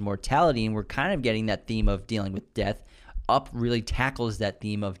facing his mortality, and we're kind of getting that theme of dealing with death. Up really tackles that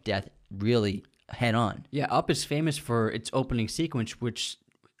theme of death really head on. Yeah, Up is famous for its opening sequence, which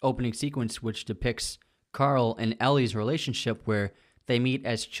depicts Carl and Ellie's relationship, where they meet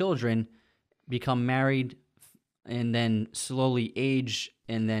as children, become married, and then slowly age,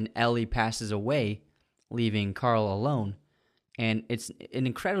 and then Ellie passes away, leaving Carl alone. And it's an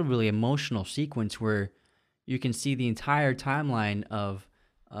incredibly emotional sequence where you can see the entire timeline of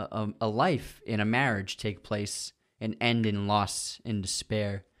a life in a marriage take place and end in loss and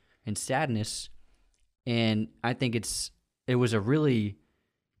despair and sadness. And I think it was a really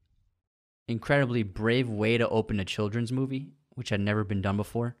incredibly brave way to open a children's movie, which had never been done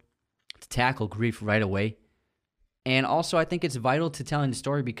before, to tackle grief right away. And also, I think it's vital to telling the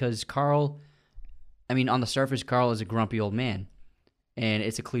story because Carl, on the surface, Carl is a grumpy old man, and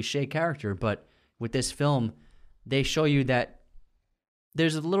it's a cliche character, but with this film, they show you that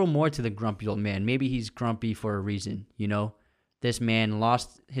there's a little more to the grumpy old man. Maybe he's grumpy for a reason, This man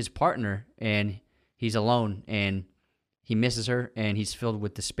lost his partner, and he's alone, and he misses her, and he's filled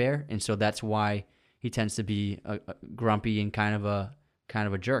with despair, and so that's why he tends to be a grumpy and kind of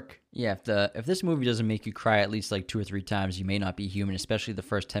a jerk. Yeah, if this movie doesn't make you cry at least like 2 or 3 times, you may not be human. Especially the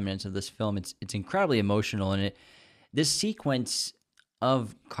first 10 minutes of this film, it's incredibly emotional, and this sequence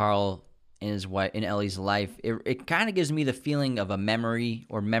of Carl and his wife in Ellie's life, it kind of gives me the feeling of a memory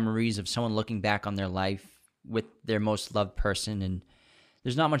or memories of someone looking back on their life with their most loved person, and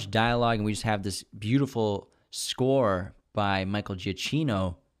there's not much dialogue, and we just have this beautiful score by Michael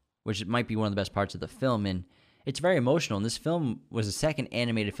Giacchino, which might be one of the best parts of the film, and it's very emotional. And this film was the second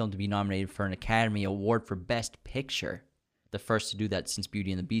animated film to be nominated for an Academy Award for Best Picture, the first to do that since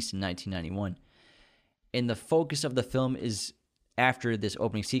Beauty and the Beast in 1991. And the focus of the film is, after this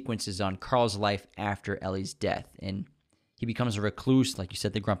opening sequence, is on Carl's life after Ellie's death, and he becomes a recluse, like you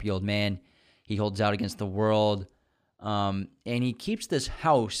said, the grumpy old man. He holds out against the world, and he keeps this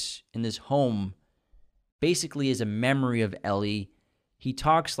house and this home basically as a memory of Ellie. He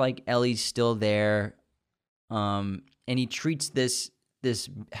talks like Ellie's still there, and he treats this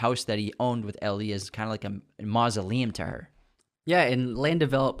house that he owned with Ellie as kind of like a mausoleum to her. Yeah, and land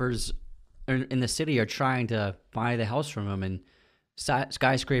developers in the city are trying to buy the house from him, and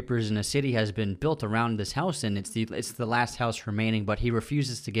skyscrapers in the city has been built around this house, and it's the last house remaining, but he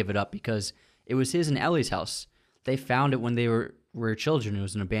refuses to give it up because it was his and Ellie's house. They found it when they were children. It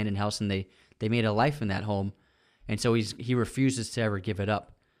was an abandoned house, and they made a life in that home, and so he refuses to ever give it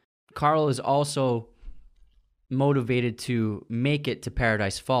up. Carl is also motivated to make it to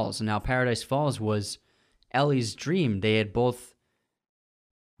Paradise Falls. Now, Paradise Falls was Ellie's dream. They had both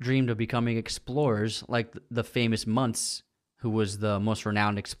dreamed of becoming explorers, like the famous Muntz, who was the most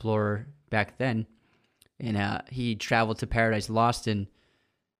renowned explorer back then. And he traveled to Paradise Lost and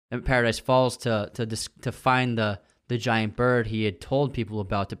Paradise Falls to find the giant bird he had told people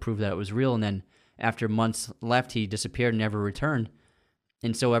about to prove that it was real. And then after Muntz left, he disappeared and never returned.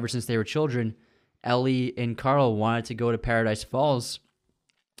 And so ever since they were children, Ellie and Carl wanted to go to Paradise Falls.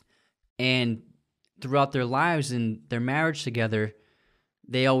 And throughout their lives and their marriage together,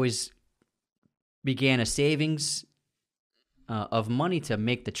 they always began a savings of money to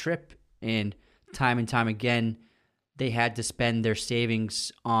make the trip. And time again, they had to spend their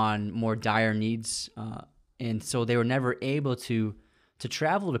savings on more dire needs. And so they were never able to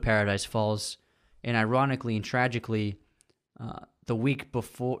travel to Paradise Falls. And ironically and tragically, the week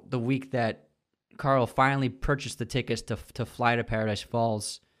that Carl finally purchased the tickets to fly to Paradise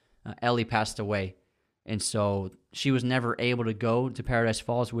Falls, Ellie passed away. And so she was never able to go to Paradise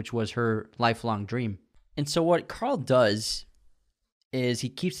Falls, which was her lifelong dream. And so what Carl does is he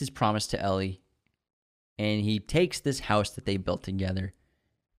keeps his promise to Ellie, and he takes this house that they built together.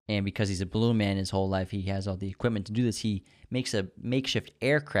 And because he's a balloon man his whole life, he has all the equipment to do this. He makes a makeshift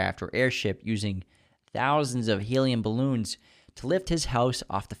aircraft or airship using thousands of helium balloons to lift his house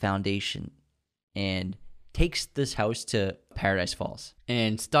off the foundation, and takes this house to Paradise Falls.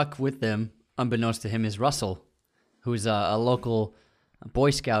 And stuck with them, unbeknownst to him, is Russell, who's a local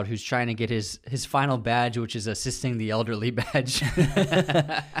Boy Scout who's trying to get his final badge, which is assisting the elderly badge.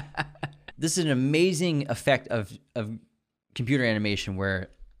 This is an amazing effect of computer animation where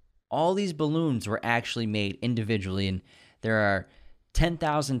all these balloons were actually made individually, and there are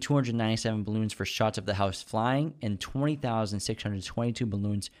 10,297 balloons for shots of the house flying and 20,622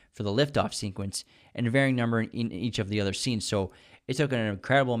 balloons for the liftoff sequence, and a varying number in each of the other scenes. So it took an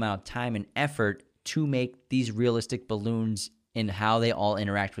incredible amount of time and effort to make these realistic balloons and how they all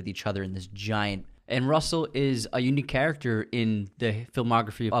interact with each other in this giant. And Russell is a unique character in this giant. And Russell is a unique character in the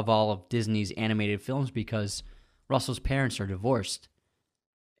filmography of all of Disney's animated films because Russell's parents are divorced.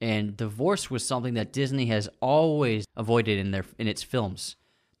 And divorce was something that Disney has always avoided in its films.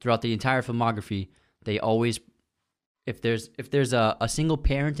 Throughout the entire filmography, they always, if there's a single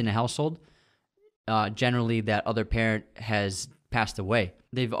parent in a household, generally that other parent has passed away.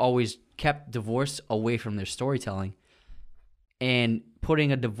 They've always kept divorce away from their storytelling. And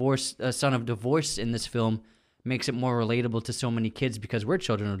putting a son of divorce in this film makes it more relatable to so many kids because we're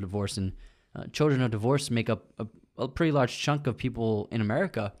children of divorce, and children of divorce make up a pretty large chunk of people in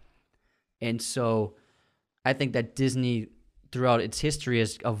America. And so I think that Disney, throughout its history,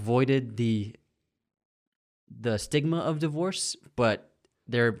 has avoided the stigma of divorce, but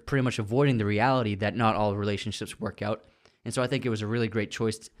they're pretty much avoiding the reality that not all relationships work out. And so I think it was a really great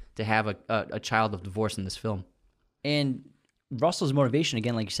choice to have a child of divorce in this film. And Russell's motivation,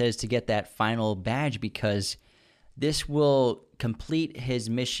 again, like you said, is to get that final badge because this will complete his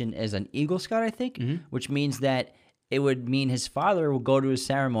mission as an Eagle Scout, I think, which means that it would mean his father will go to his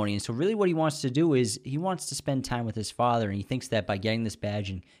ceremony. And so really what he wants to do is he wants to spend time with his father, and he thinks that by getting this badge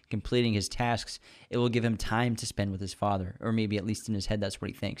and completing his tasks, it will give him time to spend with his father, or maybe at least in his head, that's what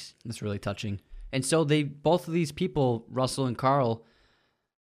he thinks. That's really touching. And so both of these people, Russell and Carl,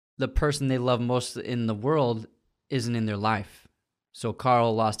 the person they love most in the world isn't in their life. So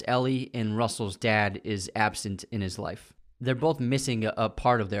Carl lost Ellie, and Russell's dad is absent in his life. They're both missing a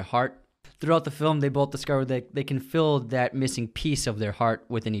part of their heart. Throughout the film, they both discover that they can fill that missing piece of their heart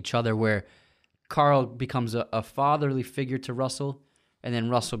within each other, where Carl becomes a fatherly figure to Russell, and then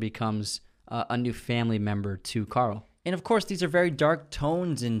Russell becomes a new family member to Carl. And of course, these are very dark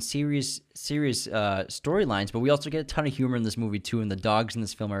tones and serious storylines, but we also get a ton of humor in this movie too, and the dogs in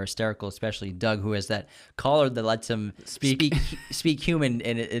this film are hysterical, especially Doug, who has that collar that lets him speak human,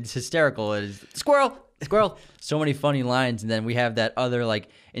 and it's hysterical. It's squirrel! So many funny lines, and then we have that other like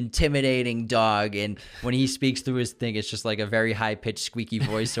intimidating dog, and when he speaks through his thing, it's just like a very high-pitched squeaky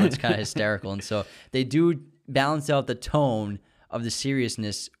voice, so it's kind of hysterical. And so they do balance out the tone of the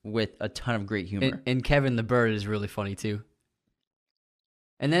seriousness with a ton of great humor. And Kevin the bird is really funny too.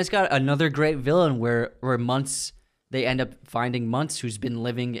 And then it's got another great villain where Muntz, they end up finding Muntz, who's been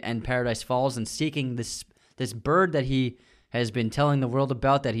living in Paradise Falls and seeking this bird that he has been telling the world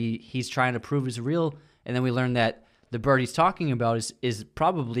about, that he's trying to prove is real. And then we learn that the bird he's talking about is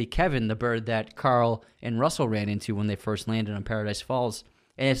probably Kevin, the bird that Carl and Russell ran into when they first landed on Paradise Falls.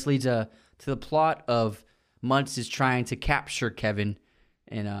 And this leads to the plot of Muntz is trying to capture Kevin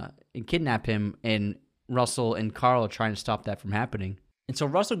and kidnap him, and Russell and Carl are trying to stop that from happening. And so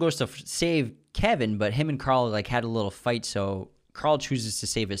Russell goes to save Kevin, but him and Carl like had a little fight, so Carl chooses to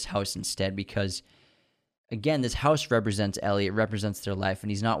save his house instead because, again, this house represents Ellie, it represents their life,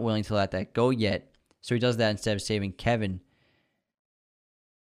 and he's not willing to let that go yet. So he does that instead of saving Kevin.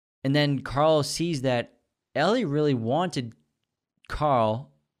 And then Carl sees that Ellie really wanted Carl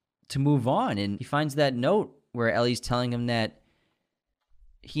to move on, and he finds that note where Ellie's telling him that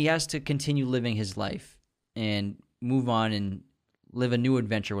he has to continue living his life and move on and live a new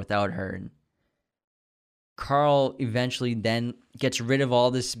adventure without her. And Carl eventually then gets rid of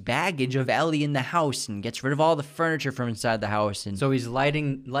all this baggage of Ellie in the house and gets rid of all the furniture from inside the house. And so he's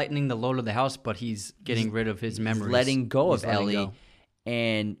lightening the load of the house, but he's getting rid of his memories. Letting go of Ellie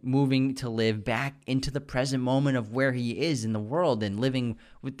and moving to live back into the present moment of where he is in the world and living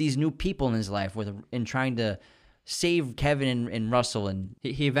with these new people in his life and trying to save Kevin and Russell. And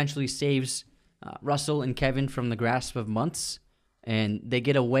he eventually saves Russell and Kevin from the grasp of Muntz, and they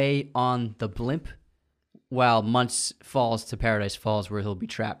get away on the blimp while Muntz falls to Paradise Falls, where he'll be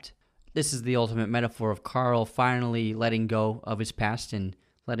trapped. This is the ultimate metaphor of Carl finally letting go of his past and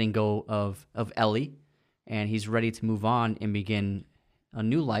letting go of Ellie, and he's ready to move on and begin a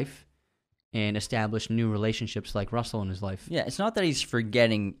new life and establish new relationships like Russell in his life. Yeah, it's not that he's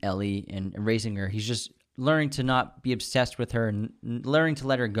forgetting Ellie and erasing her. He's just learning to not be obsessed with her and learning to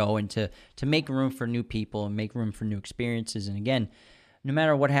let her go and to make room for new people and make room for new experiences. And again, no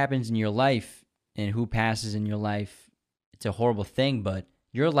matter what happens in your life and who passes in your life, it's a horrible thing, but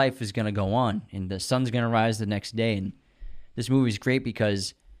your life is going to go on and the sun's going to rise the next day. And this movie is great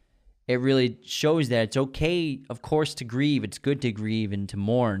because it really shows that it's okay, of course, to grieve. It's good to grieve and to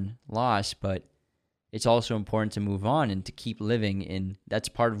mourn loss, but it's also important to move on and to keep living. And that's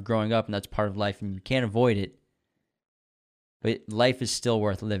part of growing up, and that's part of life, and you can't avoid it. But life is still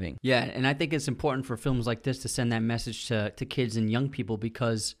worth living. Yeah, and I think it's important for films like this to send that message to kids and young people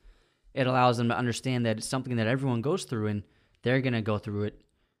because it allows them to understand that it's something that everyone goes through, and they're going to go through it.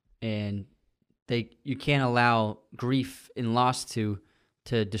 And you can't allow grief and loss to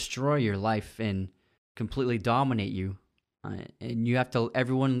destroy your life and completely dominate you. And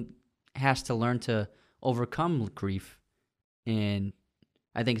everyone has to learn to overcome grief. And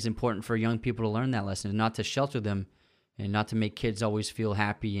I think it's important for young people to learn that lesson, and not to shelter them, and not to make kids always feel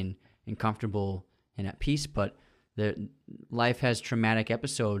happy and comfortable and at peace. But life has traumatic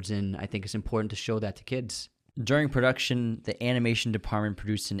episodes, and I think it's important to show that to kids. During production, the animation department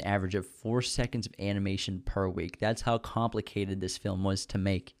produced an average of 4 seconds of animation per week. That's how complicated this film was to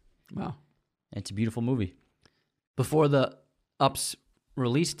make. Wow. It's a beautiful movie. Before the Up's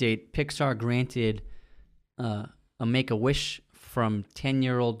release date, Pixar granted a Make-A-Wish from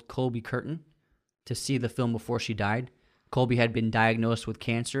 10-year-old Colby Curtin to see the film before she died. Colby had been diagnosed with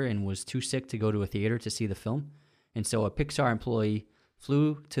cancer and was too sick to go to a theater to see the film. And so a Pixar employee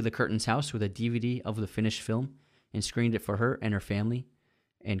flew to the Curtin's house with a DVD of the finished film and screened it for her and her family.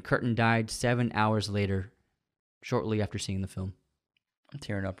 And Curtin died 7 hours later, shortly after seeing the film. I'm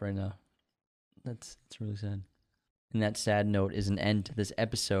tearing up right now. That's really sad. And that sad note is an end to this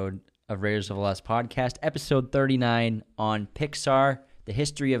episode of Raiders of the Lost Podcast, episode 39 on Pixar, the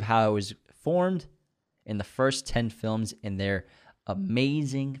history of how it was formed in the first 10 films in their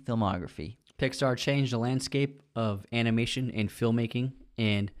amazing filmography. Pixar changed the landscape of animation and filmmaking,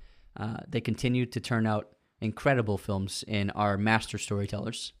 and they continue to turn out incredible films and are master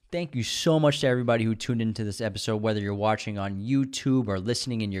storytellers. Thank you so much to everybody who tuned into this episode, whether you're watching on YouTube or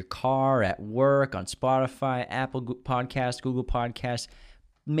listening in your car, at work, on Spotify, Apple Podcasts, Google Podcasts.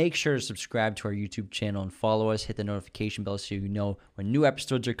 Make sure to subscribe to our YouTube channel and follow us. Hit the notification bell so you know when new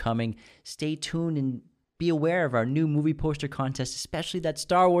episodes are coming. Stay tuned and be aware of our new movie poster contest, especially that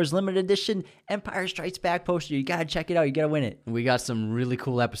Star Wars limited edition Empire Strikes Back poster. You got to check it out. You got to win it. We got some really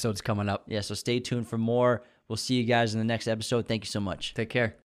cool episodes coming up. Yeah, so stay tuned for more. We'll see you guys in the next episode. Thank you so much. Take care.